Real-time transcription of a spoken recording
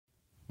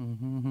Thank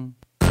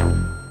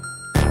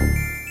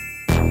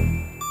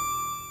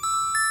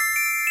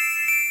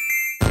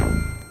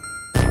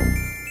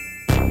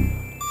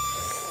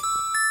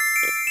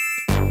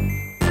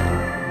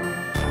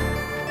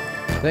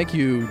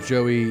you,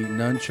 Joey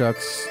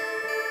Nunchucks,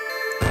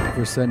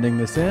 for sending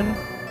this in.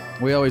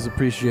 We always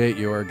appreciate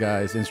your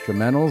guys'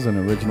 instrumentals and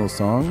original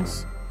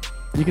songs.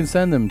 You can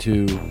send them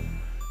to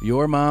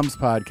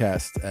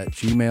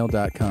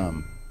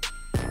yourmomspodcast@gmail.com.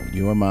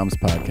 Your Mom's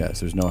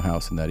Podcast. There's no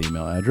house in that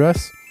email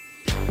address.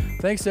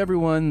 Thanks to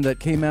everyone that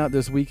came out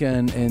this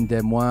weekend in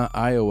Des Moines,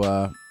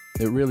 Iowa.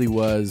 It really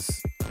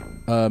was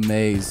a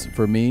maze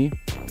for me.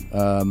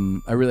 I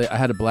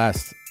had a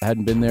blast. I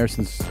hadn't been there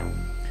since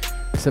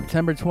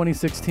September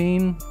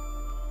 2016,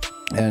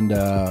 and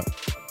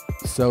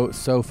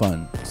so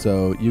fun.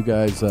 So you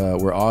guys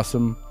were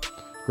awesome.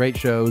 Great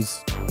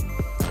shows.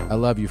 I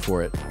love you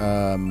for it.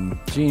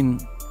 Gene,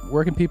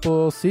 where can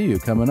people see you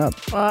coming up?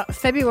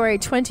 February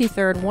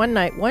 23rd, one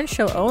night, one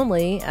show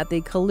only at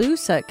the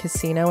Calusa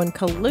Casino in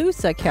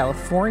Calusa,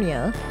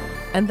 California.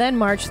 And then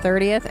March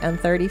 30th and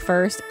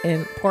 31st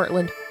in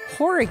Portland,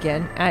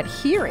 Oregon at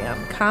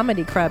Helium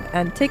Comedy Club.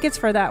 And tickets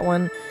for that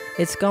one,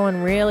 it's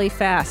going really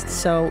fast.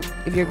 So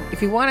if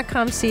you want to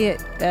come see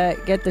it,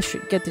 get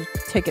the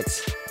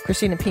tickets.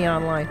 Christina P.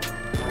 online.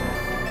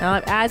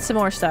 I'll add some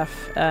more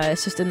stuff.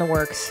 It's just in the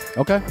works.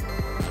 Okay.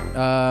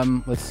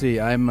 Let's see.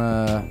 I'm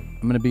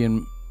going to be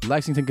in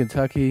Lexington,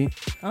 Kentucky.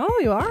 Oh,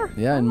 you are?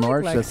 Yeah, in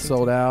March. That's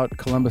sold out.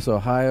 Columbus,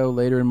 Ohio,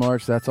 later in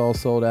March. That's all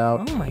sold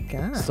out. Oh, my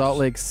gosh. Salt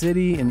Lake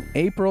City in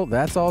April.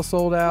 That's all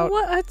sold out.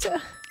 What?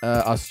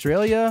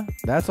 Australia.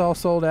 That's all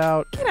sold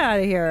out. Get out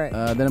of here.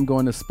 Then I'm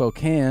going to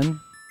Spokane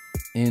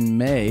in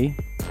May.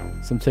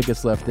 Some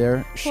tickets left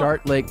there.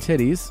 Chart Lake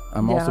Titties.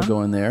 I'm also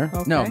going there.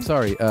 Okay. No, I'm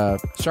sorry.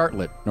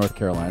 Charlotte, North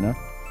Carolina.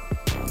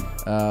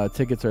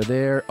 Tickets are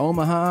there.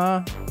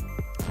 Omaha,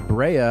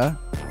 Brea,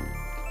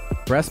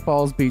 Breast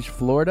Falls Beach,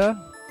 Florida.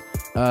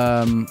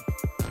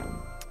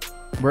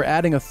 We're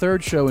adding a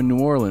third show in New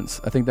Orleans.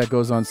 I think that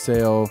goes on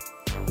sale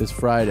this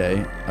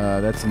Friday.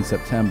 That's in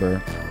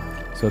September.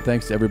 So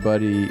thanks to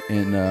everybody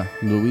in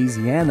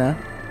Louisiana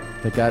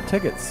that got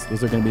tickets.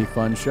 Those are going to be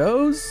fun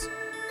shows.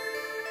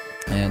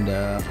 And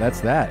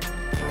that's that.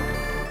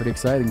 Pretty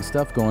exciting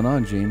stuff going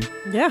on, Gene.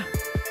 Yeah.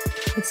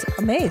 It's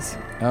a maze.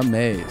 A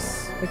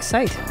maze.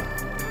 Excite.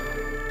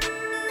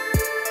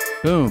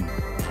 Boom.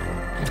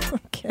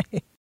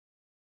 Okay.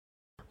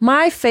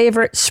 My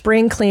favorite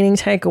spring cleaning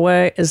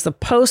takeaway is the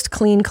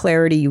post-clean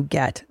clarity you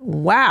get.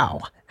 Wow.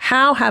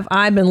 How have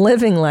I been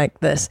living like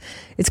this?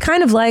 It's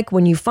kind of like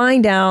when you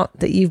find out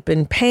that you've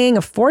been paying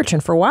a fortune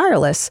for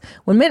wireless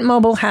when Mint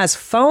Mobile has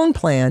phone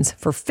plans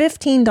for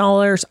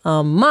 $15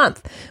 a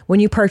month when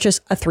you purchase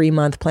a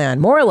 3-month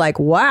plan. More like,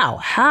 wow,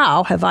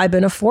 how have I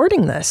been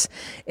affording this?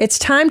 It's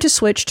time to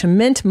switch to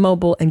Mint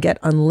Mobile and get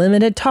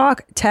unlimited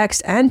talk,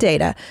 text, and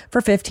data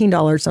for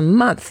 $15 a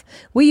month.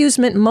 We use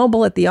Mint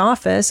Mobile at the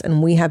office,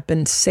 and we have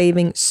been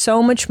saving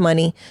so much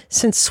money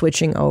since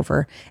switching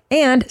over.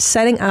 And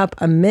setting up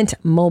a Mint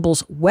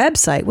Mobile's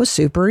website was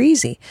super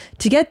easy.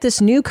 To get this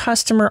new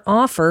customer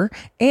offer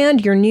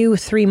and your new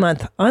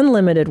 3-month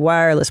unlimited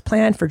wireless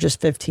plan for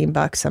just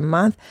 $15 a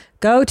month,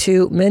 go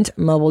to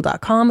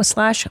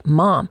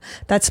mintmobile.com/mom.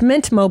 That's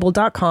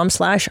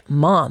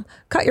mintmobile.com/mom.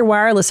 Cut your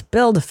wireless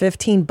bill to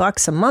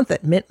 $15 a month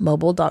at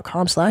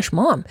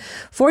mintmobile.com/mom.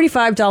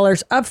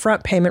 $45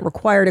 upfront payment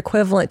required,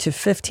 equivalent to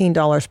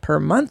 $15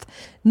 per month.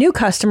 New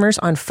customers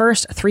on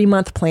first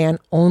 3-month plan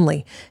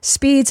only.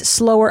 Speeds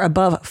slower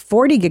above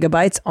 40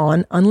 gigabytes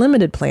on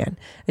unlimited plan.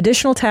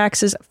 Additional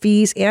taxes,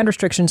 fees, and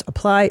restrictions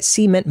apply.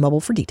 See Mint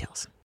Mobile for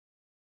details.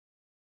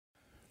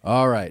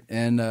 All right.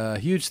 And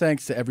huge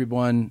thanks to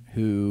everyone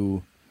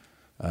who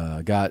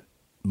got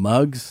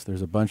mugs.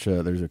 There's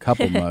a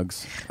couple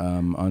mugs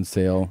on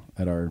sale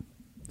at our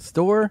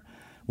store.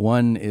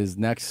 One is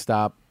Next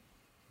Stop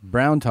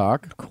Brown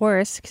Talk. Of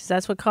course, because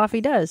that's what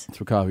coffee does.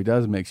 That's what coffee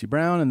does. It makes you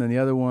brown. And then the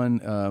other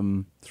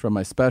one is from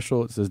my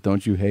special. It says,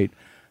 "Don't you hate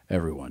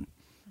everyone?"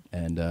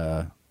 And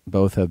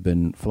both have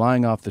been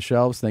flying off the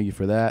shelves. Thank you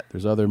for that.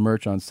 There's other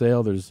merch on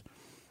sale. There's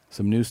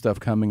some new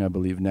stuff coming, I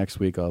believe, next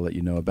week. I'll let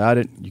you know about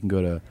it. You can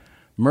go to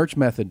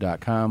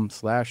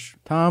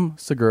merchmethod.com/Tom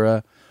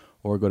Segura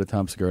or go to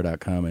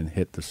tomsegura.com and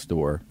hit the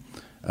store.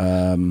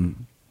 That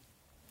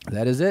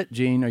is it.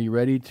 Gene, are you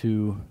ready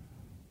to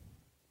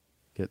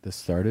get this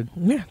started?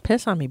 Yeah,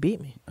 piss on me,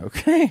 beat me.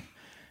 Okay.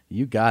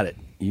 You got it.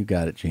 You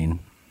got it, Gene.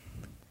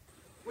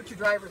 What's your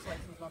driver's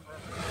license number?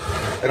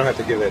 I don't have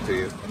to give that to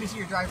you. Let me see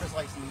your driver's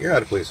license. You're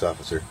not a police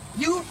officer.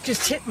 You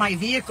just hit my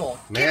vehicle.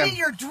 Ma'am. Give me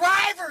your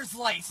driver's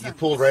license. You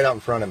pulled right out in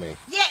front of me.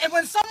 Yeah, and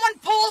when someone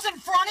pulls in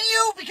front of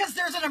you because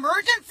there's an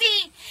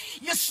emergency,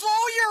 you slow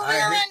your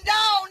rear end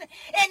down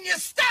and you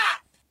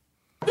stop.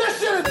 This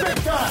shit is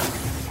big time.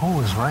 Who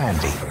is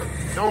Randy?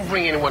 Don't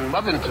bring anyone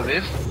mother into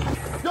this.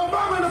 Your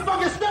mom in the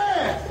fucking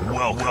stand.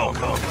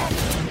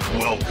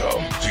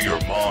 Welcome to your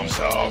mom's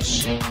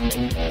house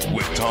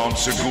with Tom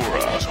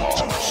Segura.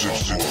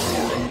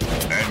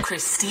 And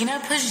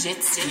Christina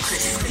Pajitsky.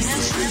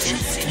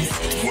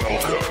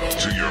 welcome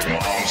to your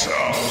mom's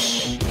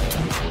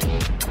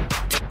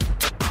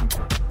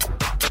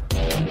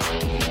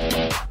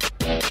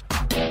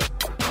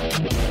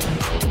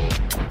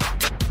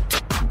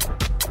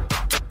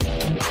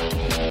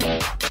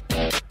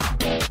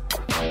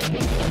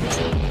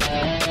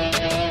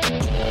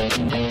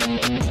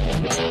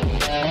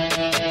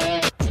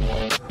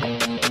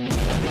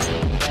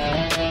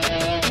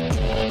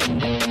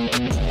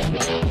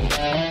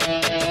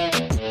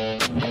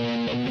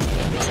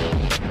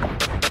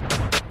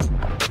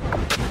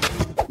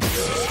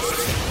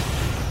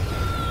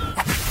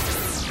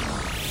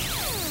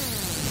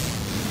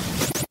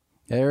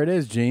There it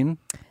is, Gene.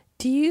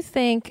 Do you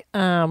think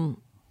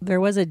there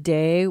was a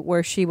day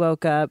where she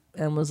woke up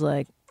and was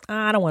like,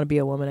 I don't want to be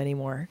a woman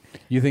anymore?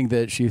 You think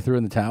that she threw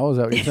in the towel? Is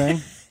that what you're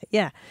saying?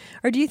 Yeah.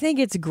 Or do you think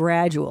it's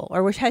gradual?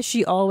 Or has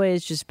she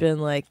always just been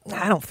like,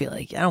 I don't feel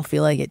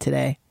like it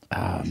today?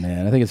 Oh,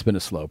 man. I think it's been a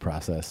slow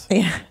process.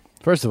 Yeah.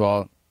 First of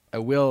all,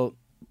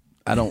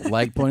 I don't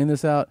like pointing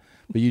this out,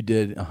 but you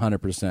did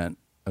 100%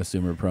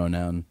 assume her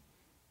pronoun.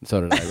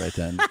 So did I right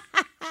then.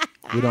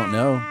 We don't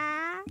know.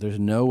 There's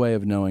no way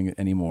of knowing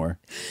anymore.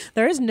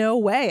 There is no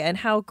way. And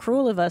how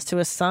cruel of us to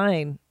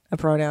assign a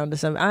pronoun to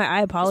some.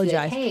 I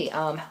apologize. Hey,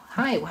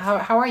 hi,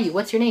 how are you?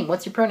 What's your name?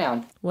 What's your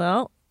pronoun?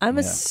 Well, I'm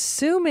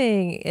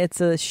assuming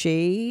it's a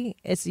she.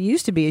 It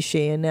used to be a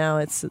she, and now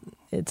it's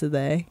a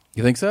they.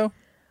 You think so?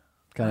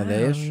 Kind of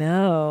they-ish?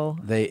 No.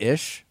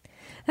 They-ish?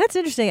 That's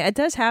interesting. It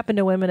does happen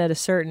to women at a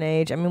certain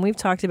age. I mean, we've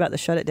talked about the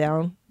shut it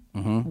down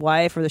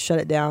wife or the shut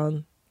it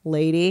down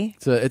lady.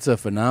 It's a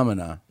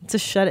phenomena. It's a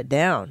shut it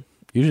down.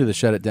 Usually the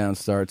shut it down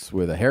starts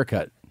with a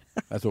haircut.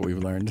 That's what we've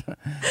learned.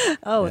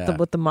 Oh, Yeah.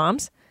 with the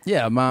moms?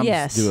 Yeah, moms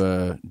Yes.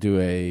 do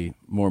a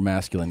more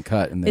masculine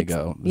cut, and they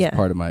go, "This is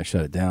part of my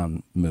shut it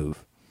down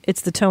move."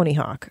 It's the Tony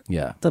Hawk.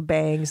 Yeah, the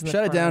bangs. And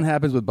shut it down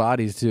happens with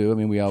bodies too. I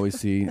mean, we always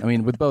see. I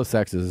mean, with both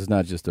sexes, it's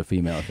not just a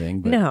female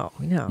thing. But No.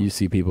 You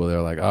see people that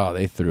are like, "Oh,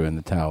 they threw in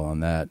the towel on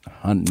that."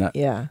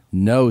 Yeah.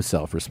 No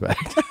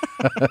self-respect.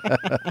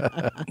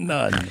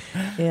 None.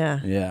 Yeah.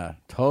 Yeah.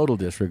 Total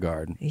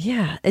disregard.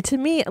 Yeah. To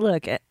me,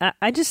 look,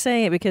 I just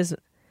say it because,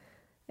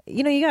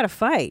 you got to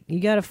fight. You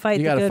got to fight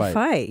You the gotta good fight.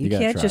 fight. You You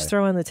gotta can't just try.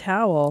 throw in the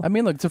towel. I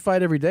mean, look, it's a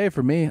fight every day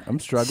for me. I'm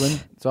struggling.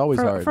 It's always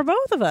hard. For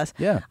both of us.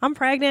 Yeah. I'm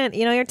pregnant.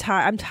 You're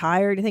tired. I'm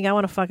tired. You think I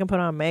want to fucking put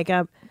on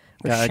makeup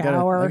or Yeah,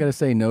 shower? I gotta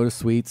say no to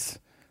sweets.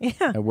 Yeah.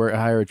 I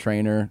hire a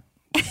trainer.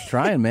 Just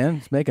trying, man.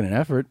 Just making an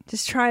effort.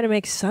 Just try to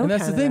make some. And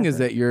that's kind the thing of is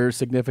effort. that your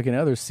significant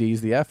other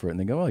sees the effort and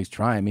they go, "Well, he's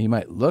trying." I mean, he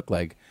might look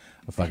like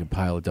a fucking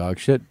pile of dog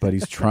shit, but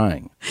he's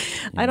trying.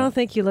 I don't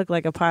think you look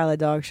like a pile of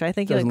dog shit. I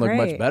think Doesn't you look look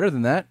great. much better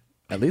than that.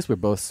 At least we're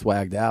both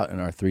swagged out in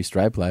our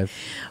 3-stripe life.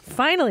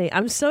 Finally,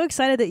 I'm so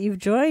excited that you've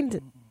joined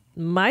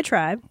my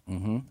tribe.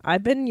 Mm-hmm.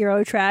 I've been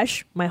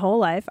Eurotrash my whole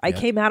life. I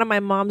came out of my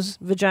mom's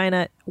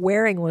vagina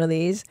wearing one of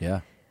these.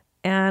 Yeah.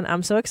 And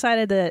I'm so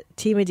excited that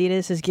Team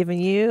Adidas has given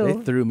you.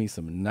 They threw me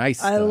some nice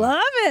stuff. I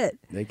love it.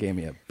 They gave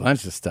me a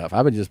bunch of stuff.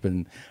 I just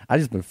been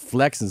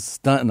flexing,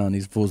 stunting on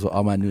these fools with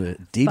all my new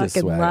Adidas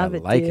Fucking swag. love I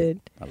it, like dude.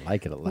 it. I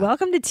like it a lot.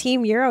 Welcome to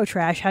Team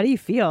Eurotrash. How do you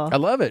feel? I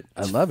love it.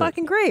 I love it.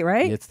 Fucking great,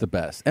 right? It's the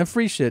best. And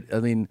free shit.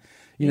 I mean,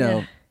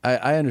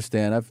 I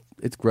understand.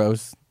 It's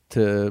gross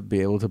to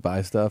be able to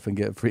buy stuff and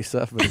get free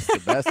stuff, but it's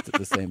the best at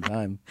the same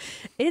time.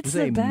 It's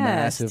There's the a best,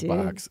 massive dude.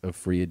 box of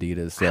free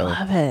Adidas. So I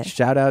love it.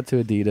 Shout out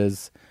to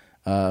Adidas.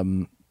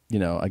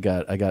 I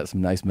got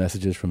some nice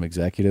messages from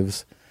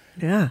executives.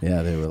 Yeah.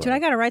 Yeah, they were Dude, like, I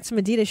got to write some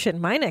Adidas shit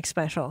in my next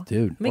special.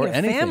 dude, Make or it a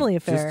anything. family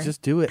affair.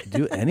 Just do it.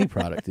 Do any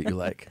product that you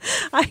like.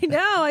 I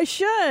know, I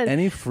should.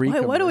 Any free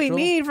What do we commercial?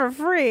 need for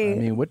free? I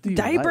mean, what do you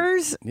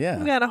Diapers? like? Yeah.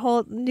 We got a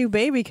whole new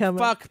baby coming.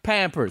 Fuck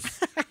Pampers.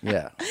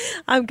 Yeah.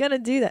 I'm going to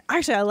do that.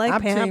 Actually, I like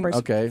I'm team- Pampers.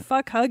 okay.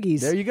 Fuck Huggies.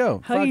 There you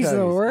go. Fuck Huggies are the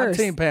Huggies. I'm worst.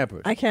 team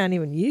Pampers. I can't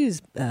even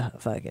use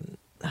fucking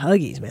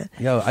Huggies, man.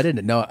 Yo, I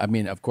didn't know. I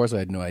mean, of course, I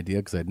had no idea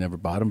because I'd never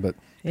bought them. But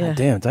Yeah.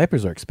 goddamn,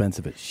 diapers are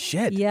expensive as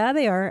shit. Yeah,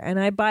 they are. And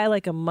I buy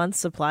like a month's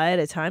supply at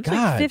a time. It's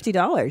God. like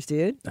 $50,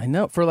 dude. I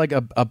know, for like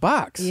a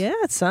box. Yeah,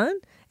 son.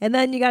 And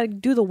then you got to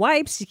do the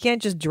wipes. You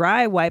can't just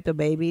dry wipe a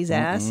baby's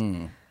ass.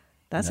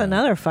 That's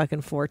another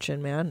fucking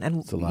fortune, man.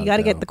 And a lot you got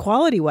to of dough. get the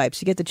quality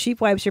wipes. You get the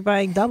cheap wipes, you're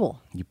buying double.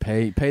 You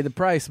pay the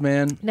price,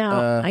 man.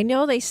 Now, I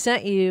know they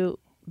sent you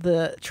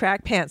the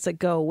track pants that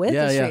go with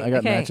Yeah, the yeah, street. I got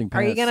okay. matching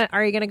Are you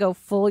pants. gonna go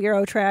full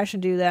Euro trash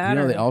and do that? You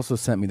know, or- they also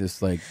sent me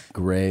this like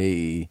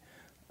gray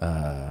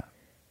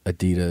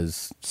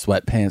Adidas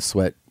sweat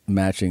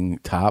matching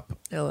top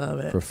I love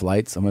it. for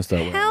flights. I'm gonna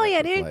start wearing Hell that yeah,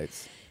 for dude.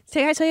 flights.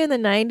 See, I tell you, in the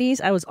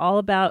 90s, I was all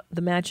about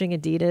the matching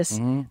Adidas.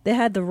 Mm-hmm. They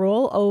had the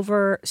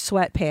roll-over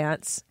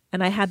sweatpants,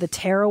 and I had the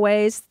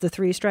tearaways, the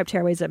 3-stripe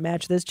tearaways that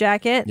match this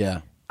jacket.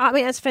 Yeah. I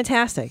mean, that's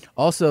fantastic.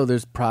 Also,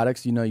 there's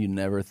products you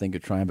never think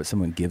of trying, but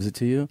someone gives it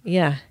to you.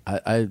 Yeah.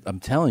 I'm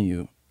telling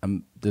you,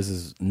 this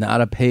is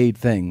not a paid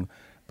thing,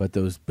 but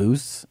those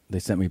boosts, they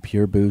sent me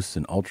Pure Boosts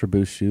and Ultra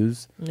Boost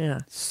shoes. Yeah.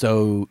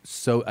 So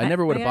I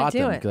never would I have gotta bought do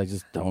them it. because I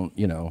just don't,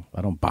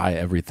 I don't buy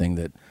everything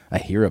that I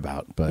hear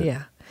about. But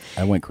Yeah.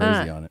 I went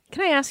crazy on it.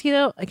 Can I ask you,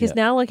 though, because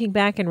Yeah. now looking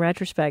back in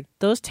retrospect,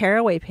 those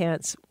tearaway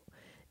pants,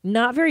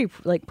 not very,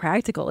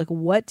 practical. Like,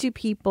 what do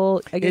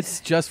people... I guess, It's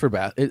just for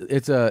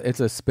it's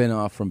a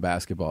spin-off from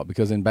basketball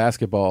because in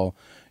basketball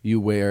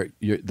they're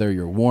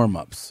your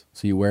warm-ups.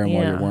 So you wear them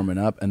while Yeah. you're warming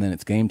up, and then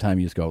it's game time.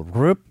 You just go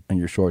whoop, and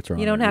your shorts are on.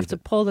 you don't have underneath to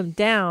it. pull them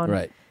down.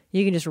 Right.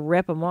 You can just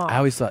rip them off. I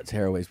always thought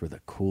tearaways were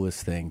the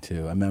coolest thing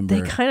too. I remember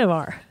They kind of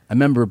are. I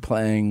remember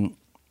playing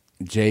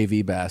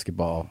JV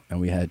basketball, and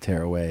we had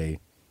tearaway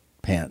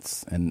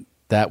pants, and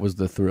that was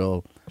the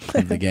thrill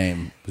of the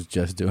game. Was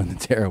just doing the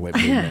tearaway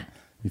movement.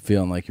 You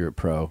feeling like you're a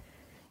pro.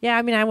 Yeah,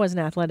 I mean, I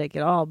wasn't athletic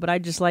at all, but I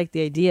just like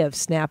the idea of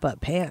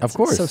snap-up pants. Of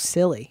course. It's so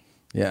silly.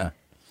 Yeah.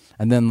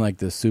 And then like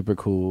the super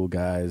cool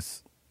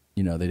guys,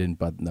 you know, they didn't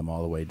button them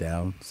all the way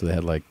down, so they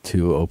had like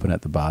 2 open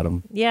at the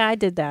bottom. Yeah, I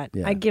did that.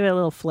 Yeah. I give it a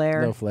little flair. A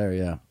little flare,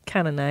 yeah.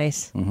 Kind of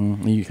nice.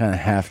 Mm-hmm. And you kind of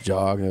half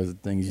jog. Those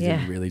things you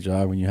didn't really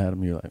jog when you had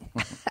them. You're like,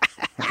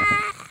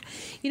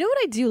 You know what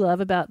I do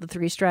love about the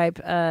 3-stripe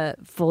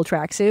full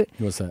tracksuit?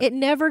 What's that? It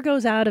never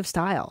goes out of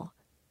style.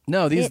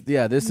 no, this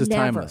is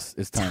Never. timeless.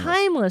 It's timeless.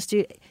 Timeless,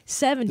 dude.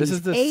 70s, This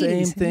is the 80s,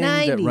 same thing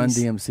 90s. that Run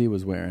DMC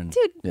was wearing.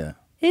 Dude. Yeah.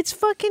 It's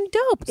fucking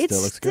dope. It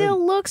Still looks still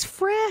good. looks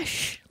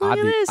fresh. Look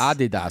at this.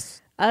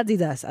 Adidas.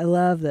 Adidas. I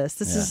love this.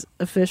 This is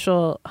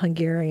official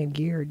Hungarian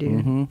gear, dude.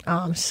 Mm-hmm. Oh,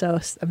 I'm so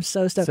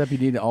stoked. Except you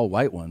need all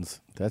white ones.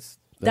 That's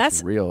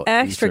real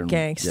extra Eastern,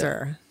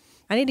 gangster.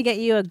 I need to get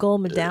you a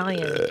gold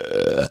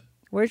medallion.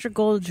 Where's your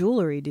gold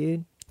jewelry,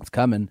 dude? It's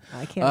coming.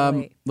 I can't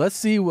wait. Let's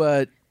see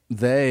what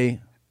they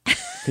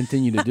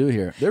continue to do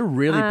here. They're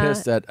really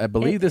pissed at. I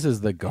believe this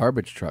is the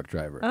garbage truck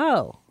driver.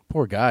 Oh.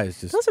 Poor guys.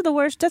 Just Those are the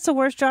worst. That's the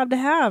worst job to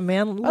have,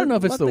 man. I don't know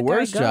if it's the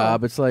worst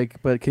job. It's like,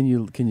 but can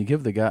you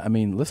give the guy? I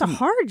mean, listen, it's a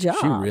hard job.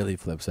 She really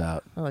flips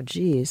out. Oh,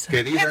 jeez.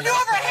 Okay, these Have you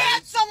ever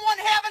had someone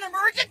have an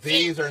emergency?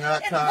 These are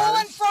not and cars. pull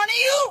in front of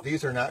you?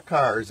 These are not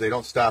cars. They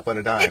don't stop on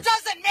a dime. It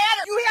doesn't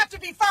matter. You have to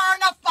be far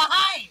enough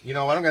behind. You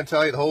know what? I'm going to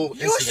tell you the whole You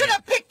should incident.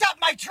 have picked up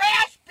my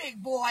trash,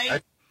 big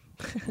boy.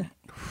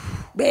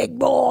 Big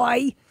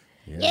boy.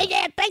 You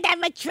didn't pick up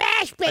my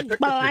trash, I picked up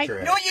your trash.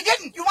 No, you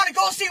didn't. You want to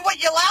go see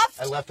what you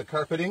left? I left the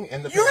carpeting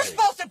in the You're bag.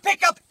 supposed to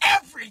pick up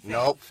everything.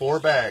 Nope, 4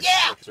 bags.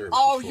 Yeah. Sir,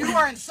 Oh, before. you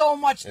are in so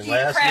much And deep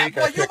last crap. week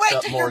I Well, you picked wait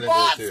up till more your than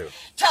boss this, too.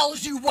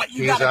 tells you what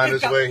you He's got to on pick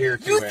his up. way here,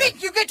 too, You man.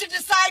 think you get to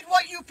decide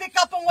what you pick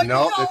up and what you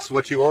Nope, don't? it's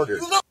what you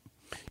ordered. You look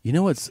You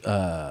know what's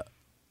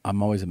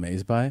I'm always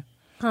amazed by?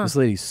 This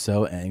lady's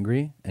so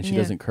angry and she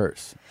doesn't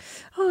curse.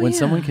 Oh, When yeah.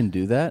 someone can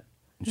do that,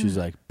 and she's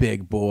like,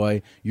 "Big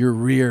boy, your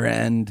rear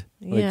end."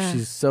 Like Yeah.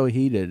 she's so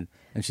heated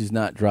and she's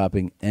not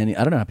dropping any.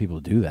 I don't know how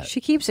people do that.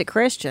 She keeps it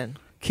Christian.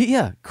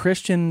 Yeah,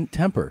 Christian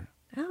temper.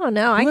 I don't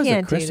know. Who I has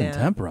can't a Christian do that.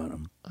 temper on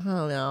them? I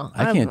don't know.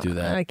 I can't do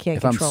that. I can't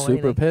If I'm control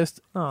super anything. pissed,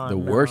 Oh, the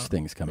no. worst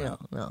things come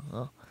out.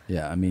 No.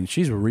 Yeah, I mean,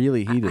 she's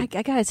really heated.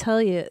 I gotta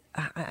tell you,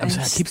 I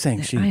keep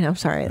saying she. I know. I'm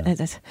sorry.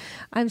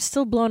 I'm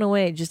still blown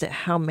away just at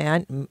how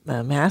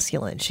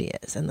masculine she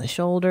is, and the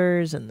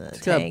shoulders and the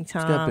tank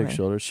top. She's got big and-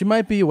 shoulders. She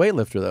might be a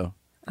weightlifter though.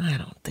 I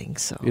don't think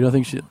so. You don't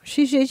think she?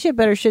 She had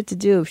better shit to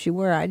do if she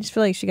were. I just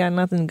feel like she got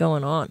nothing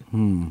going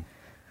on.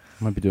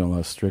 Might be doing a lot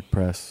of strict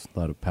press, a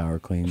lot of power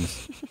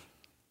cleans.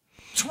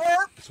 twerk.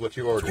 It's what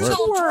you ordered. You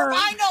don't twerk.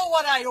 I know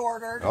what I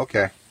ordered.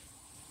 Okay.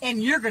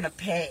 And you're going to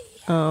pay.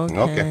 Oh,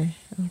 Okay.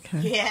 Okay.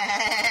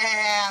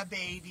 Yeah,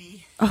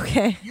 baby.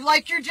 Okay. You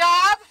like your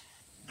job?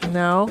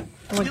 No,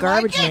 I'm a You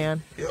garbage like it?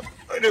 man. Yep,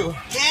 I do.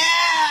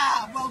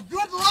 Yeah. Well,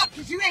 good luck,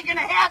 because you ain't going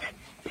to have it.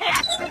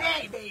 Pass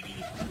today, baby.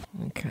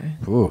 Okay.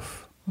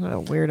 Oof. What a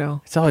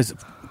weirdo. It's always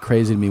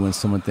crazy to me when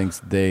someone thinks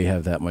they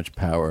have that much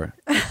power.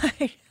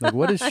 Like,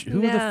 what is?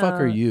 Who the fuck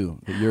are you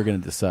that you're going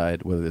to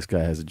decide whether this guy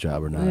has a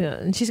job or not? Yeah,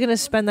 and she's gonna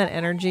spend that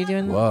energy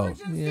doing that. Whoa.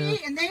 Emergency,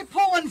 and they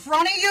pull in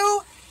front of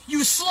you,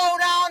 you slow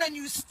down and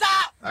you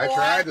stop, boy. I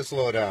tried to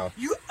slow down.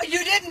 You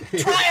didn't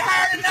try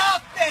hard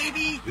enough,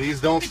 baby.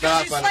 These don't because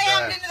stop you on a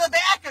slammed dime. into the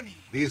back of me.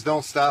 These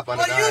don't stop on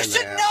Well, a dime, you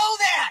should man. know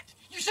that.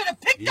 You should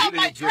have picked You up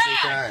my didn't give me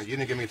trash. time. You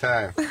didn't give me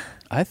time.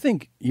 I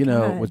think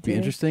God, what'd be dude.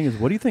 interesting is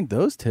what do you think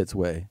those tits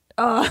weigh?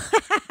 Oh,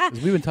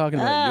 we've been talking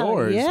about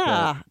yours.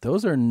 yeah. but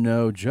those are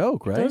no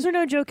joke, right? Those are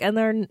no joke,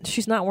 and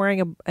she's not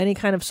wearing any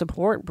kind of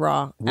support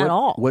bra what, at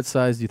all. What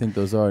size do you think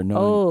those are? No.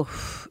 Oh,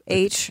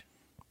 H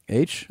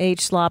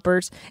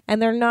sloppers,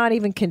 and they're not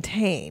even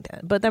contained.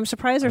 But I'm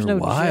surprised there's They're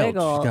no wild.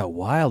 jiggle. She's got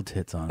wild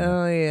tits on her.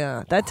 Oh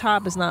yeah, that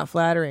top is not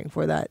flattering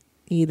for that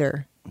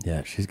either.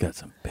 Yeah, she's got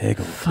some big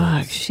old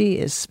Fuck, tits. she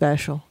is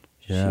special.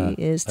 Yeah.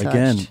 She is touched.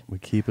 Again, we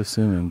keep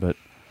assuming, but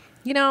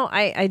You know,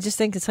 I just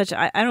think it's such.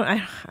 I don't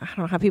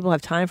know how people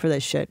have time for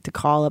this shit to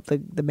call up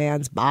the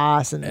man's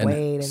boss and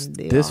wait and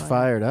do this all that.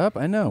 fired up.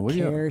 I know. What do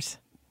you?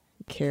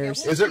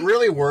 Cares? Is it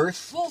really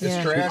worth Well, this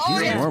Yeah. trash? Oh,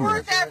 He's it's normal.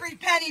 worth every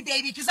penny,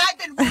 baby, because I've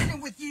been working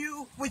with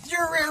you with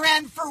your rear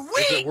end for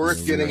weeks. Is it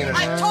worth getting in an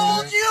I accident?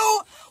 told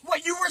you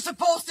what you were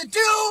supposed to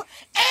do.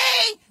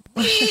 A,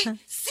 B,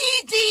 C,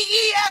 D,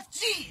 E, F,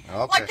 G. Okay.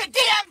 Like a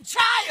damn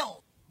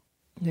child.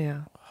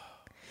 Yeah.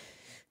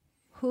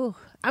 Whew.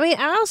 I mean,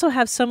 I also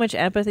have so much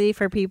empathy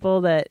for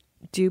people that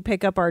do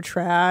pick up our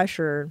trash.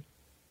 Or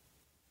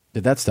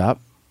Did that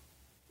stop?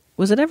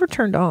 was it ever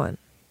turned on?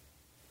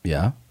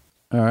 Yeah.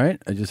 All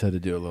right. I just had to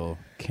do a little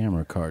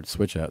camera card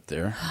switch out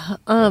there.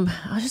 I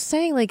was just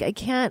saying, like,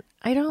 I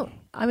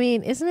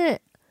mean, isn't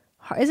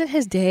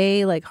his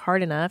day like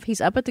hard enough?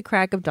 He's up at the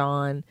crack of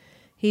dawn.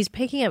 He's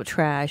picking up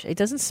trash. It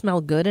doesn't smell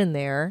good in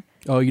there.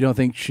 Oh, you don't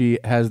think she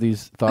has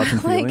these thoughts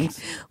and Like, feelings?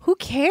 who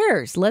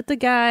cares? Let the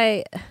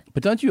guy.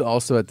 But don't you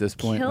also at this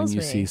point, when Kills you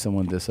me. see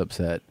someone this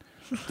upset,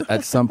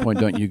 at some point,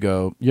 don't you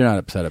go, you're not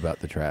upset about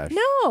the trash?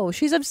 No,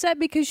 she's upset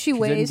because she She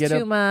weighs didn't get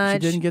too much. She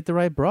didn't get the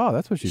right bra.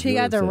 That's what she's She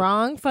really got the upset.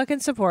 wrong fucking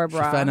support She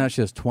bra. found out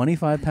she has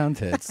 25-pound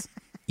tits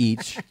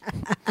each.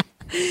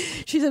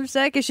 She's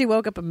upset because she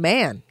woke up a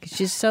man.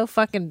 She's so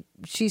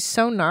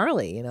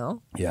gnarly, you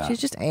know? Yeah. She's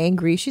just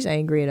angry. She's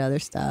angry at other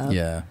stuff.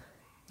 Yeah.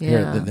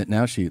 Yeah. Here,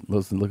 now she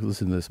listen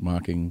to this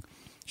mocking.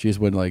 She just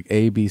went like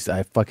A, B, C.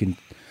 I fucking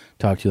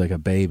talk to you like a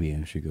baby,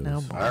 and she goes,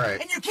 All right.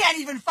 And you can't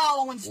even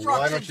follow instructions.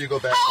 Why don't you go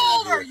back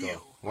How to your old are vehicle?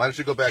 you? Why don't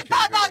you go back to Ba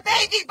your ba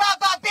vehicle? baby, ba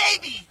ba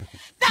baby.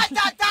 Da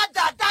da da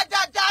da da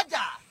da da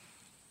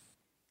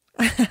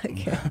da.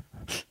 Okay.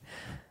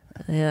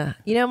 Yeah.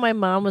 You know, my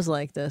mom was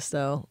like this,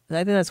 though. I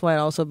think that's why it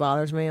also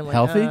bothers me. I'm like,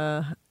 healthy?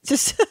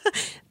 Just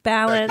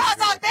balance. Ba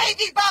ba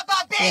baby, ba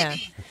ba baby. Yeah.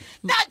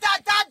 Da da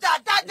da da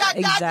da da da.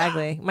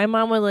 Exactly. My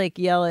mom would like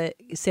yell at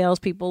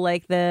salespeople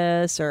like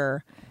this,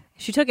 or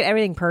she took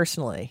everything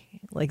personally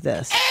like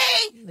this.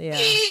 A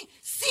E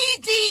C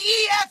D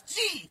E F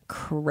G.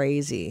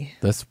 Crazy.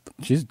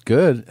 she's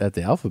good at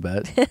the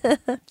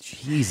alphabet.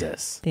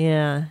 Jesus.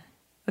 Yeah.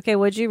 Okay,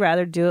 would you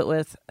rather do it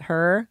with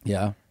her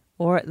Yeah.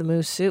 or at the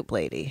Moose Soup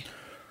lady?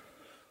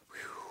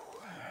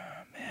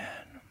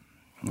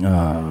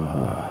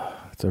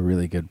 That's a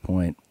really good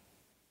point.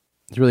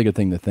 It's a really good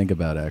thing to think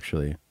about,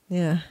 actually.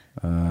 Yeah.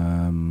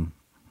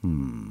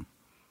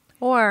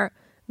 Or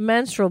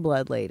menstrual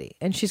blood lady,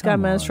 and she's got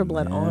menstrual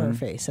blood on her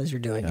face as you're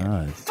doing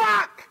it.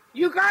 Fuck!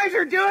 You guys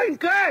are doing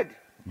good!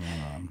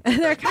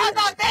 They're Ba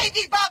ba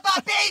baby, ba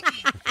ba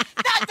baby.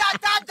 Da da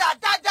da da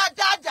da da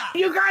da da.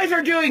 You guys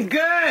are doing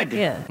good!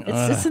 Yeah,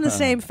 it's in the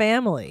same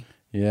family.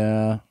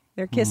 Yeah.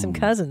 They're kissing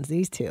cousins,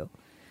 these two.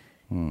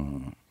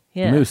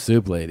 Yeah. Moose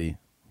soup lady.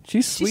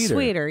 She's sweeter. She's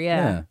sweeter,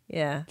 yeah.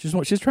 Yeah.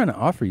 She's trying to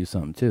offer you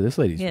something, too. This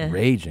lady's Yeah.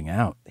 raging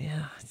out.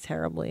 Yeah,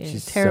 terribly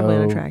She's terribly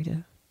so-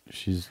 unattractive.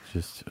 She's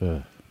just...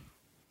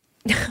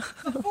 4-bag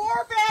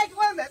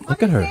limit.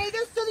 Look Let at her. me say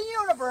this to the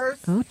universe.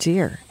 Oh,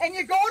 dear. And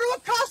you go to a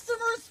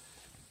customer's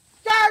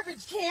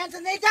garbage cans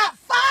and they got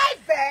 5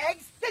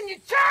 bags, then you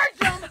charge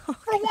them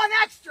for 1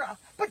 extra.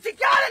 But you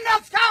got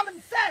enough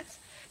common sense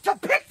to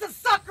pick the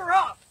sucker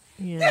up.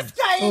 Yeah. This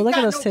guy ain't Oh, look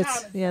got at those no tits.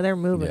 common Yeah, they're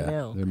moving Yeah,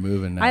 now. they're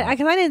moving now. I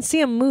didn't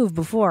see him move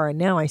before, and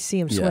now I see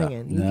him Yeah,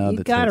 swinging. now You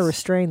the got to tits.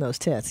 restrain those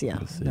tits. Yeah.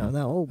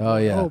 No. Oh,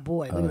 yeah. Oh,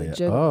 boy. Look Oh, at the yeah.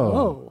 jiggle. Oh.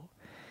 Whoa.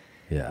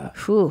 Yeah.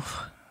 Whew.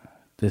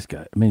 This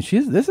guy. I mean,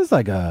 this is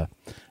like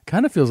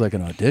kind of feels like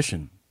an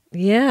audition.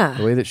 Yeah.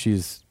 The way that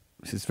she's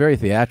very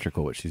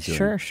theatrical, what she's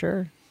doing.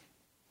 Sure.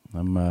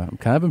 I'm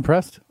kind of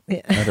impressed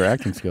Yeah. at her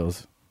acting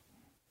skills.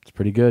 It's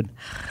pretty good.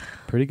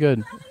 Pretty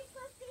good.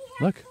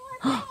 Look.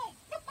 Oh,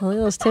 look at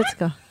those tits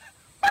go.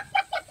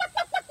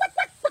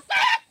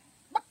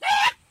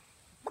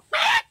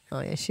 Oh,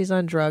 yeah. She's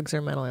on drugs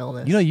or mental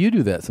illness. You know, you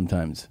do that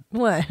sometimes.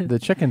 What? The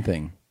chicken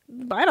thing.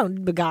 I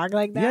don't begog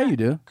like that. Yeah, you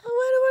do.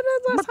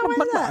 What is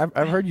that?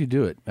 I've heard you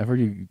do it. I've heard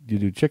you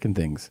do chicken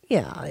things.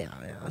 Yeah.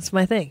 That's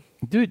my thing.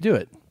 Do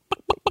it.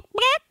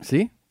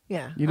 See?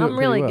 Yeah. You do it I'm pretty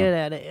really well. good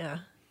at it, yeah.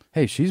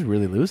 Hey, she's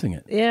really losing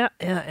it. Yeah.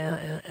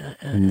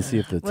 And you see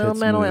if the tits Little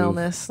mental move.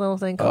 illness, little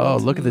thing Oh,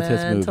 called look at the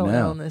tits move mental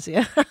now. illness,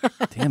 yeah.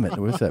 Damn it. I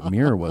wish that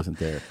mirror wasn't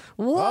there.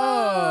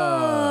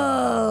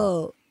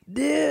 Whoa.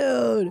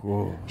 Dude.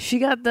 Whoa. She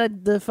got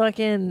the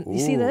fucking, you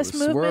see Ooh, this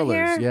movement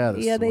swirlers. here?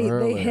 Yeah, the they hit,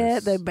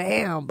 swirlers. they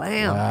bam.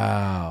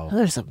 Wow. Oh,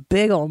 there's some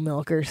big old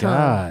milkers, huh?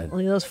 God.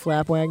 Look at those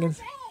flap wagons.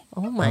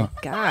 Oh my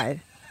God.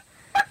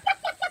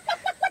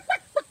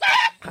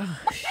 Oh,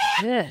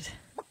 shit.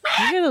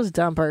 Look at those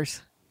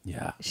dumpers.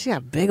 Yeah. She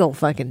got big old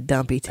fucking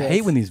dumpy tits. I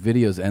hate when these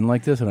videos end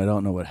like this and I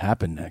don't know what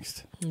happened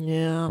next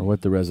Yeah. or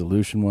what the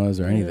resolution was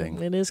or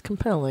anything. It is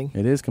compelling.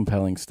 It is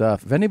compelling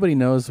stuff. If anybody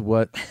knows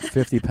what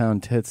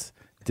 50-pound tits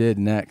did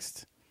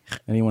next,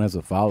 anyone has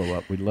a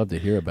follow-up, we'd love to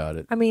hear about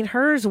it. I mean,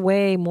 hers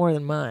way more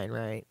than mine,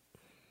 right?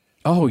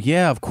 Oh,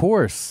 yeah, of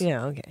course.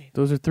 Yeah, okay.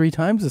 Those are 3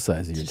 times the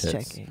size of your Just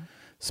tits. checking.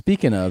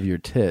 Speaking of your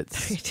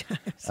tits, 3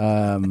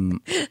 times.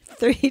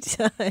 3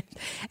 times.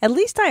 At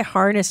least I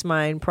harness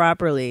mine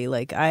properly.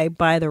 Like, I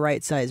buy the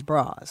right size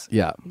bras.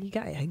 yeah.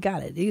 I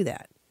gotta do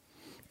that.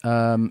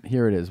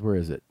 Here it is. Where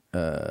is it?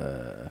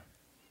 Better.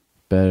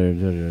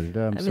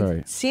 I'm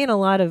sorry. Seeing a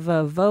lot of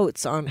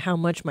votes on how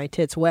much my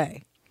tits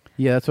weigh.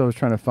 Yeah, that's what I was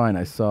trying to find.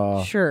 I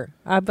saw. Sure.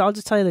 I'll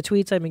just tell you the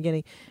tweets I've been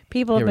getting.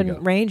 People have Here we been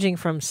go. ranging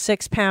from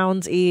 6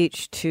 pounds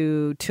each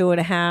to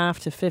 2.5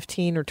 to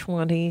 15 or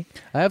 20.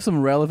 I have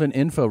some relevant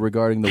info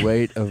regarding the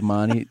weight of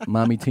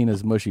Mommy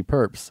Tina's mushy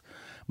perps.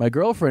 My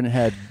girlfriend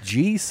had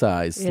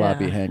G-size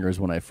sloppy Yeah. hangers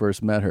when I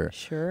first met her.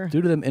 Sure.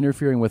 Due to them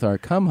interfering with our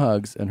cum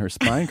hugs and her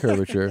spine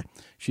curvature,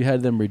 she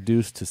had them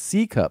reduced to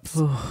C cups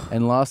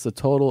and lost a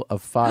total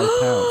of 5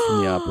 pounds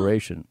from the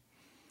operation.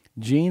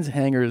 Jeans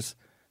hangers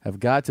have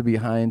got to be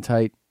high and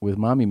tight with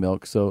mommy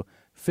milk, so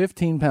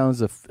 15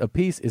 pounds a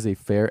piece is a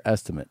fair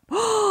estimate.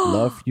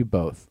 Love you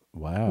both.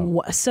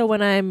 Wow. So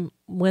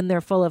when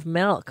they're full of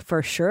milk,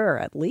 for sure,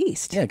 at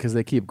least. Yeah, because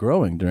they keep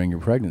growing during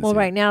your pregnancy. Well,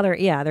 right now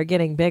they're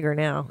getting bigger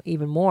now,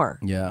 even more.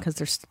 Yeah. because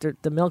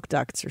the milk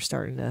ducts are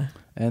starting to.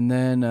 And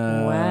then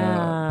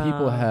Wow.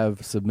 people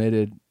have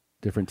submitted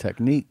different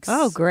techniques.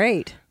 Oh,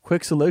 great!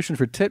 Quick solution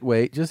for tit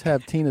weight: just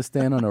have Tina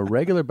stand on a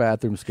regular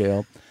bathroom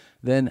scale,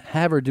 then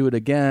have her do it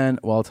again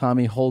while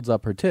Tommy holds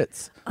up her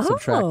tits.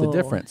 Subtract the Oh.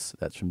 difference.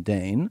 That's from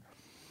Dane.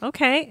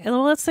 Okay.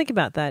 Well, let's think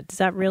about that. Does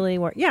that really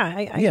work? Yeah,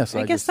 I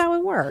guess that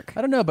would work.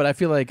 I don't know, but I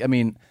feel like,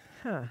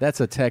 that's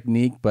a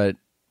technique, but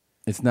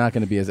it's not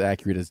going to be as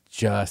accurate as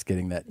just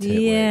getting that tit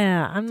weight.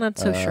 Yeah, I'm not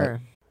so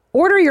sure.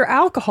 Order your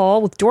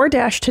alcohol with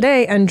DoorDash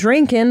today and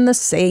drink in the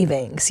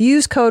savings.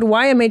 Use code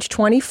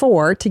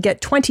YMH24 to get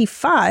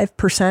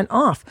 25%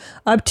 off,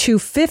 up to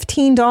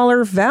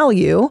 $15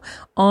 value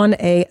on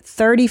a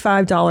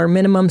 $35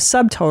 minimum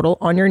subtotal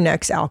on your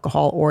next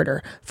alcohol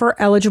order for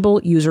eligible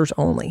users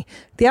only.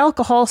 The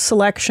alcohol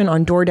selection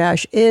on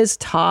DoorDash is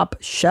top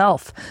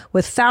shelf.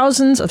 With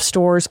thousands of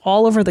stores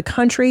all over the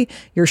country,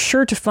 you're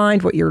sure to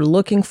find what you're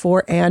looking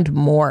for and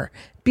more.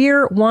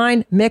 Beer,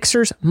 wine,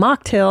 mixers,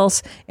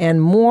 mocktails,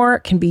 and more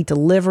can be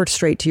delivered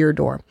straight to your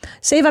door.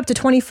 Save up to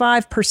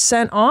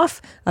 25%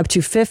 off, up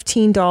to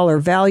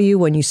 $15 value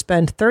when you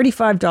spend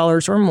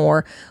 $35 or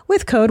more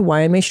with code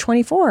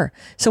YMH24.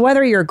 So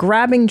whether you're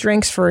grabbing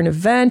drinks for an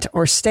event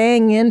or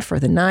staying in for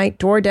the night,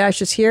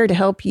 DoorDash is here to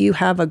help you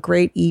have a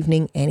great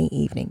evening any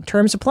evening.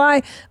 Terms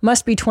apply.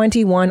 Must be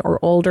 21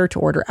 or older to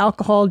order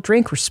alcohol.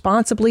 Drink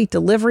responsibly.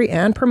 Delivery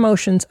and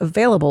promotions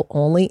available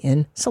only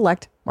in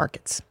select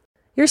markets.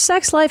 Your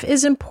sex life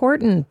is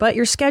important, but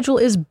your schedule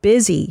is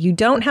busy. You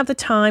don't have the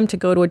time to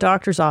go to a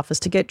doctor's office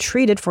to get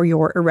treated for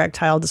your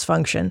erectile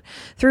dysfunction.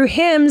 Through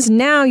HIMS,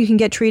 now you can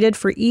get treated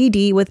for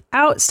ED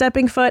without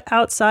stepping foot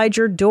outside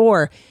your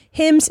door.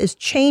 HIMS is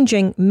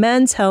changing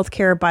men's health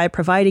care by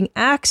providing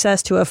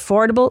access to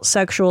affordable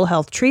sexual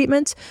health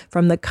treatments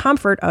from the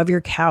comfort of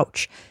your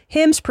couch.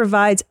 HIMS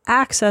provides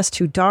access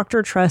to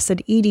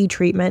doctor-trusted ED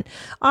treatment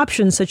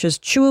options such as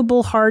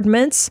chewable hard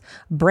mints,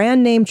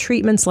 brand name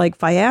treatments like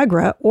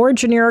Viagra, or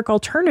generic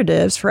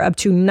alternatives for up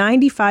to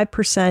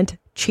 95%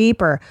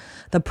 cheaper.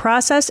 The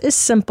process is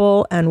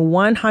simple and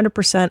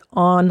 100%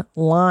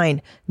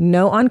 online.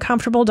 No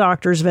uncomfortable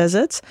doctor's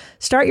visits.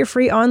 Start your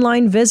free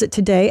online visit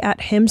today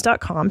at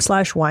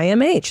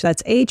hims.com/YMH.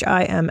 That's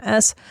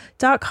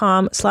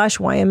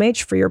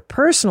HIMS.com/YMH for your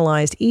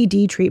personalized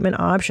ED treatment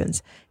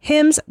options.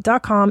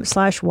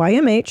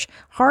 hims.com/YMH.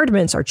 Hard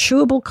mints are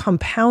chewable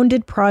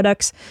compounded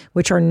products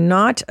which are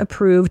not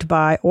approved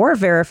by or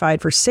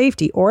verified for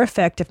safety or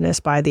effectiveness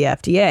by the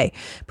FDA.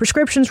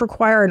 Prescriptions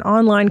require an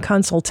online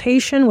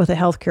consultation with a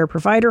healthcare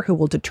provider who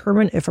will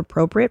determine if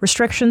appropriate.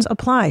 Restrictions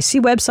apply.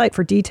 See website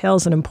for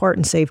details and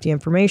important safety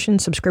information.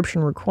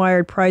 Subscription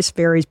required. Price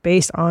varies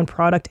based on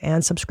product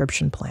and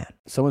subscription plan.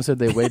 Someone said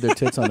they weighed their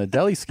tits on a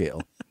deli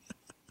scale.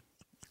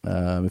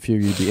 If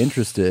you'd be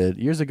interested,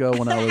 years ago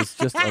when I was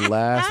just a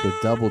lass with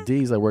double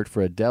D's, I worked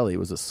for a deli. It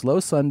was a slow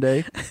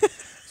Sunday. I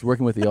was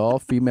working with the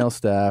all-female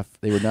staff.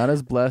 They were not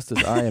as blessed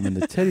as I am in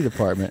the titty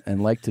department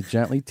and liked to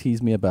gently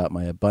tease me about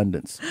my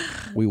abundance.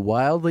 We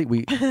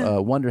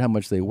wondered how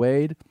much they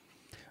weighed.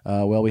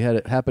 We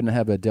happened to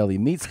have a deli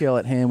meat scale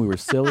at hand. We were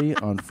silly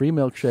on free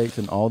milkshakes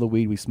and all the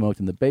weed we smoked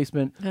in the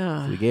basement.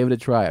 So we gave it a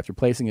try. After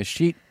placing a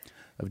sheet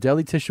of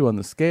deli tissue on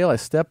the scale, I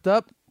stepped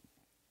up,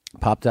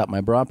 popped out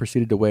my bra,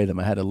 proceeded to weigh them.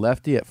 I had a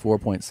lefty at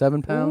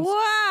 4.7 pounds.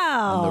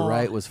 Wow. And the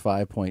right was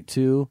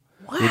 5.2.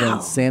 Wow. We then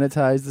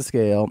sanitized the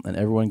scale, and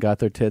everyone got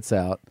their tits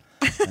out.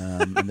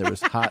 And there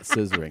was hot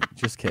scissoring.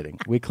 Just kidding.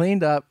 We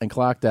cleaned up and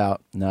clocked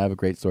out. Now I have a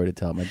great story to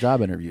tell. My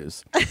job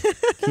interviews.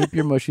 Keep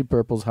your mushy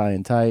purples high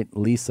and tight.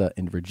 Lisa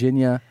in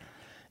Virginia.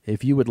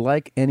 If you would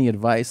like any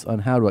advice on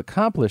how to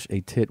accomplish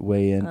a tit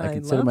weigh-in, I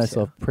consider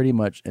myself pretty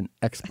much an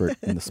expert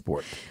in the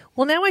sport.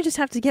 Well, now I just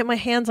have to get my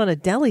hands on a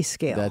deli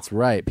scale. That's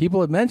right. People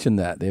have mentioned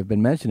that. They've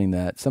been mentioning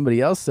that. Somebody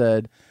else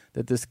said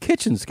that this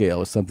kitchen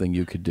scale is something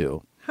you could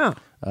do. Huh.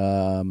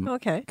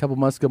 Okay. A couple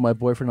months ago, my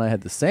boyfriend and I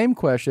had the same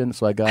question,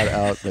 so I got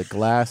out the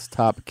glass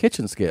top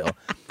kitchen scale,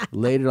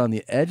 laid it on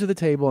the edge of the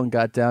table, and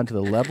got down to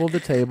the level of the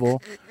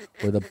table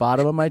where the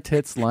bottom of my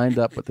tits lined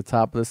up with the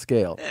top of the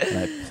scale. And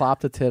I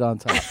plopped a tit on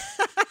top.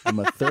 I'm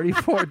a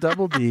 34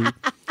 double D,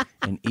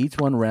 and each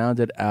one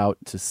rounded out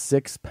to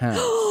 6 pounds.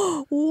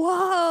 Whoa.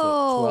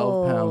 So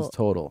 12 pounds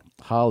total.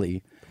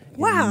 Holly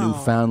in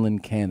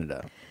Newfoundland,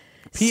 Canada.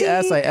 See?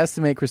 P.S. I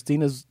estimate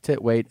Christina's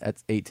tit weight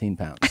at 18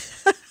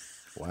 pounds.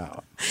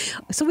 Wow.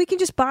 So we can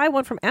just buy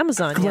one from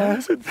Amazon. Yeah.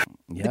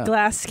 The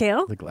glass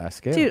scale? The glass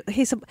scale. Dude,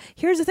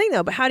 here's the thing,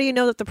 though. But how do you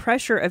know that the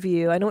pressure of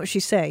you, I know what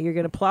she's saying, you're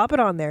going to plop it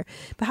on there.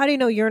 But how do you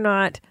know you're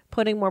not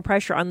putting more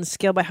pressure on the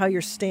scale by how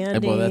you're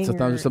standing? Well, that's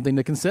something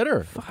to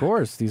consider. Of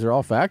course. These are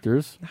all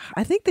factors.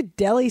 I think the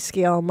deli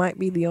scale might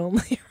be the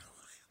only.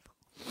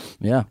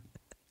 Yeah.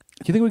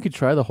 Do you think we could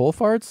try the whole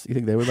farts? You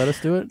think they would let us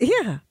do it?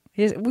 Yeah.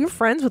 We're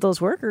friends with those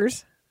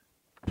workers.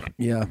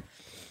 Yeah.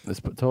 It's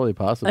totally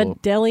possible. A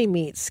deli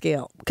meat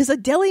scale. Because a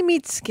deli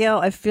meat scale,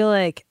 I feel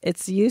like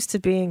it's used to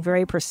being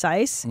very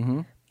precise.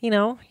 Mm-hmm. You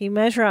know, you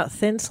measure out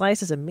thin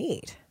slices of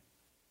meat.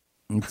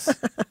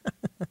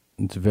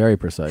 It's very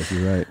precise.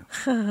 You're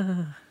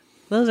right.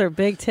 Those are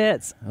big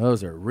tits.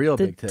 Those are real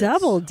big tits. The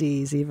double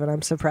Ds even.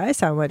 I'm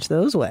surprised how much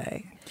those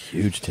weigh.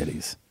 Huge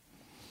titties.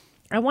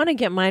 I want to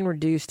get mine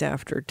reduced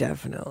after,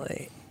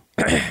 definitely.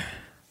 What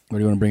do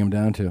you want to bring them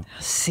down to?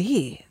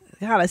 C.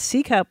 God, a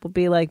C cup will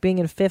be like being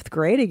in 5th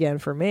grade again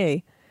for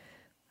me.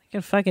 I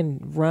can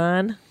fucking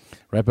run.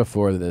 Right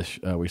before this,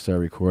 we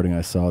started recording,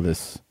 I saw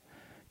this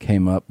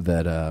came up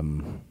that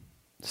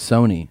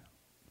Sony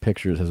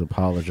Pictures has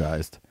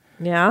apologized.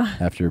 Yeah.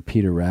 After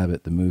Peter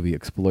Rabbit, the movie,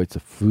 exploits a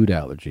food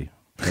allergy,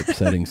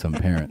 upsetting some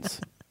parents.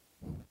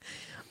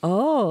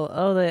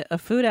 A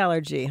food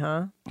allergy,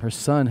 huh? Her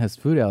son has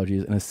food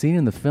allergies, and a scene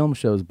in the film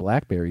shows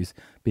blackberries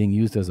being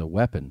used as a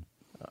weapon.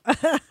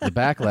 The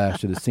backlash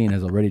to the scene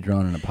has already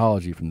drawn an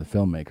apology from the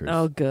filmmakers.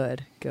 Oh,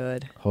 good.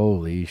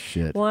 Holy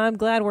shit. Well, I'm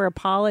glad we're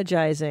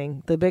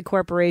apologizing. The big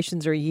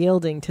corporations are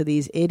yielding to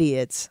these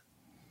idiots.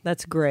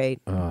 That's great.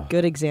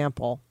 Good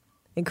example.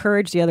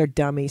 Encourage the other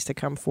dummies to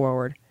come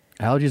forward.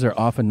 Allergies are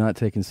often not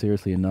taken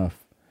seriously enough.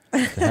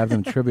 To have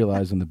them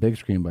trivialized on the big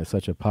screen by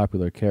such a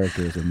popular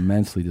character is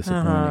immensely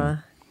disappointing.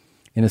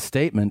 In a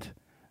statement,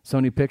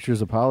 Sony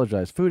Pictures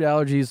apologized. Food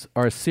allergies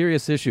are a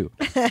serious issue.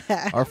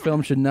 Our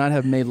film should not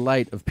have made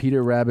light of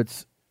Peter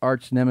Rabbit's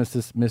arch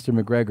nemesis, Mr.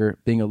 McGregor,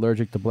 being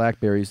allergic to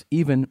blackberries,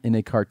 even in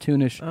a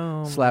cartoonish,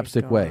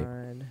 slapstick way.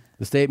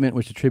 The statement,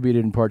 which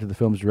attributed in part to the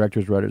film's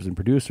directors, writers, and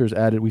producers,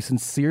 added, "We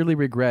sincerely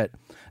regret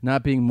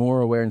not being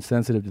more aware and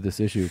sensitive to this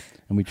issue,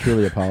 and we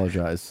truly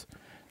apologize."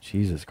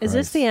 Jesus Christ. Is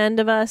this the end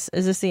of us?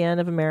 Is this the end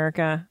of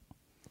America?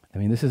 I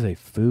mean, this is a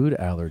food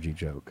allergy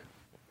joke.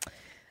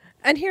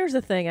 And here's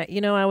the thing.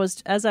 I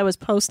was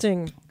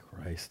posting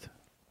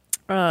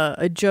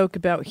a joke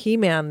about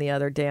He-Man the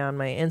other day on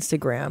my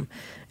Instagram.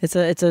 It's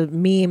a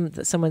meme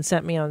that someone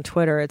sent me on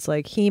Twitter. It's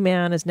like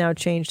He-Man has now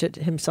changed it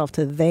himself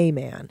to They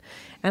Man.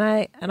 And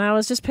I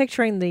was just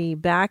picturing the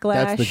backlash.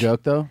 That's the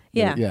joke, though?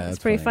 Yeah, that's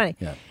it's pretty funny.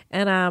 Yeah.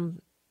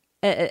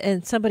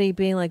 And somebody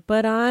being like,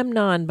 but I'm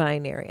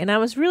non-binary. And I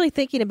was really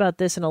thinking about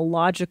this in a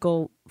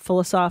logical,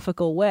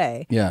 philosophical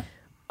way. Yeah.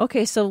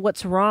 Okay, so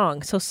what's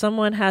wrong? So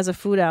someone has a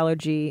food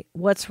allergy.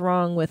 What's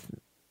wrong with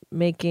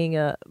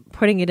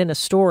putting it in a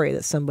story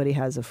that somebody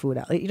has a food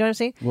allergy? You know what I'm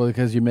saying? Well,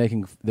 because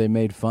they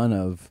made fun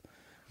of,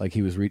 like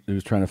he was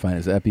trying to find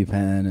his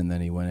EpiPen, and then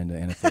he went into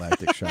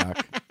anaphylactic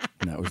shock,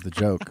 and that was the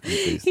joke.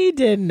 He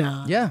did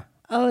not. Yeah.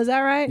 Oh, is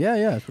that right? Yeah,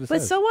 that's what it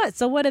But says. so what?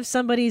 So what if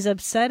somebody's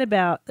upset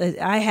about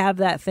I have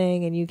that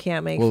thing and you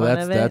can't make fun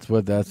of it?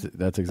 That's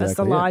exactly That's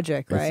the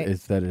logic, right?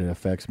 It's that it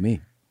affects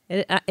me.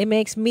 It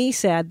makes me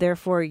sad.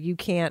 Therefore, you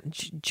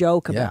can't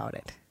joke about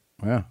it.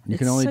 Yeah, you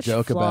can It's only such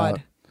joke flawed.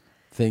 about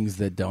things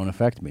that don't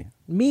affect me.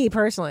 Me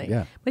personally.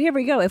 Yeah. But here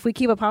we go. If we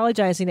keep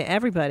apologizing to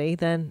everybody,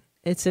 then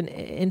it's an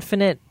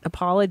infinite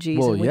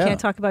apologies, and we can't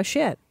talk about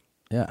shit.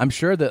 Yeah, I'm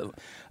sure that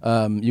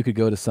you could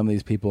go to some of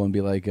these people and be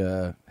like,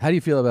 how do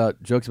you feel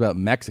about jokes about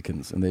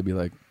Mexicans? And they'd be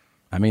like,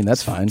 I mean,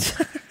 that's fine.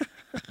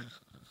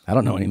 I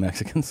don't know any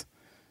Mexicans.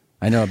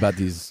 I know about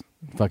these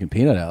fucking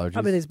peanut allergies.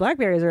 I mean, these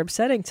blackberries are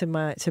upsetting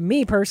to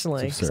me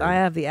personally because I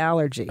have the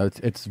allergy.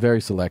 It's very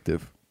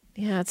selective.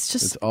 Yeah, it's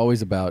just... It's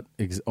always about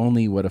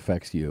only what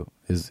affects you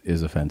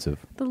is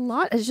offensive.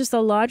 It's just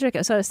the logic.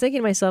 So I was thinking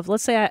to myself,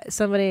 let's say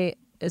somebody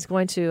is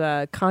going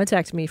to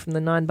contact me from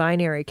the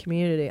non-binary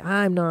community.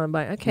 I'm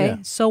non-binary. Okay, Yeah.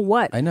 So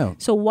what? I know.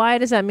 So why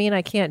does that mean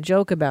I can't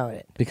joke about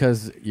it?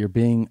 Because you're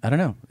being, I don't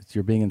know,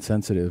 you're being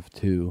insensitive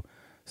to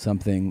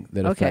something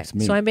that affects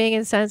me. So I'm being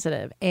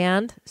insensitive.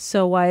 And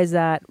so why is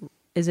that?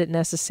 Is it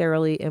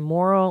necessarily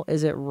immoral?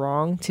 Is it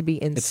wrong to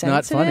be insensitive?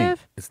 It's not funny.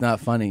 It's not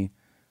funny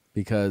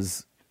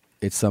because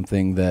it's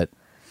something that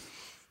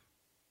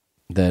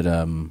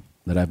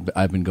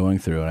I've been going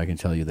through, and I can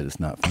tell you that it's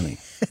not funny.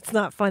 It's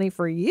not funny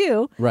for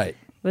you. Right.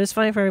 But it's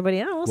funny for everybody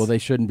else. Well, they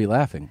shouldn't be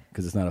laughing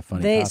because it's not a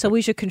funny topic. So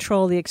we should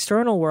control the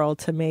external world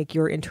to make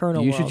your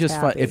internal You world should just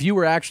happy. if you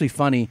were actually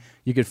funny,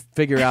 you could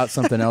figure out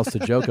something else to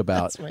joke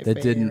about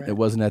it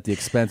wasn't at the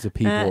expense of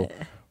people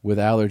with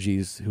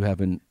allergies who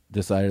haven't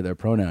decided their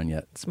pronoun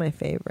yet. It's my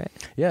favorite.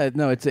 Yeah,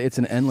 no, it's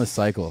an endless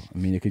cycle. I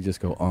mean, it could just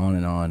go on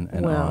and on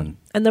and on.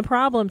 And the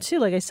problem too,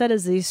 like I said,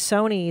 is these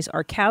Sonys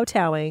are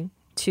kowtowing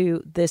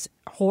to this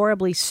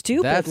horribly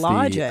stupid That's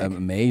logic. the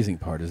amazing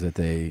part is that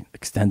they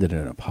extended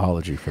an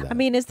apology for that. I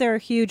mean, is there a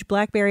huge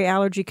blackberry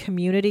allergy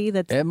community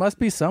that's... It must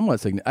be somewhat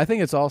significant. I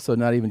think it's also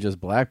not even just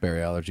blackberry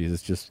allergies.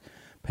 It's just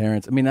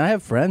parents. I mean, I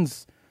have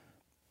friends.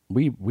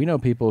 We know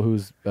people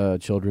whose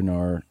children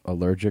are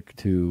allergic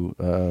to,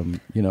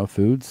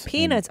 foods.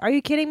 Peanuts. Are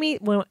you kidding me?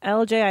 When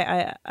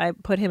LJ, I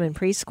put him in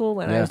preschool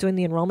when I was doing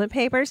the enrollment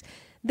papers.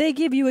 They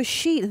give you a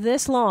sheet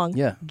this long,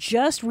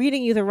 just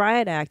reading you the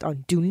riot act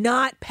on do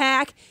not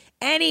pack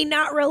any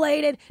nut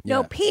related,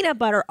 no peanut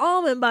butter,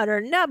 almond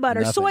butter, nut butter,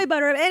 Nothing. soy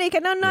butter of any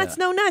kind, no nuts,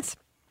 no nuts.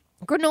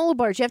 Granola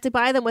bars, you have to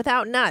buy them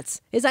without nuts.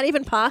 Is that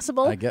even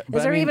possible? Is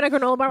there even a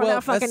granola bar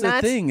without fucking nuts?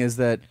 That's the thing is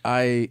that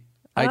I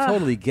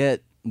totally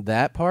get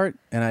that part,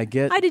 and I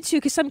get... I did too,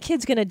 because some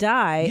kid's going to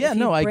die. Yeah,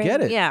 no, I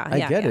get it. Yeah, I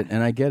get it,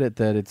 and I get it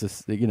that it's a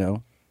It's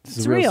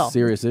a real real.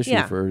 serious issue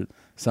Yeah. for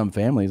some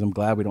families. I'm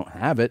glad we don't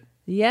have it.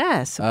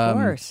 Yes, of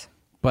course.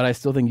 But I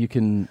still think you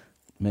can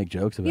make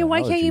jokes about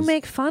Why can't you allergies.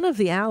 make fun of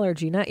the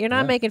allergy? You're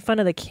not making fun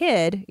of the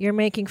kid. You're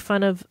making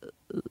fun of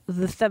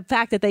the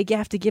fact that they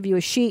have to give you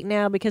a sheet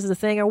now because of the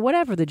thing or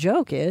whatever the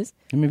joke is.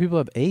 I mean, people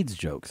have AIDS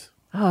jokes.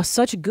 Oh,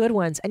 such good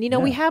ones. And,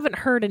 we haven't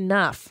heard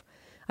enough.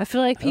 I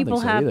feel like I don't think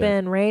people so have either.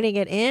 been reining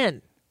it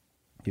in.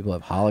 People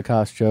have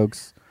Holocaust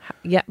jokes.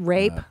 Yeah,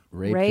 rape.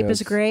 Rape is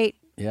jokes. great.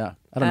 Yeah,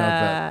 I don't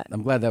know. If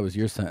I'm glad that was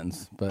your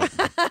sentence, but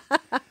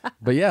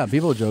but yeah,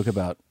 people joke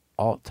about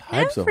all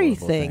types of horrible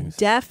Everything. things.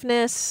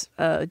 Deafness,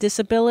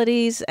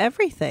 disabilities,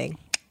 everything.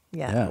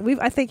 Yeah.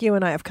 I think you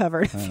and I have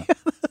covered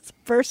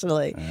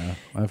personally.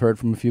 I've heard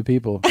from a few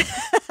people.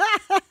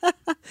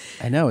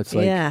 I know, it's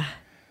like,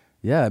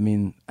 yeah, I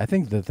mean, I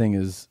think the thing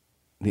is,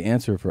 the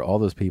answer for all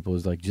those people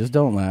is like, just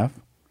don't laugh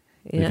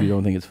if you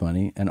don't think it's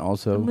funny, and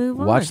also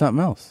watch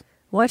something else.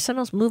 Watch something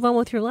else. Move on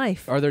with your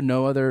life. Are there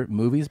no other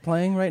movies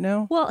playing right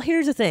now? Well,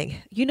 here's the thing.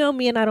 You know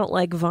me, and I don't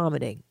like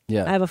vomiting.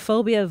 Yeah. I have a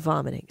phobia of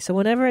vomiting. So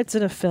whenever it's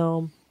in a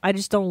film, I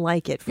just don't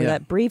like it for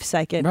that brief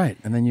second. Right,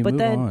 and then you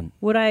move on.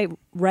 Would I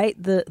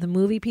write the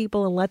movie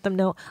people and let them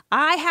know,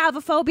 I have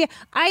a phobia.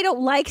 I don't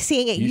like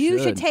seeing it. You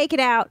should take it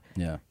out.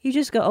 Yeah. You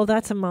just go, oh,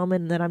 that's a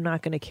moment that I'm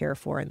not going to care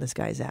for in this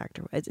guy's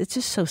actor. It's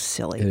just so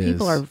silly. It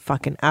People is. are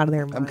fucking out of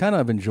their mind. I'm kind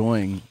of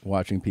enjoying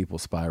watching people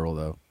spiral,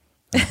 though.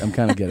 I'm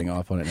kind of getting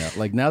off on it now.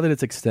 Like, now that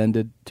it's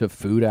extended to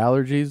food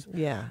allergies,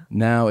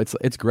 now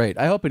it's great.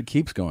 I hope it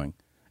keeps going.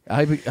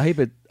 I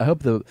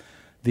hope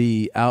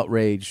the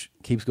outrage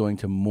keeps going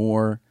to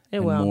more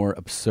more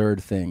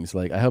absurd things.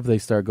 Like, I hope they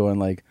start going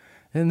like,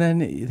 and then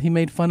he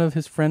made fun of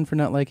his friend for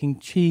not liking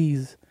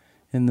cheese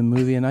in the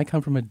movie, and I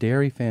come from a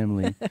dairy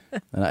family.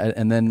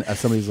 and then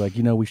somebody's like,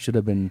 we should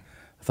have been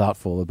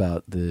thoughtful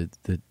about the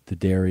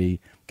dairy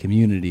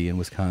community in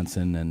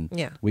Wisconsin, and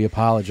we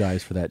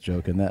apologize for that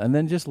joke, and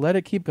then just let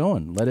it keep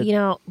going. Let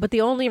it. But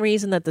the only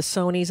reason that the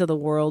Sonys of the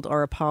world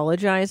are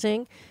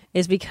apologizing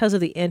is because of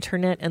the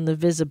internet and the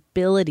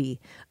visibility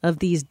of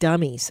these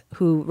dummies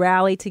who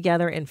rally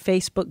together in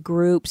Facebook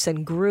groups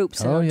and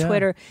on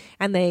Twitter,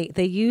 and they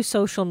use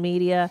social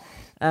media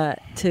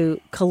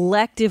to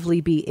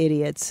collectively be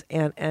idiots,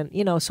 and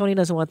Sony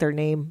doesn't want their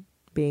name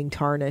being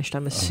tarnished,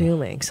 I'm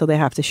assuming. So they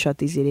have to shut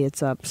these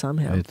idiots up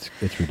somehow.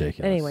 It's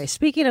ridiculous. Anyway,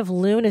 speaking of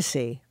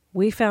lunacy,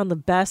 we found the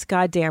best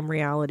goddamn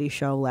reality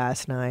show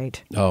last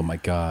night. Oh my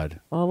God.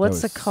 Well,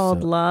 what's it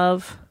called?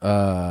 Love? Hold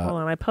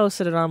on, I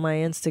posted it on my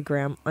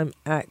Instagram. I'm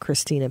at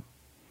Christina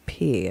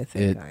P. I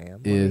think I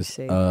am. It is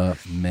a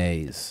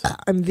maze.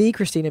 I'm the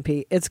Christina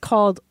P. It's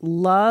called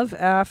Love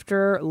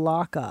After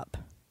Lockup.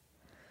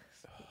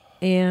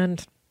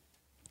 And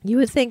you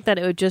would think that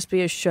it would just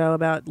be a show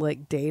about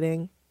like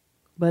dating,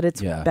 but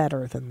it's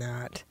better than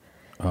that.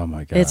 Oh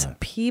my God. It's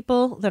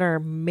people that are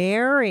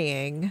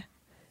marrying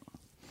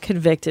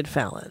convicted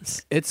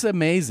felons. It's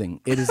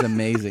amazing. It is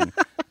amazing.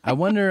 I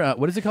wonder,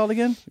 what is it called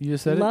again? You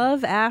just said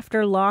Love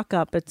After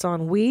Lockup. It's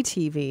on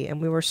WeTV,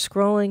 and we were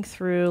scrolling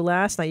through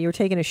last night. You were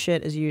taking a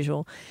shit as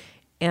usual,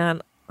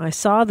 and I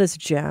saw this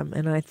gem,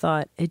 and I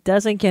thought, it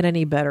doesn't get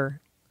any better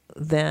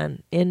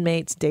than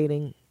inmates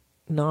dating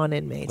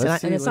non-inmates.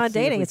 And it's not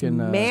dating, it's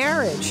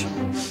marriage.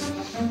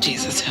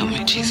 Jesus, help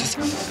me, Jesus.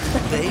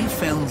 They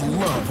found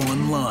love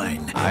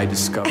online. I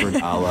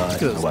discovered Allah on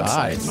the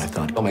website, and I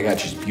thought, oh my God,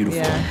 she's beautiful.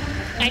 Yeah.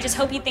 I just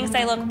hope he thinks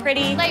I look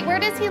pretty. Like, where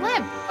does he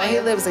live? He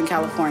lives in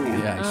California.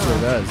 Yeah, he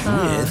sure does.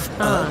 With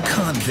a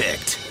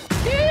convict.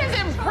 He is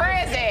in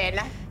prison.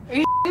 Are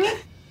you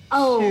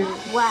Oh,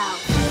 wow.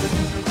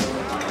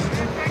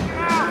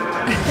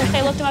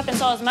 I looked him up and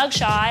saw his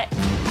mugshot.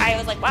 I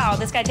was like, wow,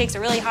 this guy takes a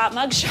really hot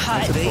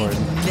mugshot.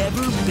 They've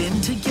never been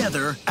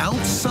together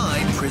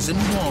outside prison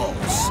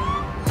walls.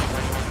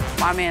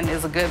 My man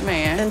is a good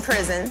man. In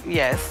prison.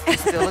 Yes, he's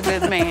still a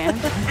good man.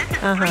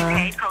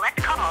 Prepaid collect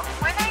call.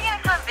 Were they going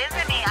to come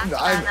visit me on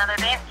another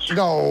bench?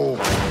 No.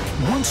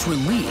 Once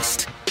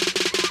released,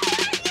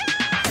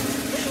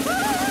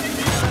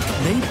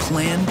 they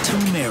plan to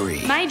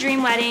marry. My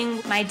dream wedding,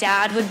 my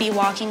dad would be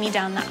walking me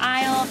down the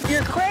aisle.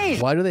 You're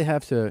crazy. Why do they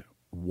have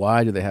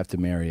to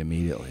marry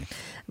immediately?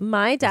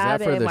 My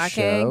dad for is the walking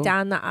show?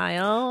 down the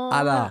aisle.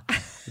 Anna,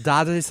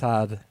 Daddy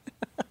said,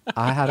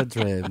 I had a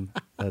dream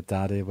that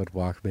Daddy would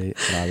walk me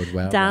and I would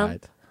wear Down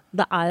white.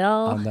 the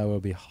aisle. And there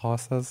would be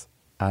horses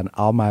and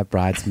all my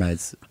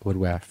bridesmaids would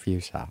wear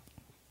fuchsia.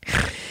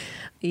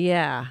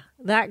 Yeah,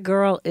 that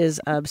girl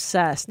is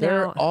obsessed.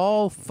 They're Now,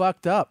 all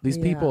fucked up. These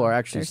people are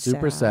actually they're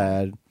super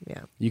sad.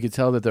 Yeah. You could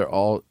tell that they're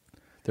all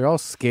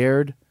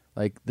scared.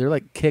 Like, they're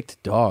like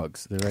kicked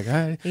dogs. They're like,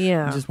 I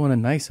just want a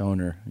nice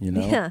owner,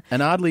 Yeah.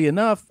 And oddly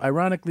enough,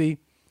 ironically,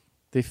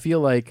 they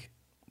feel like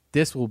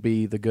this will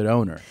be the good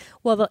owner.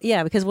 Well,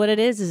 because what it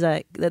is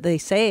that they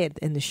say it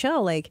in the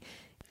show, like,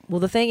 well,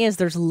 the thing is,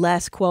 there's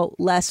less, quote,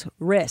 less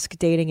risk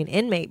dating an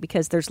inmate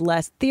because there's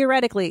less,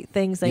 theoretically,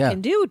 things they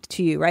can do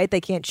to you, right? They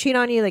can't cheat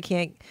on you. They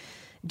can't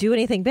do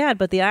anything bad.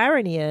 But the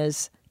irony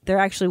is, they're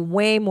actually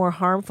way more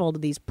harmful to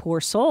these poor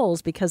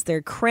souls because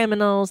they're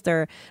criminals.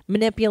 They're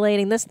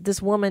manipulating.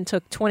 This woman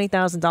took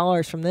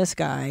 $20,000 from this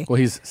guy. Well,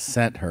 he's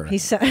sent her.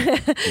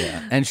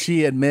 Yeah. And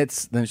she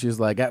admits, then she's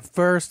like, at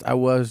first, I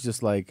was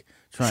just like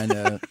trying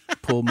to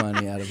pull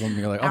money out of him. And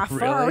you're like, oh, At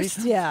really? first,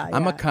 yeah.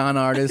 I'm a con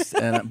artist,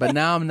 but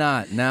now I'm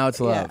not. Now it's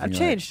love. Yeah, And I've you're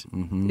changed.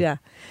 Like,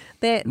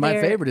 Yeah. My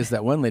favorite is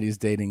that one lady's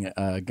dating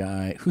a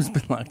guy who's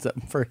been locked up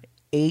for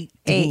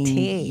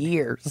 18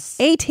 years.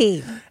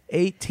 18.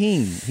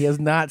 18. He has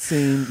not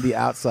seen the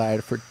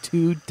outside for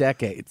 2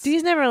 decades.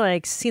 He's never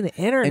like seen the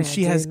internet. And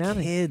she has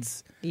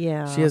kids.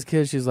 Yeah. She has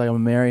kids. She's like, I'm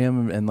going to marry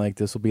him, and like,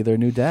 this will be their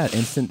new dad,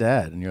 instant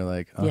dad. And you're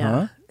like,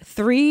 Yeah.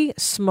 3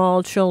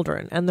 small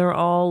children, and they're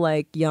all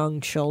like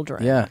young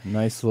children. Yeah,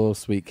 nice little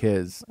sweet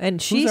kids.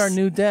 And who's our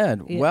new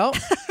dad? Yeah. Well,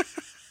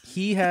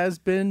 he has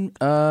been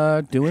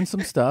doing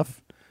some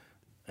stuff,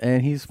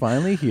 and he's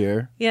finally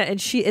here. Yeah,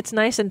 and it's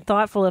nice and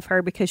thoughtful of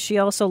her because she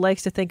also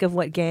likes to think of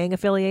what gang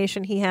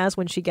affiliation he has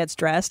when she gets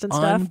dressed and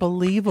stuff.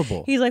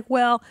 Unbelievable. He's like,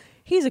 well,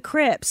 he's a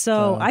Crip,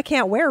 so I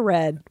can't wear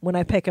red when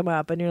I pick him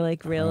up. And you're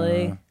like,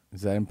 really?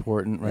 Is that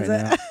important right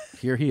now?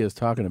 Here he is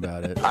talking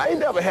about it. I ain't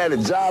never had a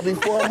job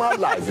before in my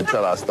life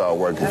until I started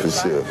working for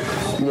Shiv.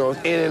 You know,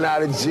 in and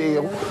out of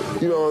jail.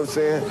 You know what I'm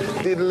saying?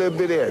 Did a little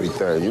bit of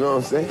everything. You know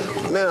what I'm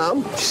saying? Now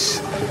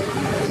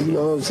you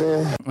know what I'm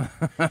saying?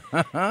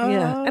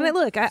 Yeah. And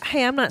look,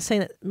 I'm not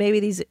saying that maybe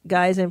these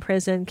guys in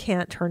prison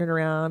can't turn it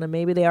around, and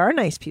maybe they are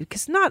nice people,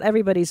 because not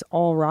everybody's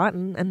all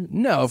rotten. And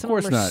No, of some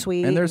course them are not.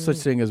 Sweet And there's such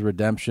thing as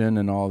redemption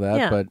and all that.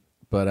 Yeah.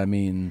 But I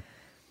mean,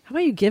 how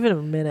about you give it a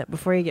minute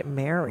before you get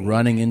married?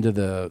 running into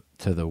the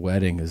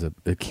wedding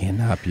it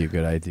cannot be a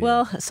good idea.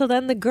 Well, so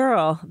then the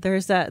girl,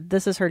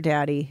 this is her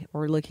daddy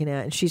we're looking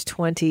at, and she's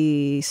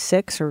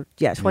 26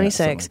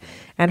 26,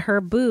 and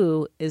her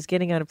boo is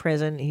getting out of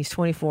prison. He's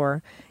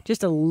 24.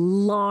 Just a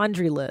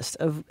laundry list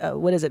of,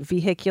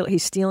 vehicular,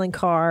 he's stealing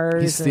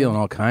cars. He's stealing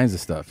all kinds of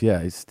stuff.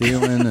 Yeah, he's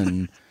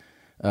stealing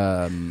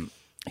and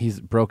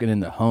he's broken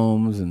into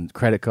homes and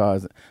credit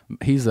cards.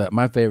 He's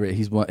my favorite.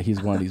 He's one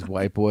of these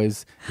white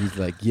boys. He's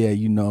like, I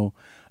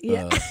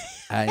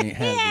ain't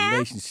had a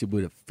relationship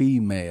with a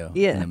female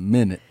in a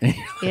minute.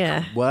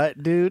 Yeah.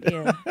 What, dude?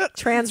 Yeah.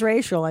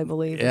 Transracial, I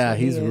believe. Yeah,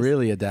 he's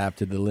really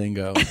adapted the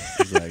lingo.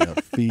 He's like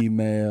a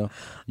female.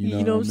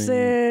 You know what I'm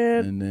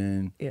saying? And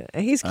then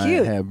and he's I cute.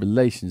 ain't had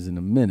relations in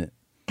a minute.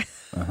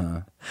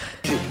 I'm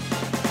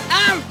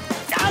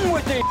done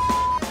with it.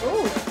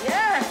 Ooh,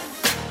 yes.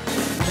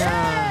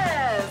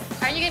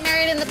 Yes. Are you getting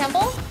married in the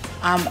temple?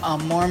 I'm a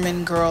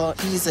Mormon girl.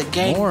 He's a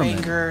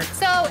gangbanger.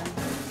 So,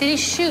 did he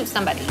shoot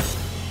somebody?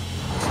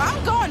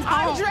 I'm going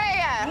home.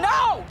 Andrea!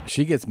 No!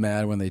 She gets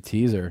mad when they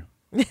tease her.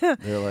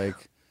 They're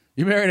like,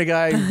 "You married a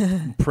guy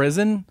in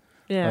prison?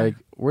 Yeah. Like,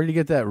 where did you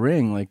get that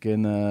ring? Like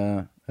in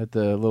at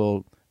the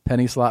little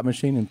penny slot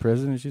machine in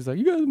prison?" And she's like,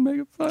 "You guys are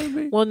making fun of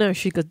me." Well, no,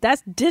 she goes,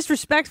 "That's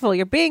disrespectful.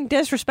 You're being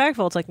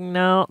disrespectful." It's like,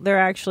 no, they're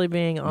actually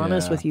being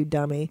honest with you,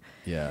 dummy.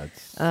 Yeah.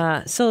 It's...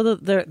 So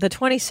the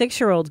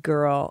 26-year-old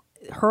girl,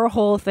 her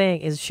whole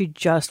thing is she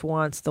just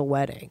wants the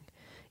wedding.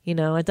 You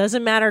know, it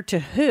doesn't matter to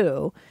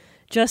who.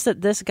 Just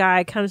that this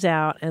guy comes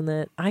out and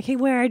that I can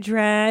wear a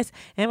dress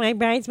and my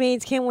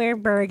bridesmaids can wear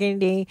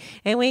burgundy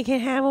and we can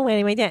have a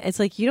wedding. My dad. It's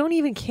like you don't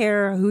even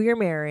care who you're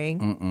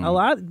marrying.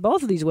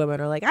 Both of these women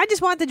are like, I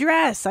just want the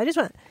dress.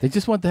 They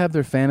just want to have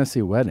their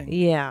fantasy wedding.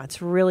 Yeah,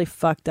 it's really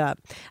fucked up.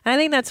 And I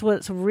think that's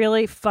what's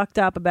really fucked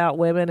up about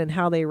women and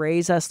how they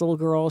raise us little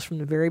girls from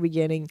the very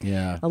beginning.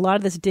 Yeah. A lot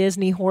of this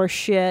Disney horse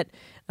shit.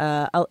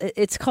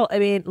 It's called. I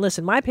mean,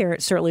 listen, my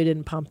parents certainly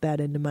didn't pump that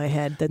into my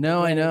head.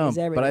 No, I know,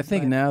 but I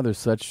think now there's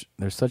such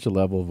a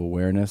level of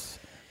awareness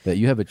that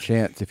you have a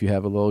chance if you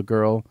have a little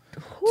girl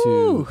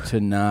to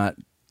not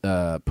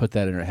put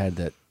that in her head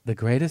that the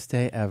greatest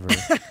day ever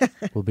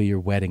will be your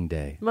wedding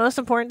day, most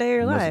important day of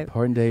your life, most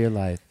important day of your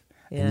life,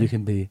 Yeah. and you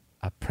can be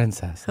a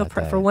princess that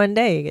day. For one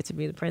day, you get to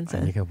be the princess.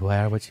 And you can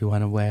wear what you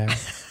want to wear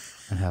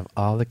and have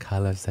all the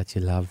colors that you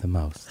love the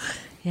most.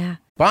 Yeah.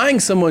 Buying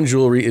someone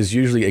jewelry is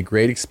usually a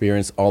great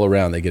experience all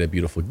around. They get a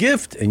beautiful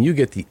gift, and you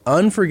get the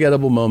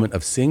unforgettable moment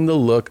of seeing the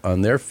look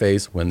on their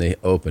face when they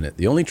open it.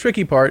 The only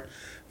tricky part,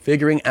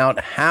 figuring out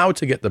how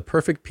to get the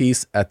perfect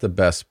piece at the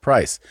best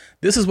price.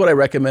 This is what I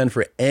recommend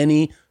for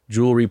any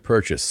jewelry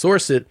purchase.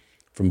 Source it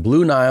from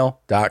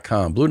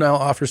BlueNile.com. Blue Nile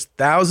offers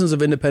thousands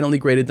of independently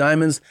graded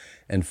diamonds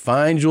and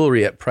fine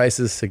jewelry at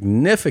prices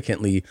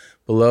significantly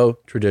below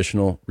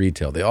traditional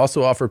retail. They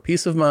also offer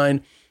peace of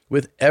mind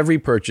with every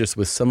purchase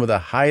with some of the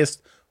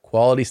highest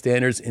quality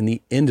standards in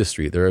the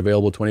industry. They're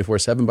available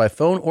 24/7 by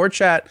phone or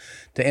chat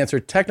to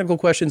answer technical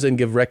questions and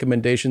give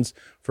recommendations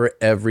for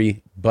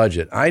every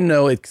budget. I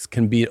know it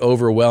can be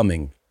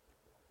overwhelming.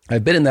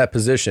 I've been in that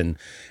position,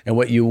 and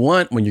what you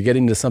want when you're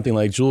getting into something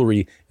like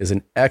jewelry is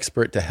an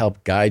expert to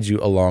help guide you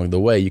along the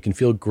way. You can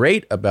feel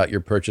great about your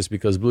purchase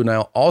because Blue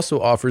Nile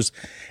also offers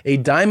a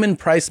diamond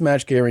price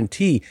match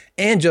guarantee.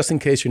 And just in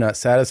case you're not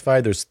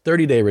satisfied, there's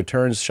 30-day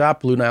returns.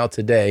 Shop Blue Nile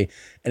today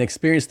and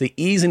experience the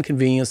ease and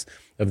convenience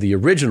of the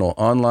original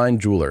online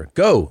jeweler.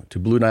 Go to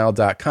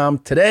BlueNile.com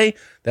today.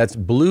 That's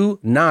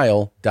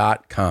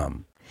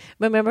BlueNile.com.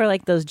 Remember,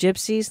 like those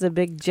gypsies, the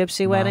big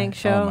gypsy wedding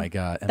show? Oh my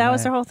God! That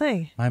was their whole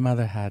thing. My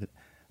mother had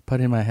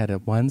put in my head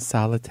one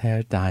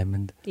solitaire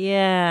diamond.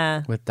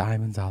 Yeah. With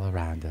diamonds all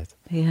around it.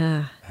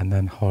 Yeah. And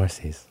then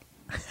horses.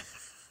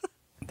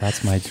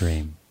 That's my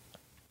dream.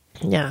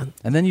 Yeah.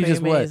 And then you Pretty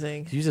just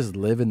amazing. what? You just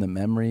live in the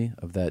memory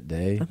of that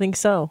day. I think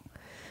so.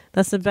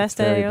 That's the best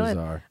Very day.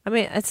 bizarre. I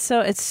mean, it's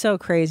so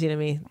crazy to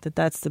me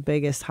that's the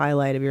biggest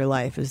highlight of your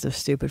life is the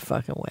stupid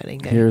fucking wedding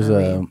day. Here's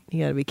you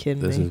gotta be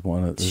kidding this me. is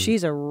one of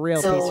She's a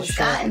real So piece of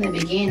Scott shit. in the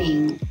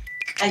beginning,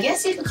 I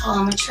guess you could call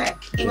him a trick.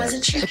 He was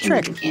a trick in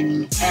the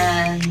beginning.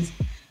 And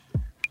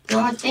the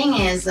only thing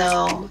is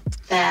though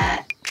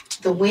that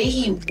the way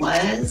he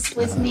was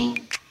with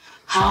me,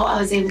 how I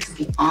was able to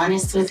be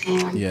honest with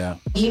him. Yeah.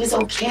 He was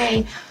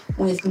okay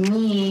with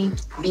me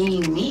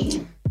being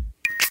me.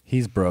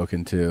 He's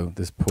broken too.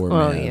 This poor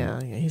Oh,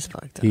 man. yeah, he's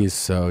fucked up. He's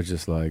so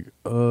just like,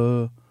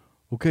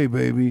 okay,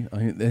 baby.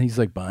 Then he's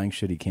like buying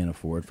shit he can't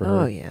afford for her.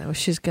 Oh yeah, well,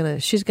 she's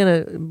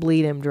gonna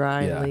bleed him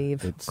dry and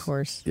leave. Of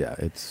course. Yeah,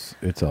 it's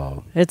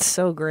all. It's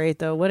so great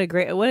though. What a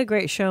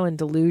great show in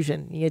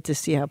Delusion. You get to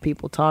see how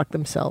people talk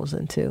themselves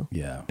into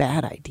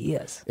bad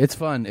ideas. It's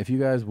fun. If you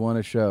guys want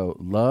a show,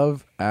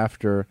 Love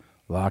After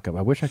Lockup.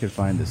 I wish I could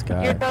find this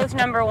guy. You're both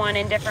number one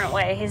in different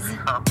ways.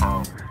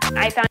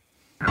 I found.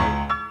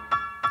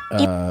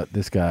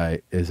 This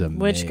guy is amazing.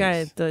 Which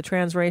guy? The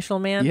transracial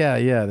man?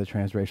 Yeah, the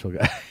transracial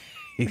guy.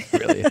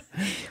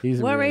 He's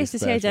What really race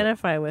does he special.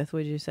 identify with?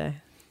 Would you say?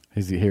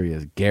 Here he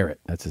is. Garrett.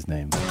 That's his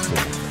name. Let's see.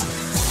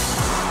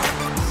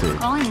 Oh,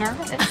 I'm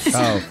nervous.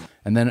 Oh,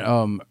 and then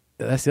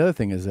that's the other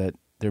thing is that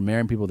they're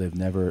marrying people they've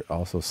never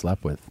also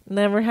slept with.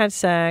 Never had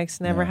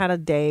sex. Never had a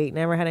date.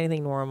 Never had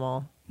anything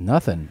normal.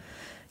 Nothing.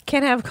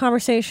 Can't have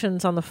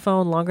conversations on the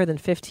phone longer than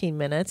 15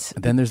 minutes.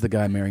 Then there's the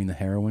guy marrying the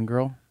heroin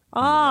girl.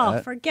 Oh,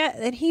 that? forget.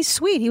 And he's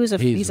sweet. He's a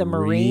real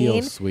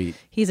Marine. sweet.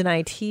 He's an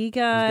IT guy. He's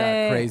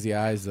got crazy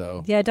eyes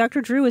though. Yeah,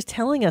 Dr. Drew was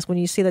telling us when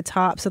you see the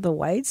tops of the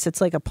whites,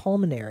 it's like a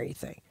pulmonary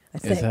thing. I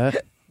think. Is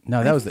that?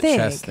 No, that I was the think.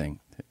 chest thing.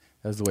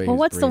 That was the way. Well, he was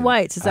what's the breathing.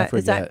 whites? Is I that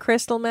forget.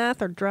 crystal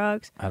meth or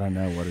drugs? I don't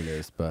know what it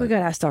is, but We got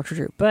to ask Dr.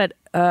 Drew. But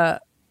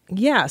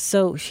yeah,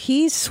 so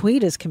he's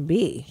sweet as can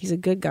be. He's a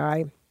good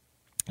guy.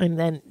 And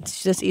then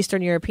this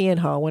Eastern European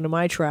hoe, one of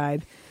my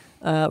tribe,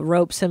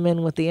 ropes him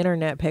in with the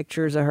internet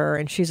pictures of her,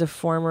 and she's a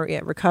former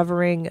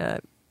recovering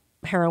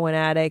heroin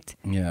addict.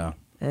 Yeah.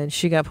 And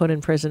she got put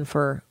in prison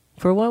for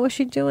what was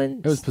she doing?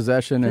 It was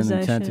possession and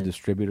intent to Possession.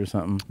 distribute or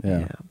something.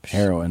 Yeah.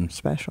 Heroin.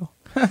 Special.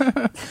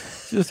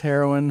 Just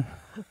heroin.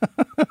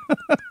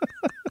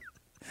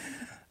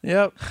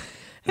 Yep.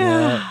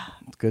 Yeah.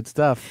 It's good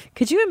stuff.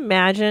 Could you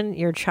imagine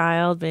your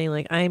child being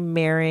like, I'm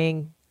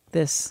marrying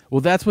this?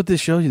 Well, that's what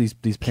this shows you.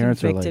 These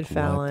parents are like, Convicted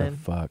what felon. the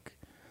fuck?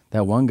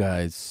 That one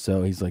guy's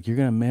he's like, you're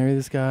going to marry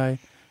this guy?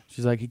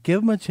 She's like,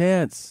 give him a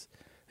chance.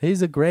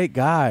 He's a great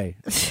guy.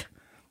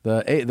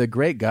 The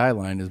great guy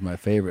line is my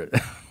favorite.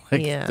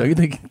 Yeah. Don't you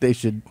think they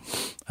should,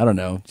 I don't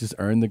know, just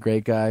earn the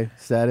great guy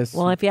status?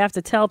 Well, if you have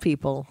to tell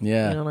people,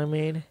 Yeah. you know what I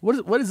mean?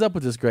 What is up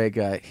with this great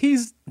guy?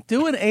 He's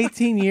doing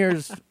 18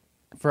 years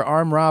for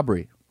armed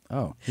robbery.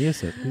 Oh,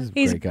 he's a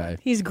great guy.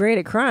 He's great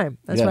at crime.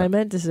 That's Yeah. what I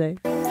meant to say.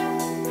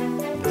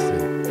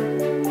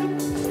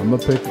 I'm going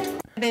to pick.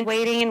 I've been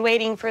waiting and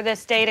waiting for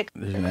this day to.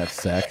 They're going to have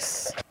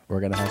sex. We're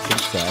going to have some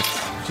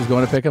sex. She's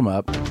going to pick him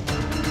up. Let's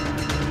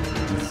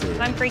see.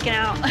 I'm freaking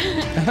out.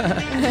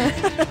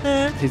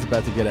 He's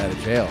about to get out of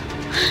jail.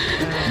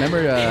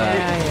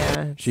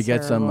 Remember, she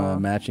gets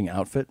some matching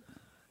outfit.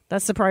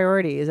 That's the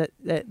priority, is that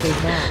they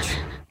match.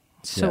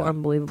 So Yeah.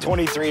 unbelievable.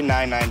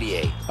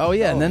 $23,998. Oh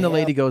yeah, and then the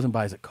lady goes and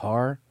buys a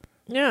car.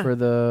 Yeah.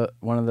 For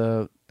one of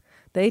the.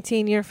 The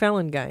 18-year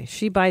felon guy.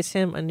 She buys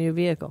him a new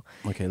vehicle.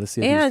 Okay, let's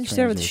see. If And he's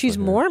transracial she's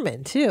here.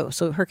 Mormon, too.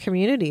 So her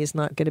community is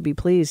not going to be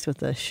pleased with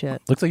this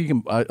shit. Looks like you can.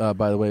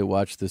 By the way,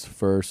 watch this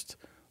first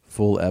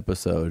full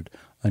episode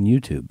on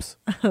YouTube's.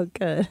 Oh,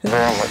 good.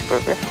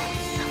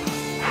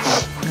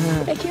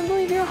 I can't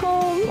believe you're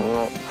home.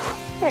 All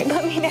right,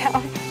 put me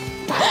down.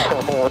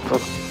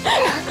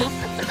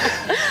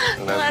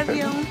 Love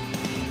you.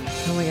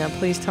 Oh my God,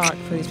 please talk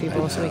for these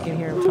people so we can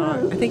hear him talk.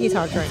 I think he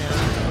talked right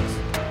now.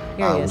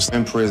 Here I he was is.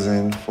 in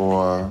prison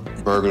for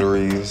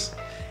burglaries,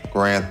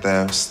 grand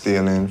theft,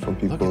 stealing from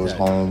people's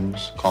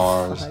homes,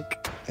 cars,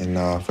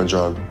 and for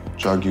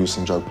drug use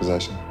and drug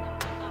possession.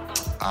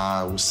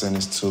 I was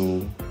sentenced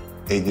to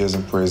 8 years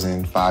in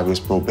prison, 5 years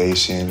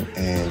probation,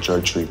 and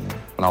drug treatment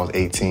when I was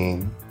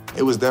 18.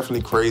 It was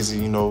definitely crazy,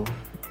 you know,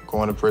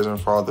 going to prison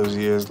for all those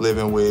years,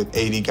 living with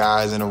 80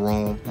 guys in a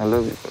room. I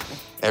love you.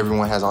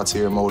 Everyone has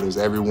ulterior motives.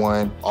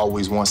 Everyone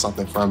always wants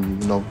something from you,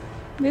 you know.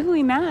 Maybe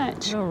we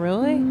match. Oh,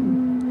 really?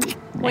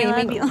 Wait,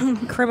 you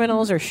mean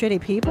criminals are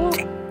shitty people?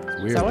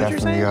 Is that what you're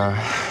saying?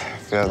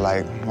 Feels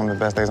like one of the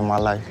best days of my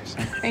life.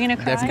 Are you gonna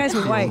cry? This guy's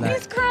white.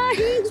 He's crying.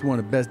 It's one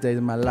of the best days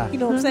of my life. You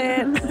know what I'm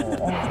saying?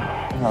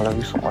 I love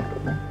you so much,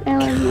 baby. I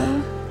love you.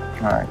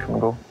 All right, can we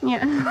go?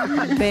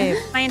 Yeah. Babe.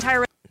 My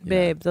entire.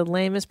 Babe, the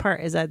lamest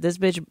part is that this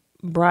bitch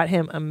brought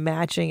him a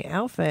matching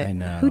outfit. I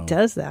know. Who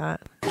does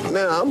that?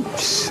 Now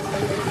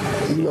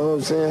you know what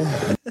I'm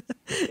saying?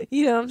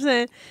 You know what I'm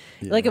saying?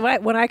 Like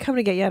when I come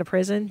to get you out of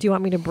prison, do you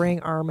want me to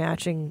bring our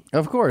matching?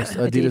 Of course,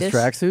 Adidas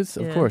tracksuits.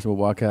 Of Yeah. course, we'll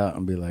walk out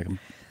and be like,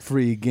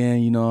 free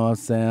again. You know what I'm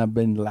saying? I've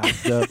been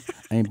locked up.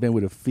 I ain't been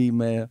with a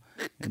female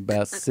in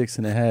about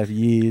 6.5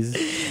 years.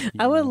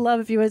 I would love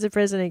if you went to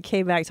prison and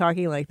came back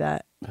talking like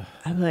that.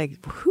 I'm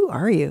like, who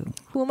are you?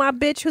 Who am I,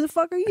 bitch? Who the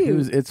fuck are you?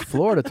 It's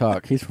Florida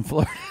talk. He's from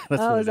Florida.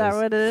 That's is that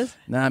what it is?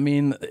 No, I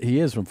mean, he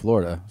is from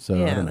Florida,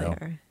 so I don't know.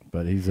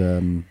 But he's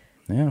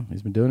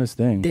he's been doing his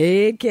thing.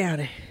 Dade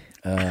County.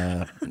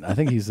 I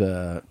think he's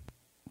a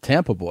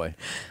Tampa boy.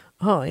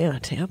 Oh yeah,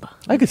 Tampa.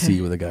 I could see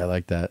you with a guy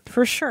like that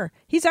for sure.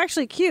 He's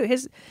actually cute.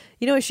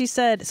 What she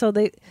said. So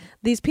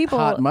these people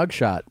hot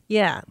mugshot.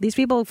 Yeah, these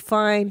people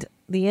find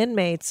the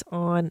inmates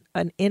on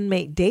an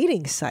inmate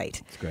dating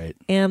site. It's great,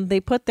 and they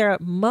put their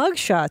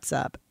mugshots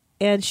up.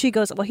 And she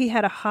goes, "Well, he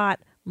had a hot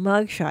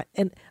mugshot,"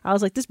 and I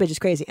was like, "This bitch is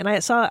crazy." And I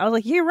was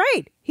like, "You're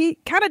right. He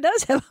kind of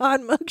does have a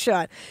hot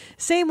mugshot."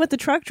 Same with the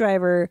truck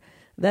driver.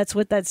 That's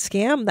with that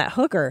scam, that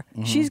hooker.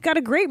 Mm-hmm. She's got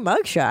a great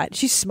mugshot.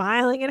 She's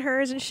smiling at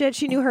hers and shit.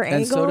 She knew her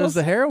angles. And so does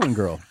the heroin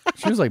girl.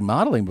 She was like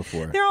modeling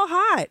before. They're all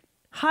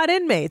hot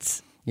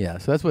inmates. Yeah,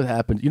 so that's what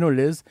happened. You know what it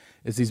is?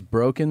 Is these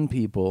broken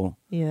people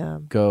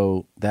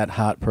go, that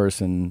hot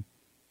person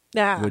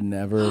would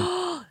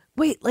never...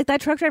 Wait, like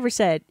that truck driver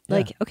said,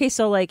 okay,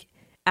 so like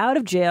out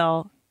of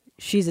jail,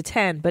 she's a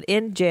 10, but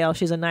in jail,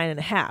 she's a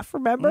 9.5.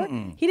 Remember?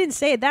 He didn't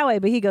say it that way,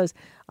 but he goes,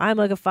 I'm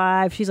like a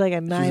 5. She's like a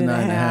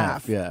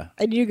 9.5. Yeah.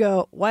 And you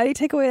go, why do you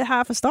take away the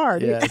half a star?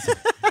 Yeah.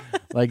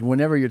 Like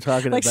whenever you're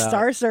talking like about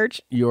Star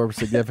Search, your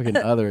significant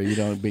other, you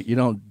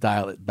don't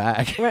dial it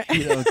back. Right.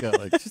 You don't go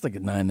like she's like a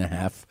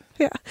 9.5.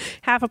 Yeah,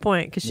 half a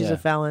point because she's a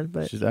felon.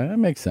 But that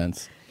makes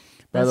sense.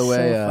 By the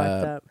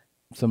way,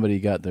 somebody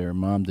got their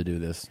mom to do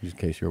this, in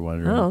case you're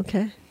wondering. Oh,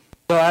 okay.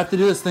 So I have to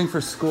do this thing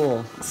for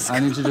school. I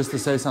need you just to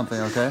say something,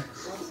 okay?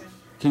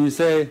 Can you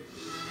say,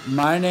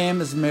 "My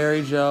name is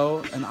Mary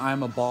Jo and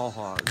I'm a ball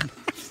hog"? My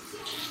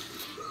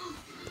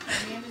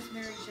name is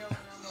Mary Jo and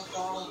I'm a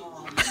ball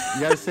hog.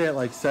 You gotta say it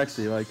like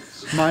sexy, like,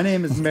 "My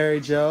name is Mary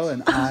Jo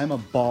and I'm a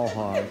ball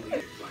hog."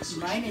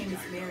 My name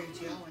is Mary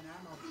Jo and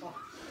I'm a ball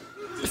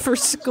hog. For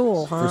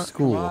school, huh? For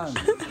school.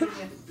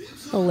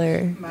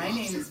 Hilarious. My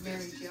name is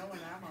Mary Jo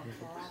and I'm a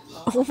ball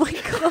hog. Oh my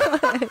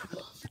god.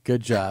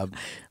 Good job,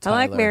 Tyler. I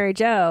like Mary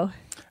Jo.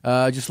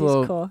 Just a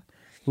little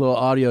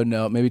audio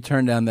note. Maybe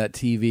turn down that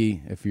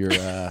TV if you're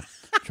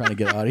trying to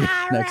get audio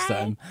next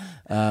time.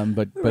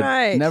 But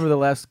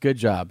nevertheless, good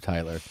job,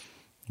 Tyler.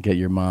 Get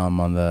your mom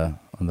on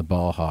the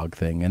ball hog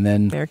thing, and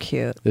then they're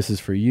cute. This is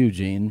for you,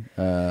 Gene.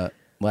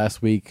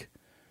 Last week,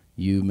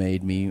 you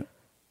made me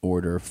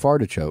order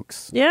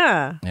fartichokes.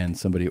 Yeah, and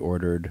somebody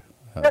ordered.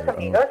 Los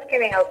amigos,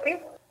 can I help you?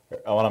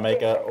 I want to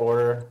make an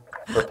order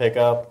for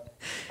pickup.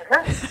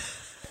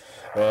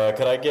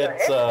 Could I get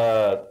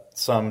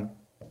some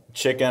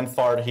chicken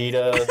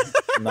fajita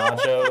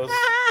nachos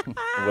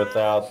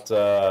without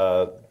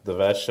the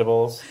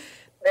vegetables?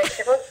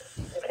 Vegetables?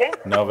 Okay.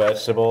 No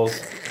vegetables.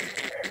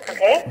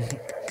 Okay.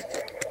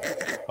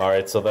 All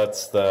right, so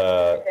that's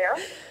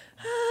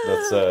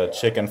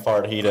chicken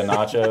fajita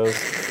nachos.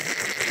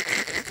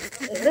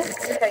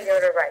 Take your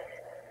order rice.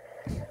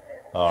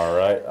 All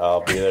right,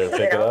 I'll be there to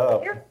pick it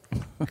up.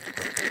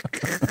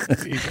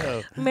 There you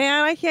go.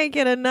 Man, I can't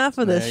get enough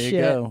of this shit.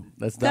 There you go.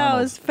 That's Donald.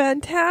 That was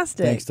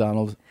fantastic. Thanks,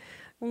 Donald.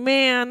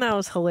 Man, that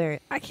was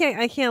hilarious. I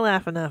can't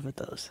laugh enough at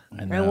those.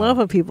 I love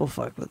when people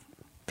fuck with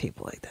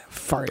people like that.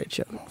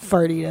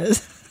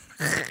 Fartitas.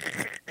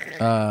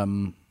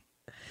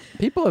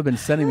 People have been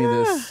sending me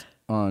this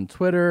on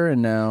Twitter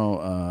and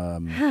now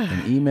in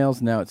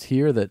emails. Now it's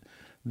here that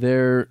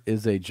there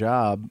is a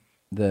job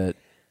that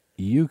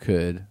you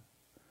could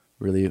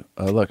really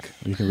look.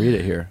 You can read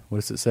it here. What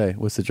does it say?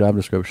 What's the job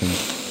description?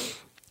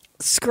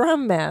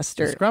 Scrum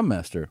Master. Scrum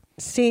Master.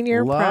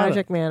 Senior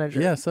Project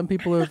Manager. Yeah, some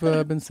people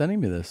have been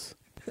sending me this.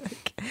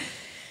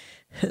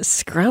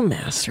 Scrum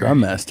Master. Scrum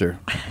Master.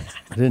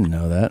 I didn't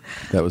know that.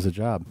 That was a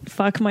job.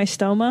 Fuck my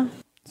stoma.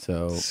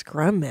 So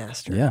Scrum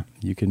Master. Yeah,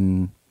 you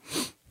can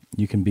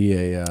be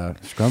a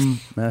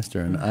Scrum Master,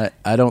 and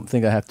I don't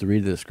think I have to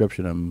read the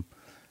description.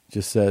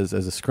 Just says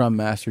as a Scrum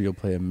Master, you'll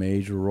play a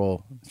major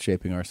role in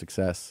shaping our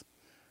success.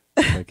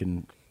 I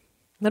can.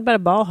 What about a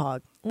ball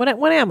hog? What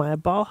am I? A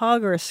ball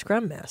hog or a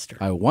Scrum Master?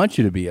 I want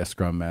you to be a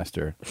Scrum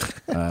Master.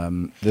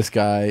 This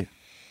guy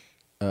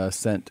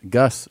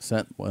Gus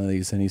sent one of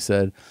these, and he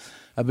said,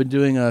 I've been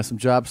doing some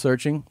job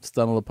searching,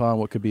 stumbled upon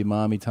what could be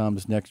Mommy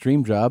Tom's next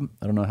dream job.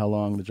 I don't know how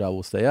long the job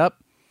will stay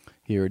up.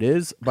 Here it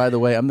is. By the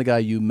way, I'm the guy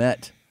you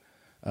met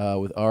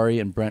with Ari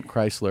and Brent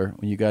Chrysler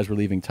when you guys were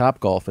leaving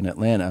Topgolf in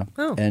Atlanta.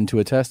 Oh. And to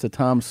attest to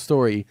Tom's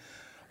story,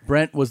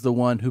 Brent was the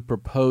one who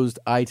proposed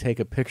I take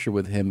a picture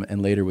with him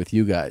and later with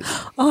you guys.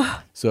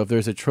 Oh. So if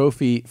there's a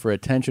trophy for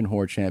attention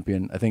whore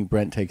champion, I think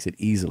Brent takes it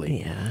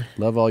easily. Yeah.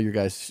 Love all your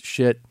guys'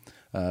 shit.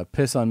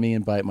 Piss on me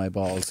and bite my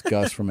balls.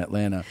 Gus from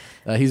Atlanta.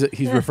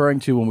 He's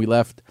referring to when we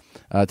left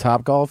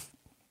Topgolf.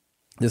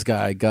 This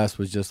guy, Gus,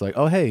 was just like,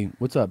 oh, hey,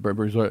 what's up,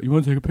 Brent? He's like, you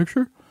want to take a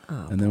picture?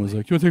 Oh, and then was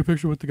like, you want to take a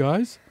picture with the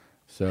guys?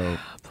 So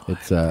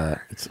it's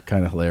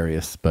kind of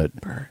hilarious. But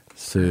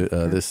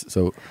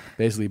so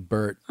basically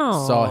Bert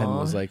saw him and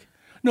was like,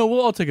 no,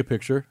 we'll all take a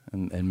picture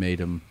and made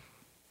him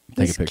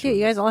take It's a picture. cute.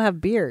 You guys all have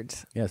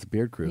beards. Yeah, it's a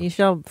beard crew. You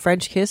should all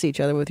French kiss each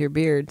other with your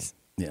beards.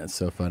 Yeah, it's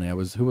so funny. I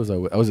was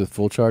at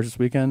Full Charge this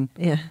weekend.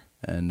 Yeah.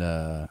 And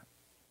I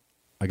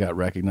got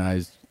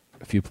recognized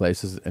a few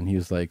places, and he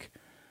was like,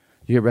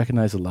 "You get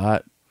recognized a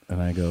lot."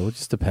 And I go, "It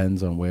just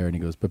depends on where." And he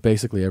goes, "But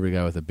basically every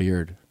guy with a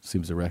beard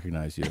seems to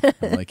recognize you."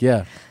 I'm like,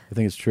 "Yeah, I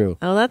think it's true."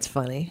 Oh, that's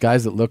funny.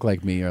 Guys that look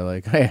like me are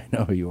like, "Hey, I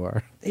know who you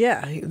are."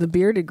 Yeah, the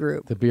bearded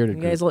group. The bearded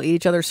You group. guys will eat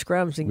each other's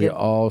scrums and We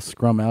all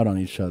scrum out on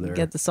each other.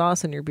 get the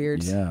sauce in your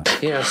beards. Yeah.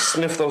 Yeah,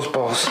 sniff those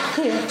balls.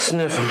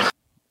 Sniff them.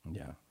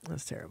 Yeah.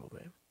 That's terrible,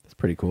 babe. That's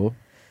pretty cool.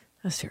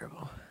 That's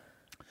terrible.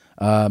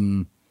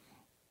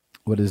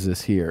 What is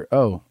this here?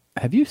 Oh,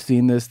 have you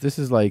seen this? This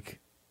is like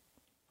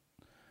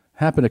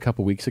happened a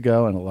couple weeks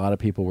ago, and a lot of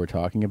people were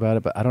talking about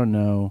it, but I don't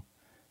know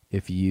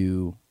if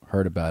you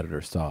heard about it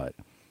or saw it.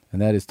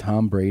 And that is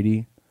Tom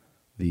Brady,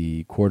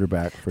 the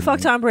quarterback for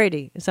Fuck Tom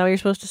Brady. Is that what you're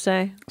supposed to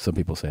say? Some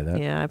people say that.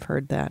 Yeah, I've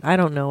heard that. I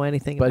don't know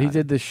anything But about he it.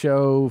 did this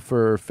show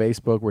for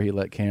Facebook where he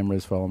let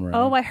cameras follow him around.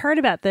 Oh, I heard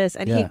about this.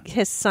 And Yeah.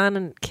 his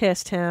son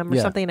kissed him or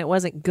Yeah. something, and it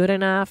wasn't good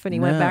enough, and he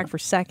went No. back for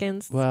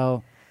seconds.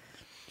 Well,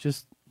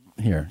 just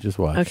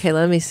watch. Okay,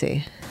 let me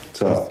see.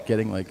 So he's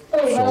getting like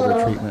Hey, shoulder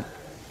hello. treatment.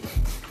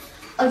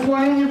 I was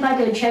wondering if I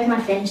could check my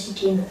fantasy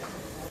team.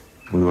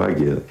 What do I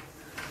get?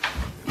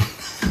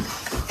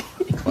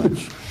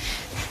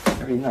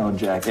 You know,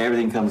 Jack,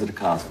 everything comes at a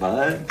cost,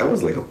 bud. That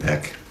was like a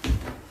peck.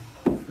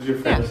 Who's your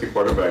fantasy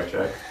quarterback,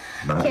 Jack?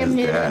 Not Cam his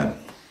Newton. dad.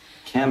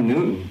 Cam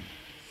Newton.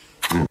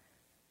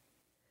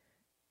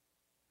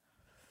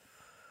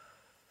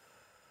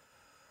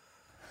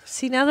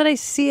 See, now that I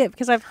see it,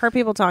 because I've heard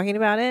people talking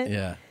about it.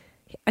 Yeah.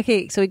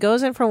 Okay, so he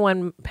goes in for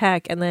one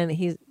peck, and then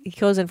he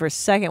goes in for a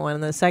second one,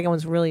 and the second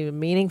one's really a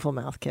meaningful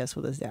mouth kiss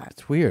with his dad.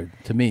 It's weird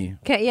to me.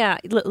 Okay, yeah.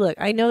 Look,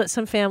 I know that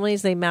some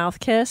families they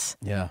mouth kiss.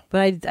 Yeah.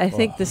 But I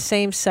think the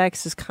same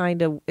sex is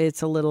kind of,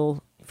 it's a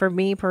little, for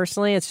me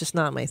personally, it's just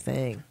not my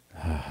thing.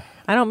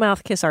 I don't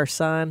mouth kiss our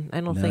son.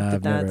 I don't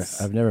think that's.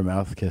 I've never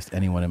mouth kissed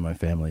anyone in my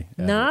family.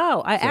 ever.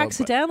 No, I So,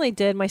 accidentally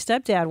did. My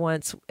stepdad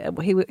once.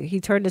 He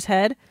turned his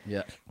head.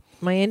 Yeah.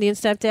 My Indian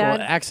stepdad.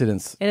 Well,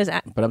 accidents. It is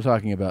but I'm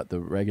talking about the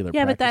regular.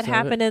 Yeah, but that practice of it.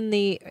 happened in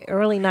the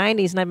early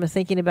 '90s, and I've been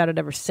thinking about it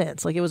ever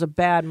since. Like it was a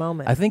bad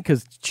moment. I think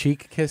because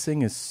cheek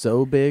kissing is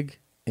so big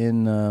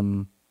in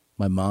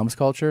my mom's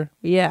culture.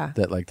 Yeah.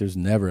 That like there's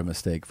never a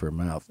mistake for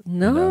mouth.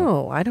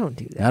 No, I don't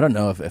do that. I don't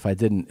know if I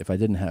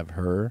didn't have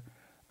her.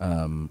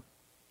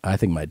 I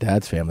think my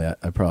dad's family.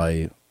 I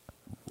probably.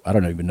 I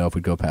don't even know if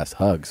we'd go past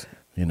hugs.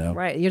 You know.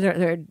 Right.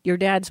 Your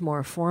dad's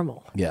more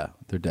formal. Yeah,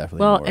 they're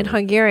definitely. Well, more in of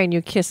Hungarian,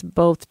 you kiss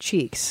both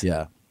cheeks.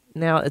 Yeah.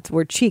 Now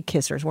we're cheek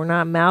kissers. We're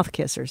not mouth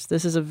kissers.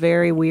 This is a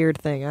very weird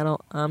thing.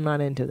 I'm not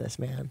into this,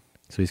 man.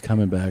 So he's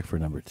coming back for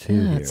number 2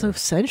 Yeah, here. it's so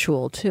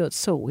sensual too. It's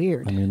so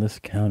weird. I mean, let's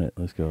count it.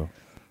 Let's go.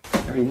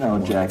 You know,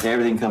 Jack,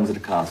 everything comes at a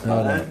cost,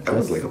 bud. That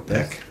was like a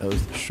peck. That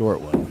was the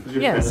short one.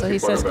 Yeah, so he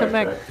says, "Come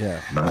back." Yeah.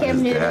 Not Cam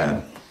his Newton.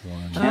 dad.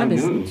 I'm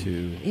his, 2.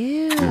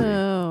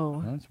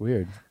 ew. That's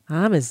weird.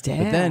 I'm his dad.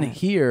 But then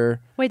here,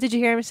 Wait, did you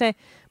hear him say,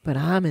 "But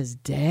I'm his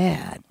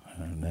dad"? I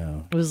don't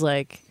know. It was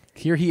like,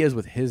 Here he is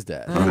with his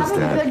dad. I'm his Having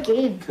a dad. good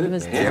game. it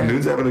was Cam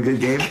Newton's having a good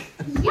game.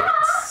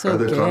 so Are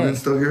there gay. comments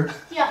still here?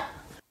 Yeah.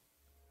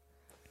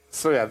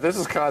 So yeah, this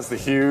has caused a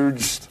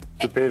huge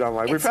debate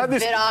online. We've had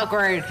this. bit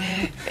awkward.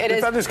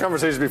 We've had these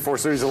conversations before.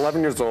 So he's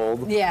 11 years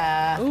old.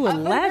 Yeah. Ooh,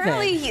 11.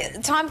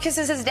 Apparently, Tom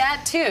kisses his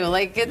dad too.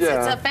 Like it's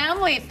Yeah. a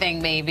family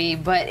thing, maybe,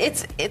 but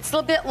it's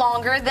a bit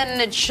longer than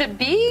it should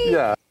be.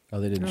 Yeah. Oh,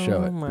 they didn't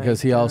show it my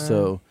because he God.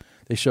 also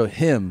they show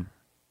him,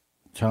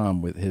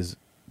 Tom, with his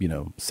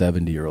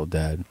 70-year-old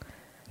dad.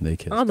 They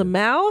kissed On the him.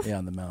 mouth? Yeah,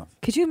 on the mouth.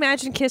 Could you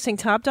imagine kissing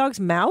Top Dog's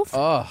mouth?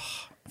 Oh,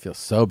 I feel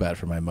so bad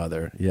for my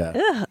mother. Yeah.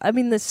 Ugh. I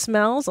mean, the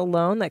smells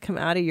alone that come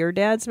out of your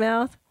dad's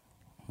mouth,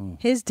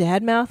 his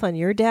dad mouth on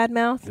your dad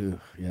mouth. Ugh,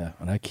 yeah.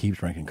 And I keep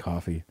drinking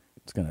coffee.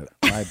 It's gonna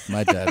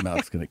my dad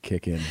mouth's gonna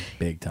kick in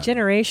big time.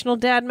 Generational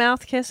dad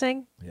mouth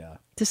kissing. Yeah.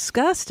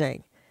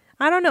 Disgusting.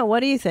 I don't know. What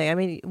do you think? I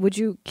mean, would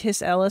you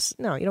kiss Ellis?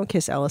 No, you don't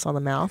kiss Ellis on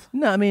the mouth.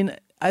 No, I mean,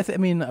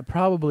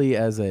 probably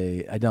I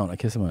don't. I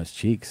kiss him on his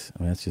cheeks.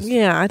 I mean, that's just.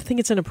 Yeah, I think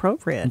it's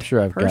inappropriate. I'm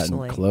sure I've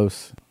personally. gotten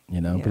close,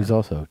 but he's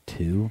also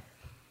 2.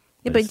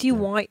 Yeah, but do you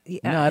want?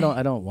 No,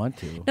 I don't want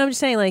to. No, I'm just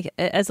saying, like,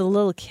 as a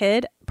little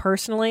kid,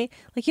 personally,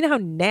 like, you know how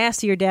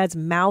nasty your dad's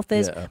mouth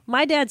is? Yeah.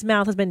 My dad's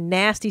mouth has been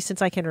nasty since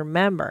I can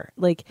remember.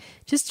 Like,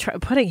 just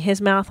putting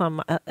his mouth on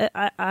my...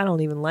 I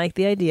don't even like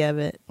the idea of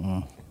it.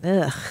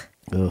 Ugh.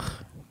 Ugh.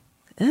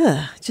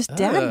 Just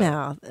dad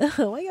mouth.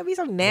 Ugh, why you gotta be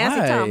so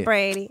nasty, Why? Tom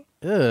Brady?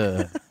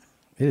 Ugh.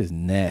 It is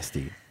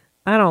nasty.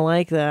 I don't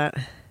like that.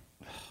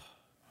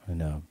 I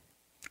know.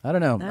 I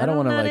don't know. I don't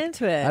want to not like.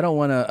 into it. I don't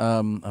want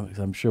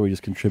to. I'm sure we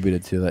just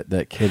contributed to that.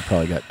 That kid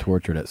probably got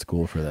tortured at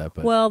school for that.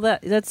 But Well,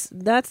 that's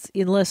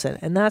listen,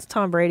 and that's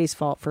Tom Brady's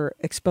fault for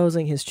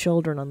exposing his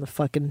children on the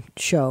fucking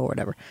show or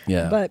whatever.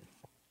 Yeah. But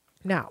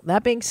now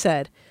that being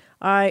said,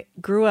 I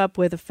grew up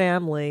with a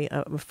family.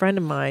 A friend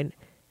of mine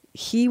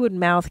he would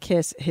mouth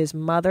kiss his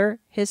mother,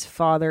 his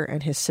father,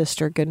 and his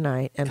sister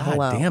goodnight and God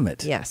hello. damn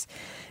it. Yes.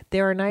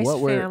 They were a nice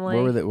family.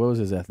 What was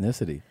his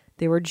ethnicity?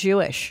 They were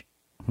Jewish.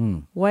 Hmm.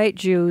 White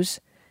Jews.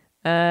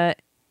 And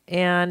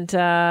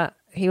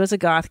he was a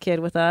goth kid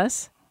with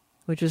us,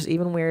 which was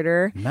even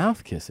weirder.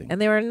 Mouth kissing.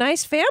 And they were a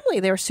nice family.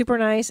 They were super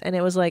nice. And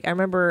it was like, I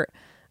remember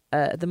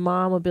the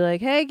mom would be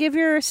like, hey, give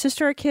your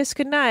sister a kiss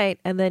goodnight.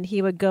 And then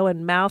he would go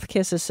and mouth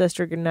kiss his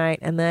sister goodnight.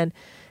 And then,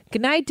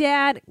 goodnight,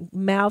 Dad.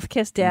 Mouth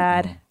kiss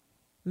Dad.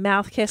 Mm-hmm.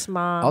 Mouth kiss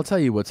Mom. I'll tell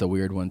you what's a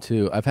weird one,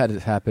 too. I've had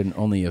it happen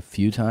only a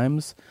few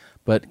times,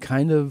 but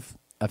kind of,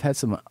 I've had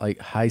some like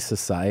high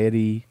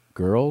society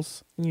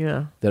girls.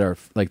 Yeah. That are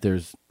like,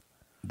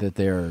 that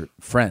they're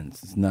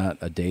friends. It's not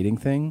a dating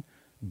thing.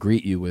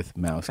 Greet you with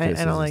mouth kisses.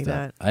 I don't like and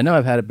stuff. that. I know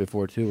I've had it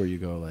before too, where you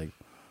go like,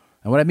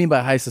 and what I mean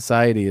by high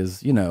society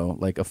is, you know,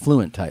 like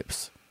affluent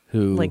types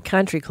who like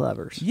country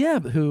clubbers. Yeah,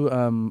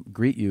 who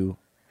greet you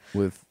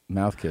with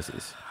mouth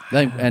kisses,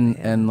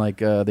 and like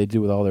they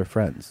do with all their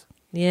friends.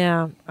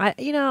 Yeah,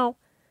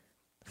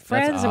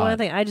 friends are one odd.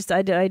 thing. I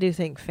do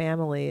think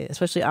family,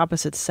 especially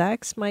opposite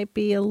sex, might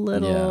be a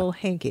little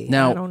hanky.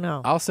 Now, I don't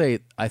know. I'll say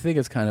I think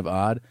it's kind of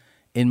odd.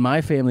 In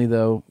my family,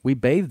 though, we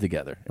bathe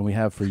together, and we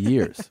have for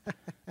years.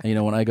 And, you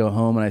know, when I go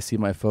home and I see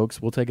my folks,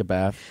 we'll take a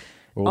bath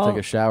or we'll take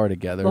a shower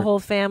together. The whole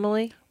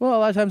family? Well, a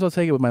lot of times I'll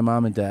take it with my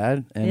mom and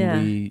dad,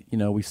 and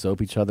we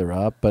soap each other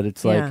up. But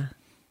it's like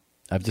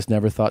I've just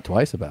never thought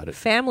twice about it.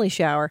 Family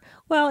shower.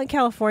 Well, in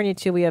California,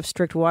 too, we have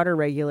strict water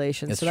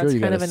regulations, so that's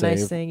kind of a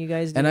nice thing you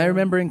guys do. And I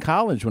remember in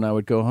college when I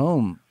would go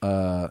home,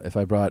 if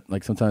I brought,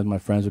 like sometimes my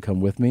friends would come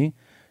with me.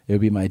 It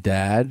would be my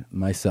dad,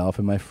 myself,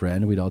 and my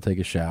friend. We'd all take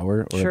a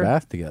shower or a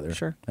bath together.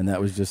 Sure. And that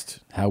was just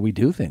how we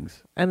do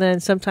things. And then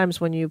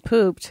sometimes when you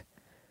pooped,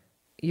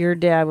 your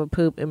dad would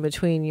poop in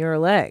between your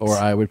legs. Or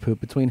I would poop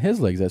between his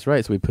legs. That's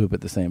right. So we poop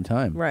at the same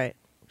time. Right.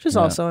 Which is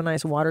also a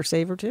nice water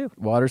saver, too.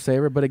 Water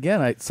saver. But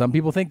again, some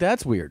people think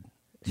that's weird.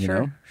 You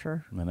know?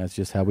 Sure. And that's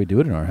just how we do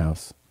it in our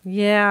house.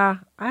 Yeah.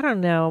 I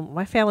don't know.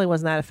 My family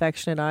wasn't that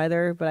affectionate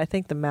either, but I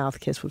think the mouth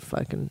kiss would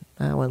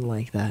I wouldn't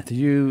like that. Do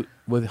you,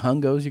 with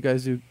hungos, you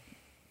guys do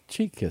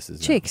cheek kisses?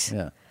 Cheeks.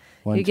 Yeah.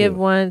 You give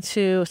 1,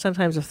 2,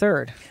 sometimes a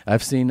third.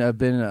 I've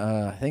been,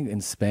 I think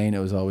in Spain it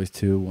was always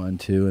 2, 1,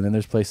 2, and then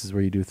there's places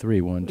where you do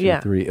 3, 1, 2,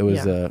 3. It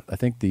was, I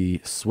think the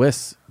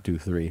Swiss do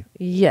 3.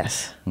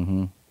 Yes.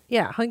 Mm-hmm.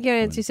 Yeah,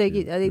 Hungarians, you say,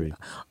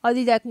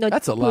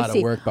 that's a lot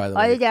of work, by the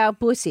way. That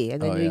pussy, and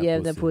then you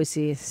give pussy. the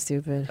pussy.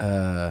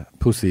 Stupid.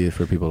 Pussy,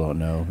 for people who don't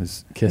know,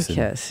 is kissing.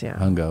 Kiss, yeah.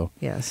 Hungo.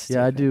 Yes.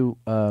 Yeah, I do.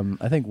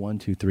 I think 1,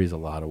 2, 3 is a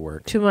lot of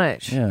work. Too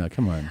much. Yeah,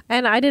 come on.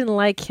 And I didn't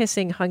like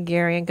kissing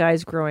Hungarian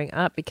guys growing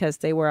up because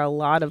they wear a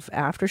lot of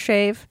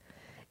aftershave.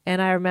 And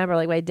I remember,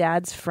 like, my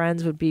dad's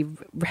friends would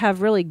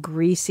have really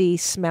greasy,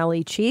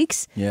 smelly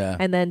cheeks. Yeah.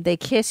 And then they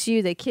kiss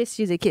you,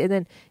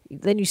 and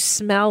then you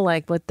smell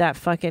like what that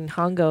fucking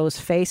Hungo's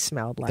face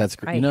smelled like. That's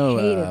great. You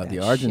know, the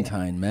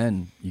Argentine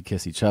men, you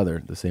kiss each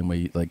other the same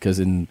way, because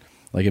in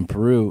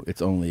Peru,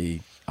 it's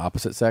only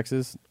opposite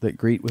sexes that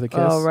greet with a kiss.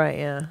 Oh, right,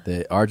 yeah.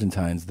 The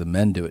Argentines, the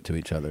men do it to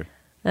each other.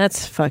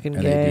 That's fucking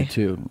and gay. They do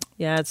too.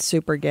 Yeah, it's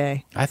super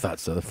gay. I thought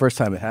so. The first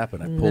time it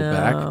happened, I pulled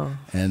back,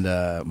 and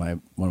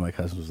one of my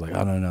cousins was like,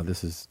 "Oh no,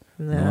 this is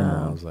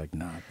normal." I was like,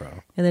 "Nah, bro."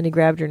 And then he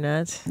grabbed your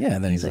nuts. Yeah,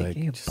 and then he's like,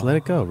 "Just let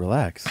it go,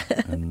 relax."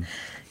 And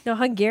no,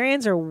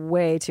 Hungarians are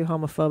way too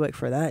homophobic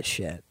for that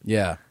shit.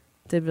 Yeah,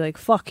 they'd be like,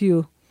 "Fuck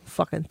you,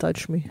 fucking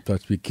touch me,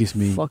 kiss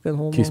me, fucking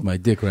homo. Kiss my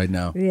dick right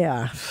now."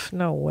 Yeah,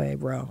 no way,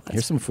 bro.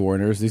 Here's some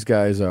foreigners. These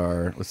guys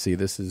are. Let's see.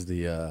 This is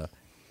the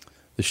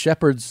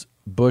Shepherd's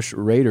Bush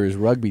Raiders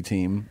rugby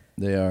team.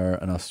 They are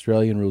an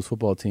Australian rules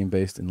football team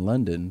based in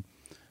London.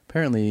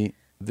 Apparently,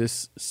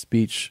 this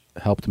speech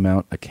helped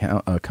mount a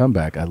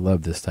comeback. I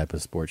love this type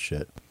of sports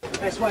shit.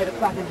 Best way to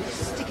fucking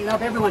stick it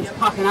up everyone's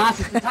fucking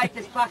asses to take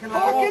this fucking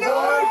Come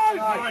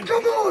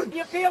on!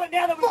 You feel it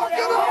now that we've got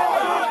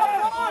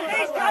it?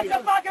 These guys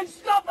are fucking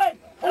stupid!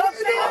 They just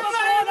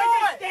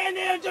stand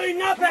there and do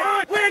nothing!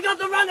 We've got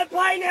to run the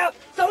play now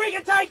so we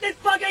can take this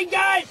fucking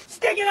game!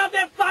 Stick it up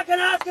their fucking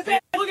asses!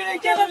 Look at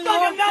each other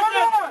fucking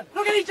nothing!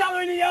 Look at each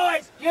other in the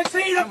eyes! You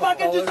see the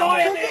fucking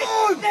desire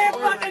there! They're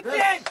fucking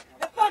dead!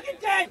 They're fucking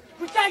dead!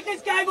 We take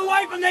this game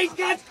away from these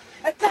cunts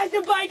and take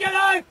them back at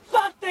home!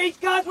 Fuck these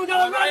cunts! We're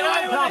gonna run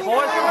away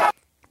with this!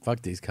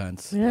 Fuck these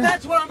cunts. Yeah.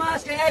 That's what I'm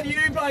asking out of you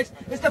blokes,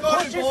 is to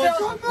push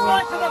yourselves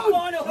right to the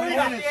final hooter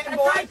and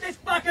take this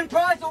fucking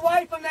prize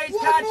away from these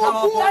cunts.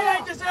 They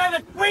don't deserve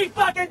it. We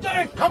fucking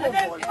do. Come on,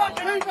 boys.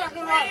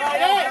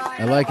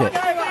 I like it.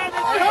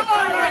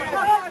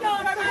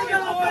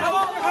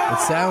 It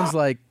sounds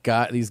like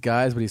these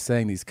guys, but he's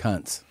saying these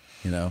cunts,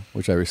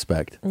 which I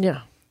respect.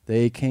 Yeah.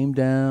 They came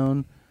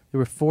down. They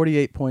were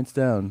 48 points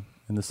down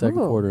in the second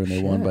quarter, and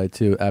they won by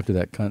 2 after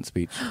that cunt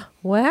speech.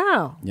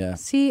 Wow. Yeah.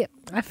 See,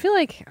 I feel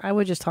like I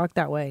would just talk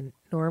that way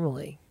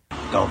normally.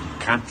 Dog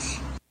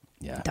cunts.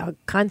 Yeah. Dog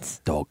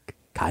cunts. Dog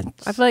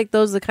cunts. I feel like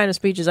those are the kind of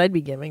speeches I'd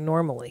be giving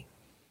normally.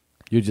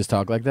 You just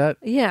talk like that?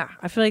 Yeah.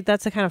 I feel like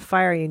that's the kind of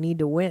fire you need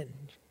to win.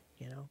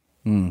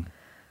 Mm.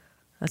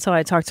 That's how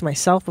I talk to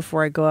myself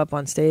before I go up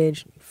on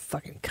stage.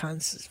 fucking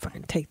cunts,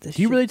 fucking take this.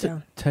 Do you shit really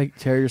down.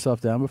 tear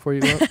yourself down before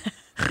you go up?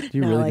 Do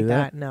you No, really like do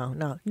that?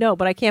 No.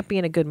 But I can't be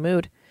in a good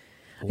mood.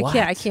 What?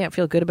 I can't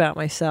feel good about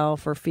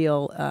myself or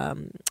feel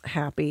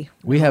happy.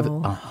 We have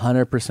No.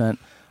 100%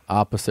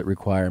 opposite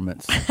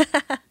requirements.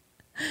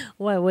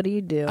 What do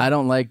you do? I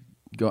don't like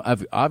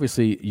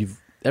obviously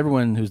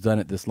everyone who's done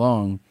it this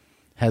long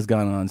has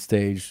gone on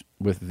stage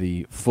with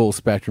the full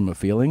spectrum of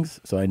feelings.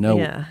 So I know,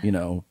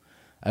 Yeah.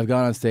 I've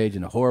gone on stage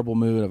in a horrible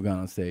mood. I've gone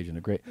on stage in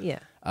a great. Yeah.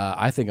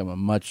 I think I'm a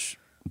much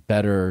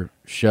better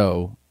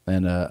show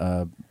and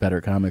a better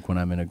comic when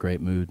I'm in a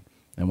great mood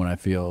and when I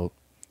feel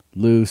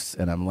loose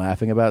and I'm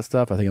laughing about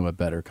stuff. I think I'm a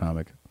better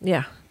comic.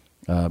 Yeah.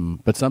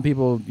 But some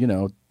people,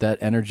 that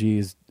energy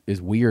is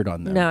weird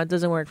on them. No, it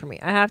doesn't work for me.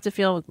 I have to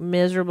feel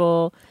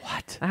miserable.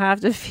 What? I have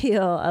to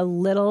feel a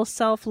little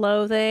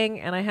self-loathing,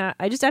 and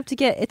I just have to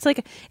get. It's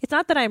like it's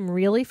not that I'm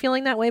really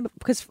feeling that way, but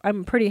because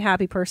I'm a pretty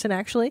happy person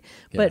actually.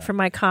 But for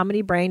my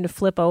comedy brain to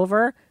flip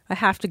over, I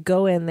have to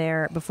go in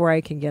there before I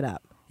can get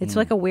up. It's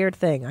like a weird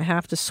thing. I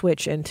have to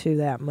switch into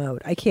that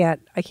mode. I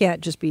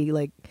can't just be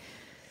like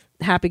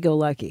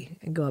happy-go-lucky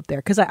and go up there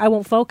because I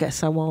won't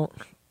focus. I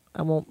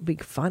won't be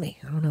funny.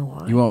 I don't know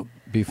why. You won't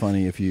be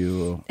funny if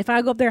you. If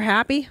I go up there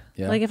happy,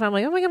 Yeah. like if I'm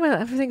like, oh my god,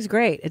 everything's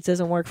great, it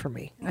doesn't work for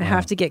me. I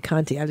have to get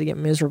cunty. I have to get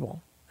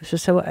miserable. It's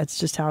just how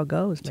it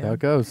goes, man. That's how it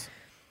goes.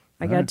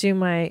 I got to do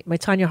my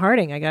Tanya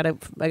Harding. I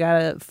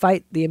gotta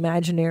fight the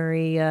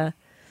imaginary,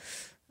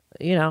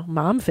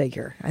 mom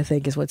figure. I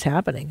think is what's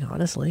happening.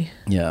 Honestly,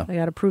 Yeah. I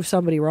got to prove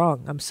somebody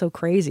wrong. I'm so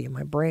crazy in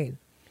my brain.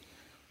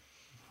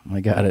 I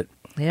got it.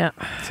 Yeah,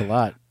 it's a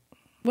lot.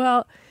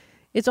 Well,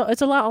 it's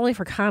a lot only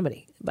for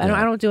comedy. I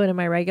don't do it in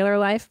my regular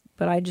life,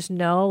 but I just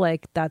know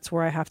like that's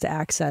where I have to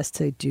access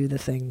to do the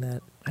thing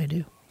that I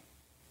do.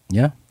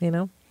 Yeah.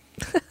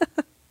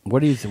 What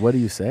do you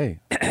say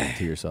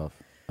to yourself?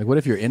 Like, what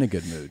if you're in a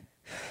good mood?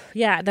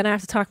 Yeah, then I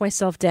have to talk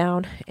myself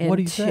down. What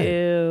do you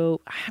say?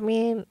 I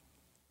mean,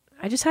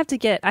 I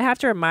have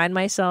to remind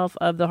myself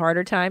of the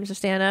harder times of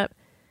stand up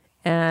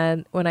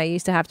and when I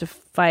used to have to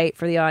fight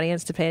for the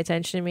audience to pay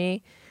attention to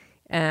me.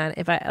 And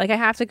if I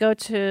have to go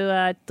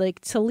to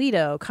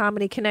Toledo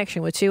Comedy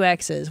Connection with 2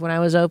 X's when I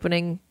was an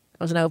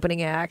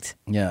opening act.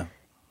 Yeah.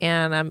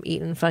 And I'm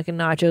eating fucking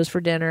nachos for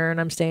dinner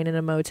and I'm staying in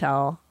a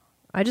motel.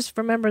 I just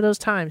remember those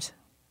times.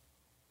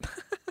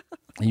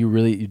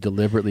 You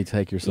deliberately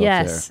take yourself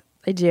there. Yes,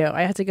 I do.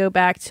 I have to go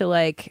back to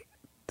like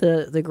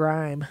the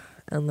grime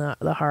and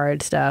the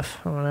hard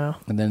stuff. I don't know.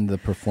 And then the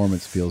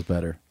performance feels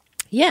better.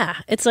 Yeah,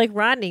 it's like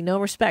Rodney, no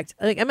respect.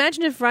 Like,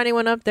 imagine if Rodney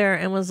went up there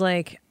and was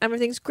like,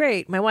 everything's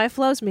great. My wife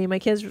loves me. My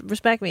kids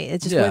respect me.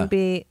 It just wouldn't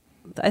be.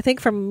 I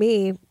think for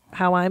me,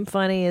 how I'm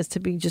funny is to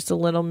be just a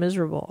little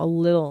miserable, a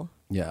little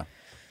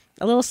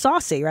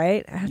saucy,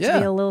 right? I have to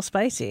be a little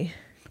spicy.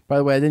 By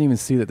the way, I didn't even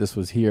see that this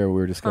was here. We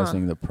were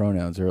discussing the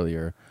pronouns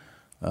earlier.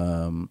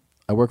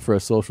 I work for a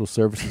social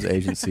services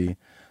agency,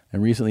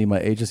 and recently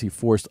my agency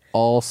forced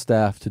all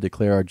staff to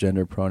declare our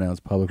gender pronouns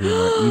publicly in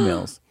our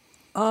emails.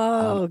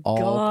 Oh, all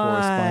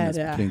correspondence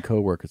between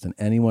coworkers and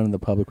anyone in the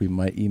public we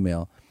might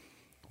email.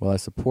 While I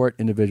support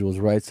individuals'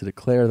 rights to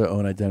declare their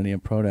own identity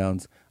and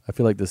pronouns, I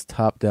feel like this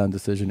top-down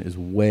decision is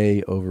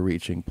way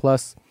overreaching.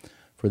 Plus,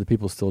 for the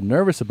people still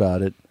nervous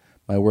about it,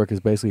 my work is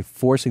basically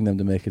forcing them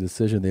to make a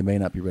decision they may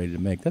not be ready to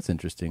make. That's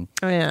interesting.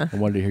 Oh, yeah. I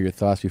wanted to hear your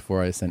thoughts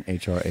before I sent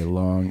HR a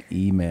long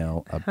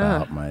email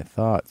about my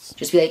thoughts.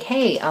 Just be like,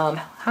 hey,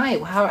 hi,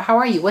 how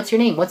are you? What's your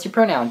name? What's your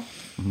pronoun?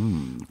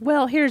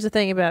 Well, here's the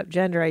thing about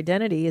gender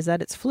identity is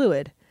that it's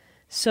fluid.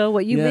 So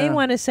what you may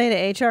want to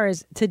say to HR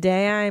is,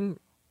 today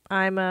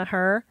I'm a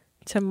her.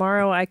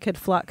 Tomorrow I could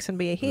flux and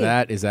be a he.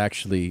 That is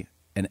actually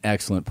an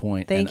excellent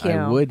point. Thank and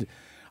you.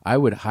 I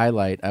would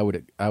highlight. I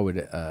would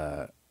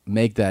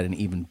make that an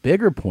even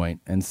bigger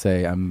point and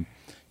say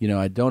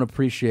I don't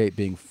appreciate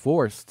being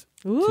forced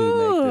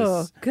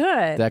to make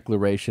this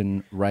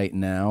declaration right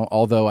now.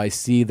 Although I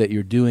see that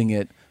you're doing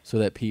it so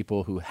that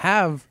people who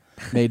have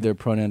made their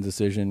pronoun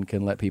decision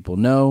can let people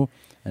know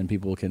and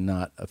people can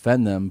not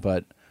offend them.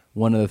 But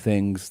one of the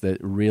things that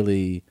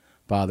really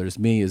bothers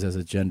me is, as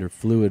a gender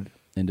fluid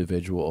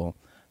individual,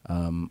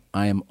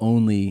 I am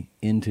only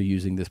into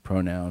using this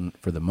pronoun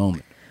for the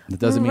moment. It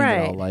doesn't mean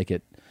that I'll like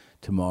it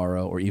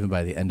tomorrow or even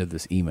by the end of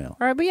this email.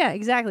 All right, but yeah,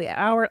 exactly.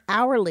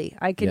 Hourly,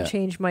 I can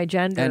change my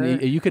gender.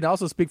 And you can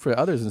also speak for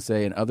others and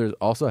say, and others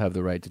also have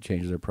the right to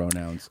change their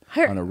pronouns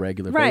on a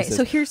regular basis.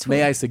 So here's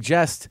May I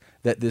suggest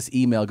that this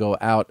email go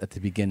out at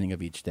the beginning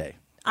of each day?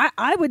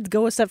 I would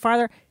go a step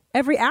farther.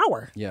 Every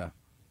hour. Yeah.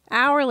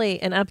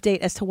 Hourly, an update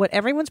as to what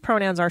everyone's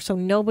pronouns are, so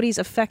nobody's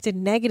affected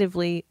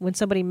negatively when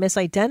somebody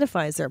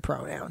misidentifies their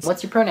pronouns.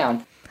 What's your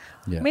pronoun?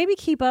 Yeah. Maybe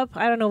keep up.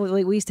 I don't know.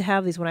 We used to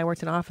have these when I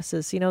worked in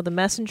offices. The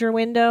messenger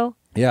window.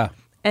 Yeah.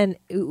 And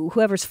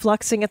whoever's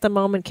fluxing at the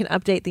moment can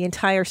update the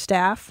entire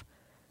staff.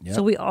 Yep.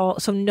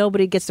 So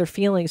nobody gets their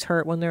feelings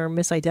hurt when they're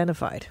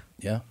misidentified.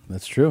 Yeah,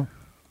 that's true.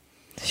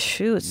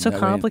 Shoot, it's so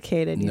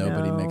complicated.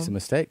 Nobody makes a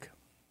mistake.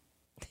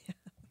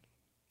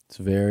 It's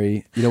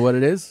very, you know what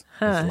it is?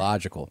 It's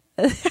logical.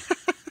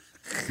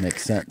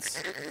 Makes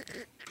sense.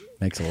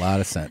 Makes a lot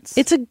of sense.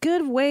 It's a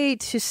good way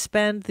to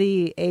spend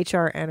the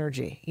HR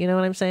energy. You know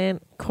what I'm saying?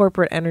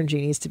 Corporate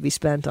energy needs to be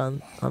spent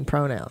on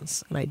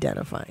pronouns and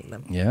identifying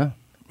them. Yeah.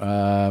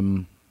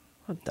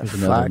 What the There's fuck?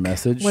 another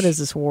message. What is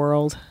this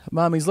world?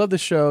 Mommies, love the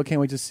show. Can't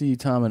wait to see you,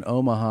 Tom, in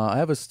Omaha. I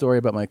have a story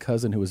about my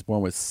cousin who was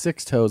born with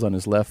 6 toes on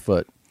his left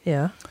foot.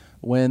 Yeah.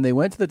 When they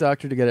went to the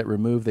doctor to get it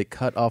removed, they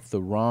cut off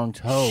the wrong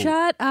toe.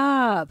 Shut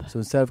up. So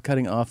instead of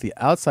cutting off the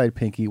outside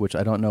pinky, which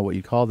I don't know what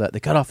you call that,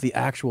 they cut off the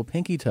actual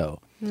pinky toe.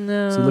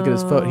 No. So you look at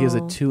his foot. He has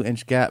a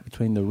 2-inch gap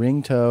between the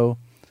ring toe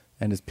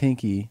and his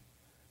pinky.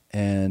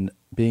 And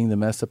being the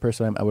messed up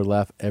person I would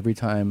laugh every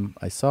time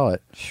I saw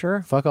it.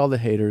 Sure. Fuck all the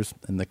haters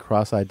and the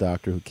cross-eyed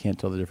doctor who can't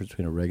tell the difference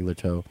between a regular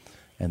toe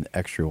and the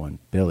extra one.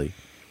 Billy.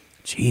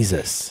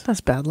 Jesus.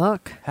 That's bad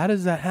luck. How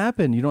does that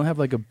happen? You don't have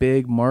like a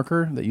big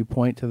marker that you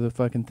point to the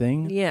fucking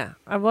thing? Yeah.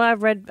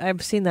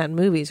 I've seen that in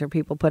movies where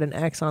people put an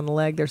X on the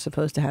leg they're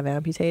supposed to have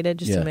amputated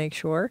just to make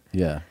sure.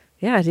 Yeah.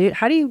 Yeah, dude.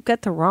 How do you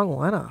get the wrong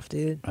one off,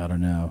 dude? I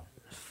don't know.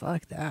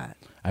 Fuck that.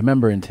 I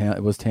remember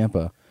it was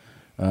Tampa.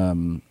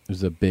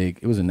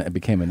 It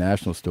became a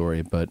national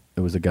story, but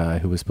it was a guy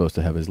who was supposed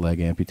to have his leg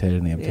amputated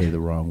and they amputated the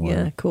wrong one.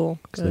 Yeah, cool.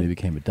 So then he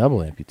became a double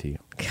amputee.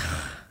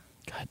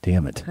 God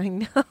damn it. I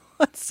know.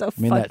 It's so I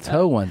mean, fucked that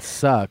toe up. one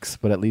sucks,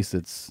 but at least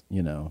it's,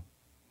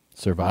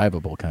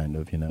 survivable kind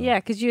of, Yeah,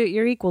 because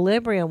your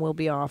equilibrium will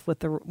be off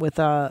with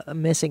a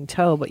missing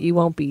toe, but you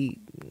won't be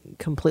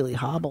completely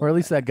hobbled. Or at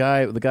least the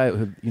guy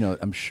who,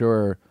 I'm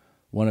sure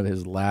one of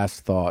his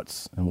last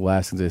thoughts and the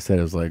last things they said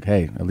was like,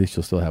 hey, at least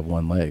you'll still have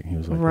one leg. He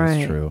was like,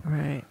 that's true.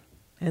 Right.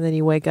 And then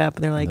you wake up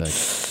and they're like,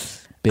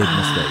 big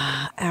mistake.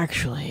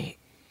 Actually.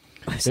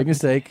 Big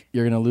mistake.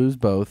 You're going to lose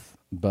both,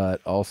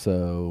 but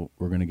also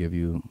we're going to give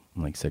you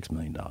like $6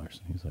 million.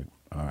 He's like,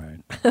 all right.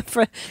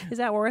 Is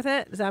that worth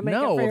it? Does that make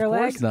No, it for your of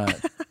legs?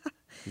 course not.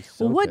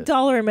 Well, what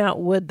dollar amount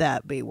would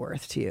that be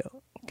worth to you?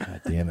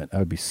 God damn it. I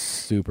would be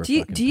super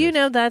Do you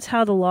know that's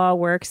how the law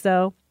works,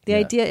 though? The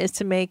idea is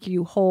to make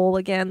you whole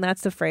again.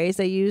 That's the phrase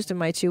they used in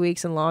my 2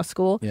 weeks in law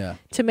school. Yeah.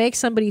 To make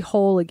somebody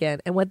whole again.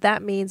 And what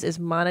that means is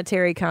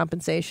monetary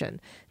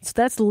compensation. So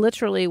that's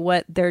literally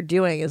what they're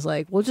doing is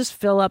like, we'll just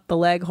fill up the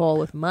leg hole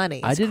with money.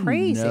 It's I didn't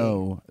crazy.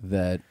 know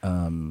that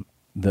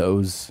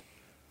those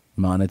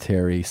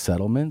monetary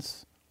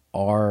settlements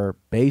are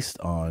based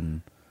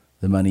on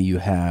the money you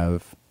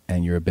have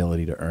and your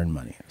ability to earn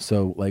money.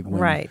 So like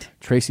when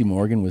Tracy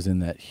Morgan was in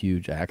that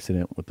huge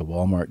accident with the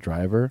Walmart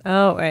driver.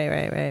 Oh,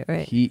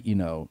 right. He,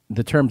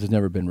 the terms has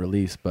never been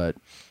released, but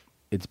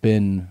it's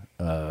been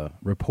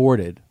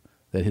reported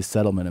that his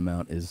settlement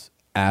amount is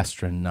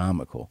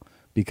astronomical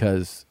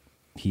because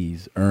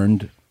he's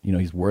earned,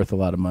 he's worth a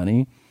lot of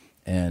money,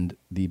 and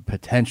the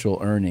potential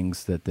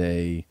earnings that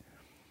they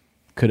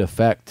could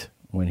affect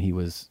when he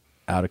was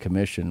out of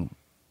commission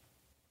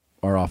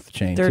are off the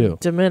chain. They're too.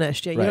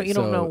 diminished. Yeah, Right, you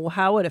don't know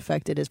how it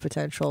affected his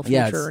potential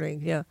future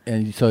earnings. Yeah.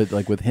 And so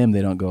like with him,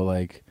 they don't go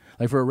like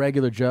for a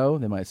regular Joe,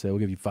 they might say, we'll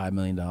give you $5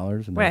 million.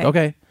 And they're Right. like,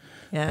 okay.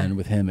 Yeah. And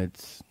with him,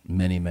 it's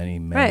many, many,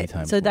 many Right.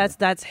 times So more.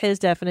 that's his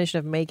definition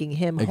of making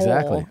him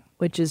Exactly. whole,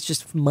 which is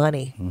just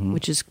money,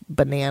 which is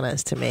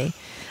bananas to me.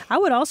 I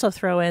would also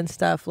throw in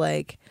stuff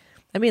like,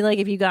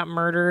 if you got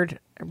murdered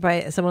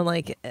by someone,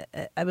 like,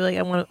 I'd be like,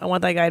 I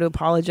want that guy to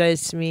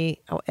apologize to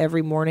me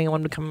every morning. I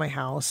want him to come to my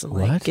house and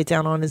like get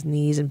down on his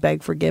knees and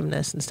beg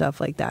forgiveness and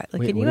stuff like that. Like,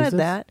 Wait, can what you is add this?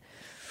 that?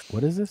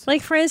 What is this?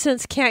 Like, for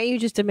instance, can't you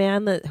just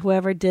demand that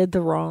whoever did the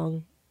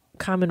wrong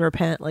come and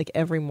repent like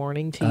every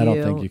morning to you? I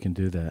don't think you can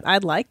do that.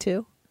 I'd like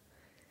to.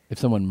 If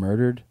someone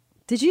murdered,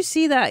 Did you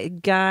see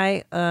that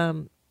guy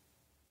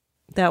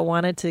that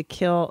wanted to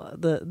kill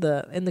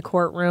the in the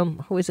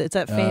courtroom? Who is it? It's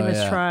that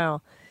famous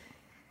trial.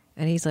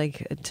 And he's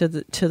like to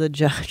the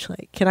judge,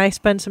 like, can I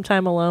spend some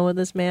time alone with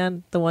this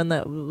man? The one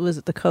that was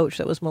the coach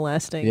that was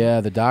molesting. yeah,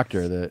 the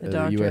doctor, the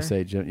doctor.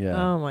 USA,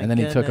 yeah. Oh, my And then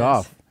he took goodness.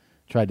 off,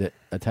 tried to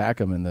attack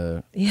him, and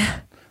the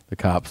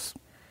cops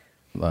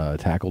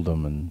tackled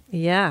him. And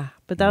Yeah,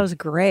 but that was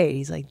great.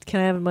 He's like,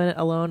 can I have a minute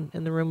alone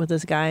in the room with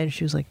this guy? And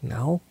she was like,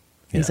 no.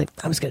 And he's like,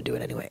 I'm just going to do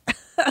it anyway.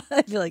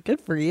 I feel like,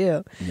 good for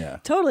you. Yeah.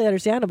 Totally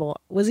understandable.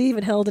 Was he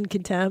even held in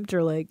contempt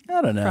or like,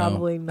 I don't know.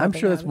 Probably I'm nothing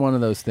sure that's happened? one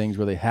of those things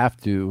where they have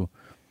to,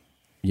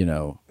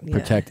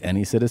 protect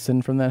any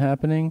citizen from that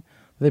happening.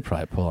 They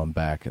probably pull him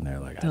back, and they're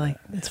like,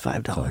 it's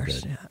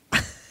 $5. Yeah.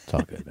 It's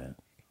all good, man.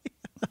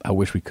 I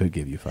wish we could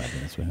give you 5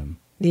 minutes with him.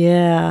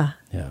 Yeah.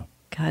 Yeah.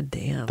 God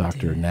damn.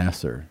 Dr. dude.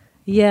 Nasser.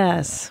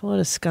 Yes. What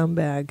a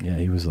scumbag. Yeah,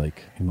 he was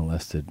like, he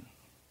molested,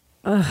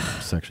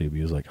 sexually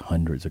abused like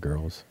hundreds of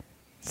girls.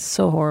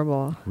 So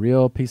horrible.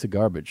 Real piece of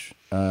garbage.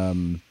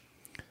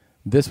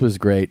 This was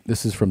great.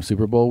 This is from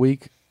Super Bowl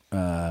week.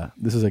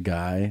 This is a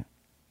guy.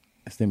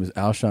 His name is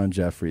Alshon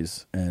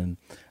Jeffries, and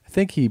I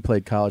think he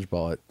played college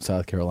ball at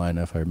South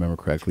Carolina, if I remember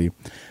correctly.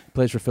 He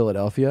plays for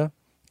Philadelphia,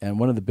 and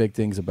one of the big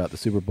things about the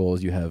Super Bowl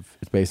is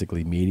it's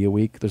basically media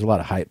week. There's a lot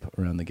of hype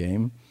around the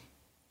game.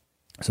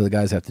 So the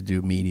guys have to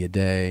do media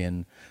day,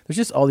 and there's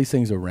just all these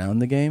things around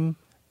the game,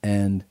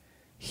 and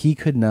he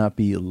could not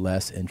be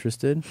less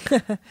interested.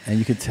 And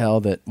you could tell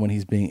that when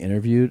he's being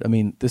interviewed, I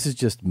mean, this is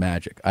just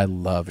magic. I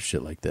love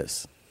shit like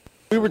this.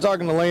 We were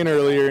talking to Lane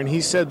earlier, and he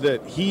said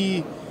that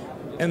he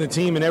and the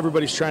team and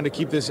everybody's trying to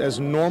keep this as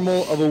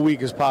normal of a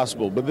week as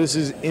possible, but this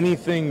is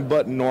anything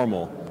but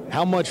normal.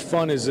 How much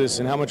fun is this,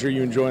 and how much are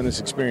you enjoying this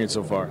experience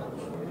so far?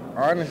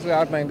 Honestly,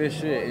 I think this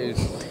shit is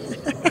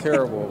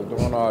terrible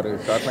doing all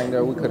this. I think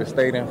that we could have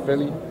stayed in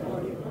Philly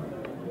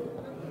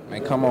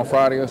and come on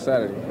Friday or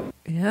Saturday.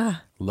 Yeah.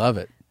 Love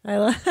it. I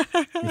love.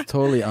 He's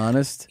totally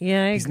honest.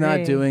 Yeah, I He's agree.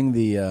 not doing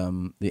the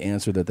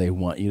answer that they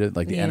want you to,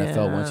 like the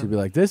NFL wants you to be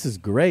like, this is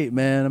great,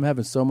 man. I'm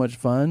having so much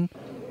fun.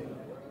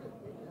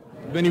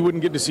 Then you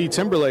wouldn't get to see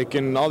Timberlake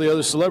and all the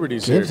other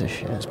celebrities here. Gives a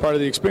shit. It's part of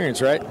the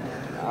experience, right?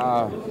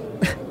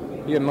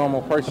 He a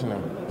normal person.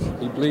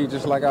 He bleed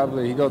just like I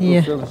bleed. He go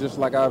through feelings just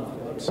like I.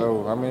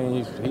 So I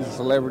mean, he's a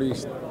celebrity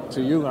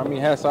to you. I mean,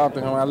 hats off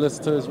to him. I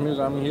listen to his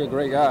music. I mean, he's a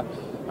great guy.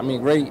 I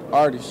mean, great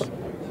artist.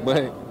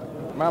 But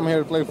I'm here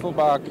to play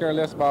football. I care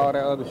less about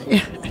all that other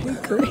shit.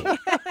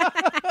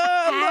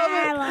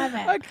 I love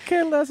it. I could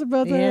care less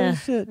about that other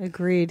shit.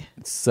 Agreed.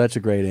 It's such a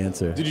great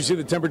answer. Did you see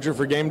the temperature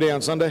for game day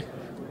on Sunday?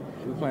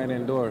 We're playing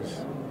indoors.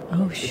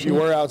 Oh, If you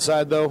were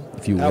outside, though,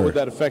 how would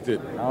that affect it?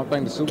 I don't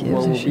think the Super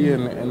Bowl will be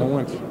in the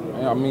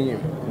winter. I mean,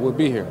 we'll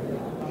be here.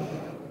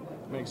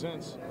 Makes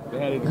sense. They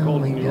had it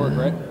cold in New York,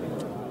 right?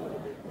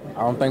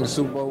 I don't think the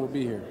Super Bowl will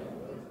be here.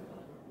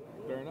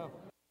 Fair enough.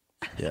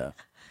 Yeah.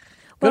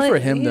 Good Well, for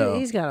him, though.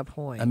 He's got a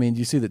point. I mean, do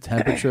you see the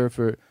temperature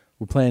for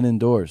we're playing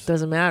indoors?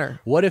 Doesn't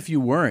matter. What if you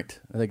weren't?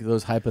 Like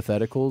those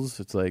hypotheticals.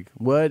 It's like,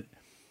 what?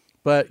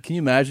 But can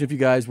you imagine if you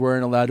guys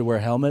weren't allowed to wear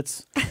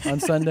helmets on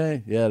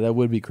Sunday? Yeah, that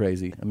would be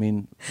crazy. I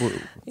mean,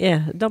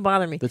 Yeah, don't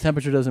bother me. the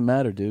temperature doesn't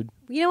matter, dude.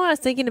 You know what I was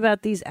thinking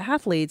about these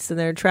athletes and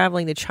they're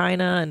traveling to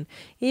China and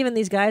even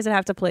these guys that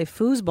have to play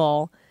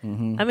foosball.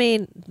 Mm-hmm. I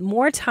mean,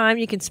 more time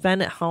you can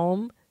spend at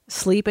home,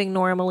 sleeping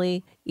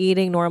normally,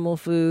 eating normal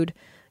food,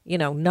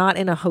 not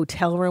in a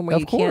hotel room where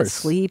Of you can't course.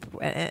 sleep.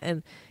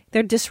 And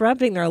they're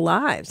disrupting their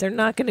lives. They're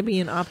not going to be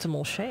in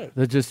optimal shape.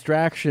 The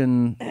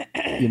distraction,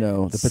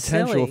 the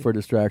potential Silly. for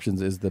distractions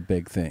is the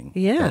big thing.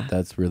 Yeah.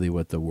 That's really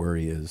what the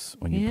worry is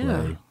when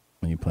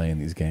you play in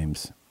these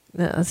games.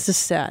 No, it's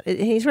just sad.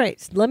 He's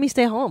right. Let me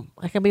stay home.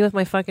 I can be with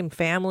my fucking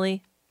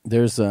family.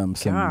 There's some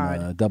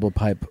God. double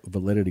pipe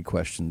validity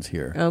questions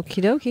here.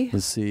 Okie dokie.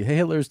 Let's see. Hey,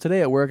 Hitlers,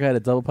 today at work I had a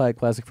double pipe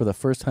classic for the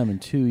first time in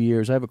 2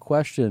 years. I have a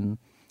question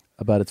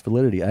about its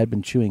validity. I had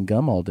been chewing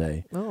gum all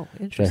day, Oh, which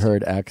I interesting.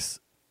 heard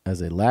acts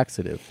as a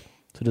laxative.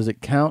 So does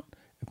it count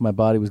if my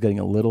body was getting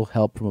a little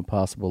help from a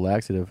possible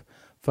laxative?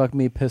 Fuck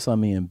me, piss on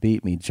me, and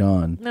beat me,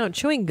 John. No,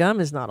 chewing gum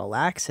is not a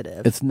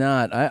laxative. It's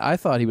not. I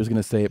thought he was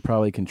going to say it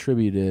probably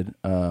contributed,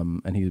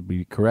 and he'd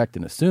be correct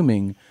in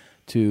assuming,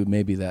 to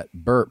maybe that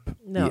burp.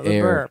 No, the the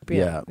air. burp,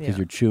 Yeah, because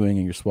you're chewing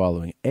and you're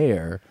swallowing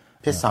air.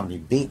 Piss on me,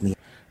 beat me.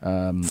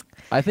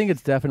 I think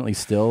it's definitely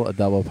still a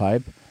double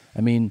pipe.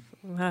 I mean,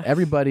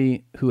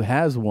 everybody who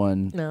has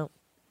one No.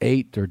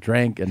 ate or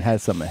drank and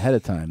had something ahead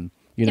of time.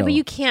 Yeah, but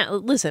you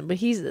can't listen. But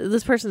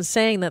this person's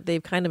saying that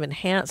they've kind of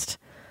enhanced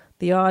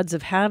the odds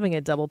of having a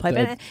double pipe,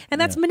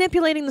 and that's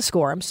manipulating the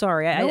score. I'm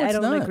sorry, No, I it's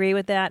don't not. agree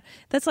with that.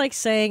 That's like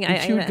saying You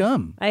chewed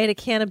gum. I ate a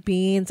can of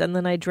beans and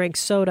then I drank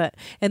soda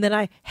and then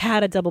I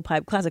had a double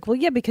pipe classic. Well,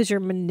 yeah, because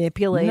you're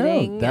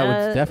manipulating. No, that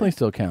would definitely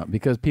still count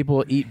because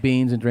people eat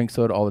beans and drink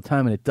soda all the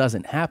time, and it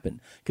doesn't happen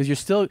because you're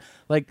still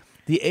like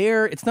the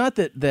air. It's not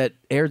that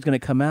air is going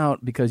to come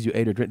out because you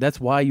ate or drink. That's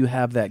why you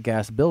have that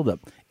gas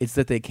buildup. It's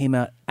that they came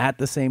out at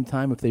the same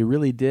time. If they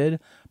really did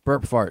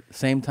burp fart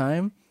same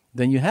time,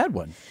 then you had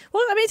one.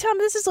 Well, I mean, Tom,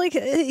 this is like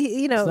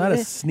It's not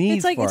a sneeze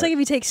It's like fart. if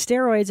you take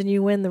steroids and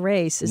you win the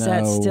race. Is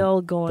that No,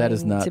 still going that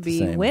is not to the be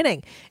same.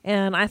 winning?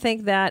 And I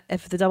think that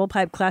if the double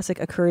pipe classic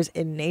occurs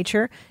in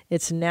nature,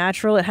 it's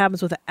natural. It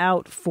happens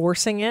without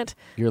forcing it.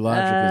 Your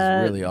logic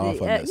is really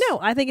off on this. No,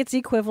 I think it's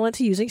equivalent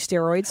to using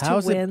steroids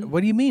How's to win.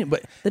 What do you mean?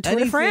 But the Tour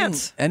de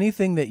France.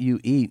 Anything that you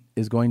eat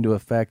is going to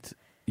affect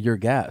your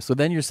gas. So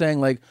then you're saying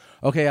like,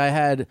 okay, I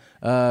had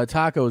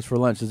tacos for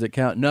lunch. Does it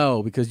count?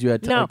 No, because you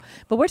had No,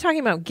 but we're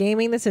talking about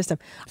gaming the system.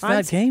 It's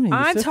not gaming the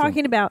I'm system.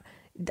 talking about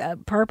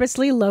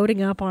purposely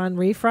loading up on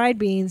refried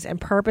beans and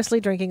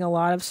purposely drinking a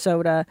lot of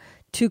soda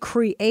to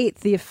create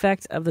the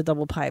effect of the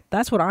double pipe.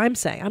 That's what I'm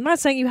saying. I'm not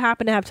saying you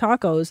happen to have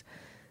tacos,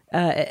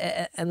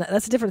 and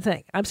that's a different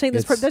thing. I'm saying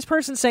this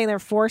person's saying they're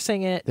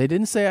forcing it. They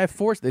didn't say I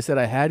forced. They said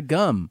I had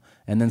gum,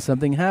 and then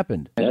something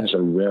happened. That's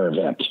a rare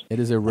event. It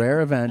is a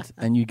rare event,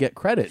 and you get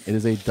credit. It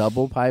is a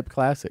double pipe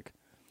classic.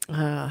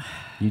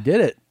 You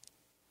did it,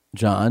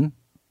 John.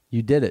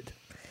 You did it.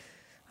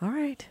 All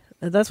right.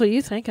 That's what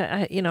you think.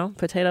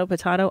 Potato,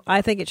 potato.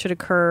 I think it should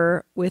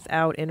occur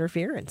without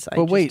interference. I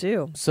But just wait,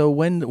 do. so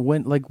when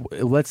like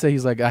let's say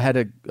he's like I had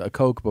a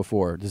Coke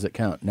before. Does it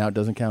count? Now it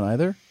doesn't count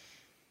either.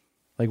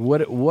 Like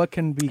what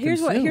can be Here's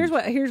consumed?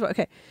 what.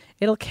 Okay,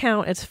 it'll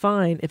count. It's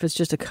fine if it's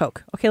just a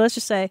Coke. Okay, let's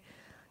just say,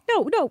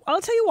 no.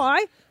 I'll tell you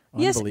why.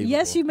 Yes,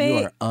 yes, you may.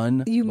 You are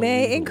unbelievable. You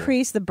may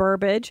increase the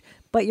burbage,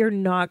 but you're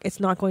not. It's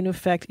not going to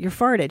affect your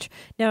fartage.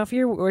 Now, if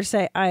you were to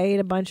say, "I ate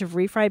a bunch of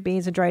refried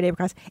beans and dried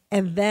apricots,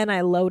 and then I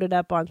loaded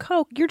up on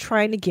Coke," you're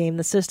trying to game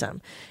the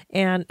system.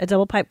 And a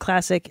double pipe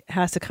classic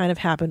has to kind of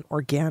happen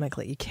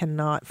organically. You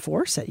cannot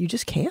force it. You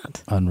just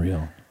can't.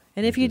 Unreal.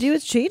 And if you do,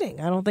 it's cheating.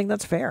 I don't think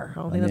that's fair.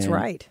 I don't think that's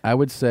right. I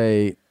would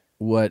say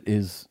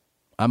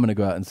I'm going to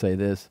go out and say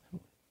this.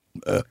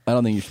 I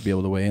don't think you should be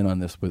able to weigh in on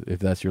this if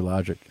that's your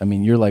logic. I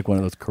mean, you're like one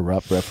of those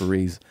corrupt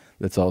referees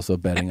that's also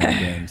betting on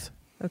games.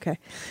 Okay.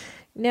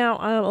 Now,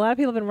 a lot of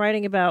people have been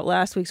writing about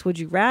last week's Would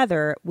You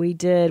Rather. We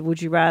did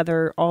Would You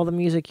Rather, all the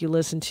music you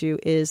listen to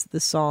is the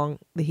song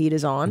The Heat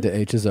Is On. The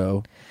H is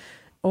O.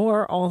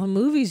 Or all the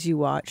movies you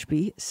watch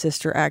be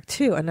Sister Act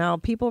 2. And now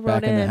people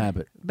wrote Back in the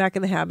Habit. Back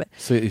in the Habit.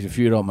 So if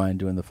you don't mind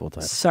doing the full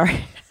title.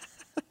 Sorry.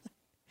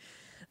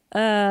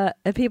 And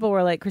people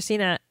were like,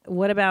 Christina,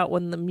 what about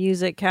when the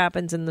music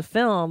happens in the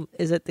film?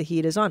 Is it The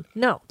Heat Is On?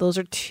 No, those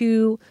are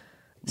two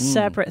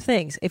separate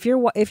things. If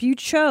you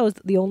chose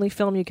the only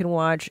film you can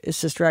watch is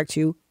Sister Act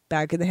 2,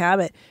 Back in the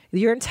Habit,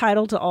 you're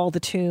entitled to all the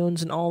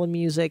tunes and all the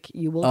music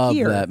you will of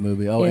hear that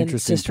movie. Oh, in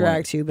interesting. Sister point.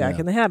 Act 2, Back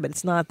in the Habit.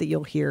 It's not that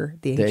you'll hear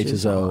the H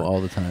is O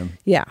all the time.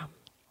 Yeah.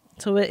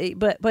 So,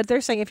 but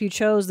they're saying if you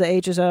chose the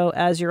H is O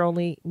as your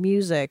only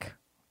music,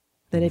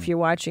 then if you're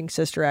watching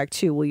Sister Act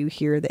 2, will you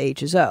hear the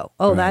H is O?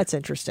 Oh, that's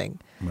interesting.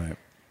 Right.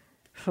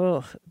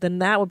 Oh, then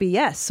that would be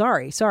yes.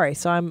 Sorry. So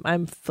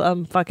I'm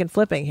fucking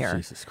flipping here.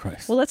 Jesus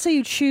Christ. Well, let's say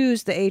you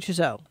choose the H is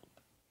O.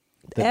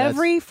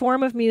 Every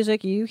form of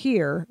music you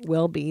hear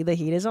will be The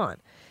Heat Is On.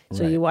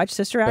 So you watch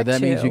Sister Act 2. But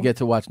that means you get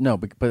to watch. No,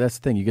 but that's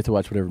the thing. You get to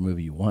watch whatever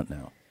movie you want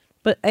now.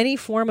 But any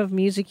form of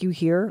music you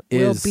hear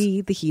will be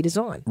The Heat Is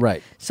On.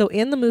 Right. So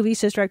in the movie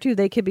Sister Act 2,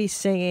 they could be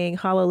singing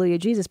Hallelujah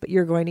Jesus, but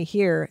you're going to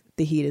hear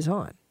The Heat Is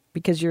On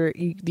because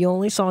the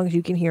only songs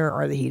you can hear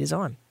are The Heat Is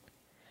On.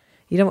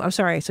 You don't. I'm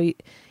sorry. So you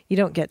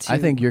don't get to. I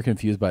think you're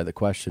confused by the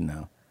question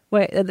now.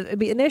 Wait.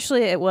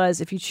 Initially, it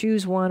was if you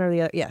choose one or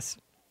the other. Yes.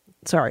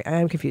 Sorry, I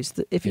am confused.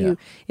 If you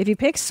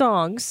pick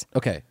songs.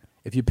 Okay.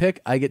 If you pick,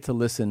 I get to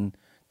listen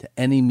to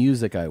any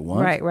music I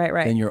want.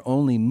 Right. Then your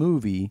only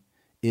movie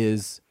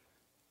is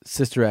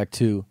Sister Act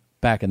 2,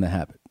 Back in the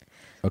Habit.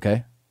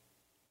 Okay?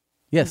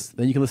 Yes.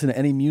 Then you can listen to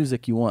any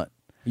music you want.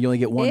 You only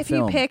get one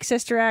film. If you pick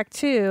Sister Act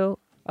 2...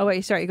 Oh,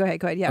 wait. Sorry. Go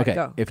ahead. Yeah, okay.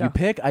 go. If you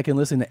pick, I can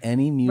listen to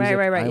any music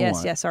I right.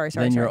 want. Yes. Sorry.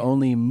 Then your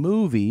only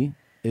movie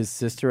is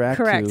Sister Act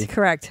 2,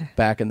 Correct.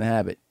 Back in the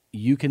Habit.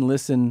 You can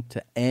listen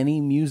to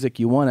any music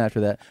you want after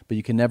that, but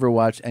you can never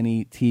watch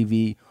any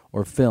TV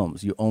or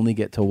films. You only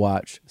get to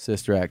watch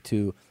Sister Act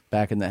 2,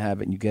 Back in the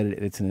Habit, and you get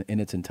it in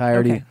its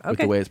entirety with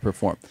the way it's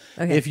performed.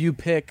 Okay. If you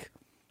pick,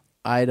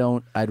 I'd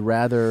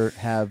rather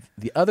have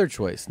the other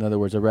choice. In other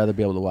words, I'd rather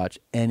be able to watch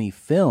any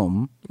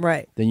film.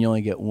 Right. Then you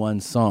only get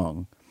one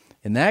song.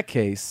 In that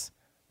case,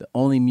 the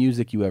only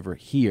music you ever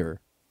hear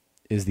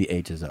is the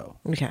H is O.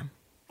 Okay.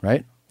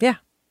 Right? Yeah.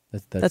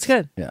 That's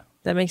good. Yeah.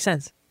 That makes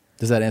sense.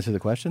 Does that answer the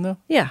question, though?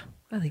 Yeah,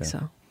 I think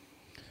so.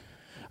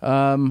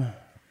 All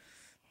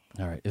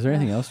right. Is there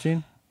anything else,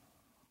 Gene?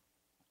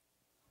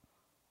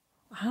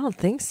 I don't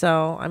think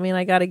so. I mean,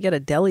 I got to get a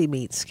deli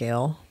meat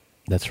scale.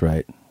 That's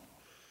right.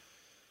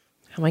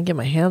 I might get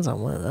my hands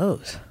on one of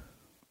those.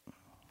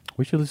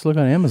 We should just look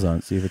on Amazon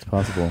and see if it's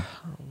possible.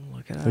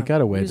 Look it up. We got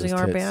to weigh using this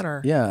our tits.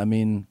 banner. Yeah, I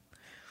mean,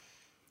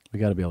 we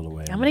got to be able to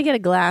weigh. I'm going to get a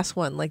glass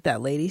one, like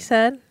that lady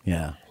said.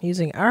 Yeah.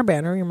 Using our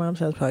banner, Your Mom's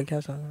House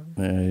Podcast.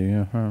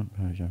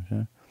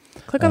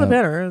 Click on the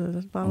banner. At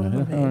the bottom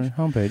of the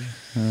homepage.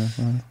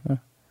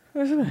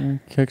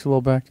 Kicks a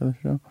little back to the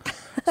show.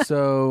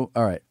 So,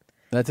 all right.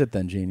 That's it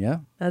then, Gene, yeah?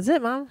 That's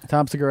it, Mom.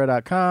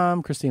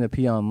 TomSegura.com,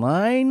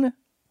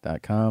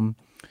 ChristinaPOnline.com,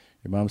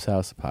 Your Mom's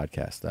House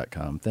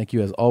Podcast.com. Thank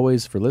you, as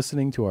always, for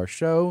listening to our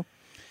show.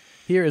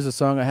 Here is a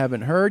song I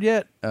haven't heard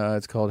yet.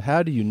 It's called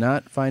How Do You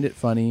Not Find It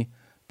Funny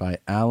by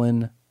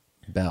Alan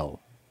Bell.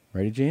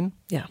 Ready, Gene?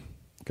 Yeah.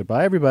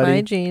 Goodbye, everybody.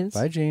 Bye, Jeans.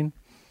 Bye, Gene.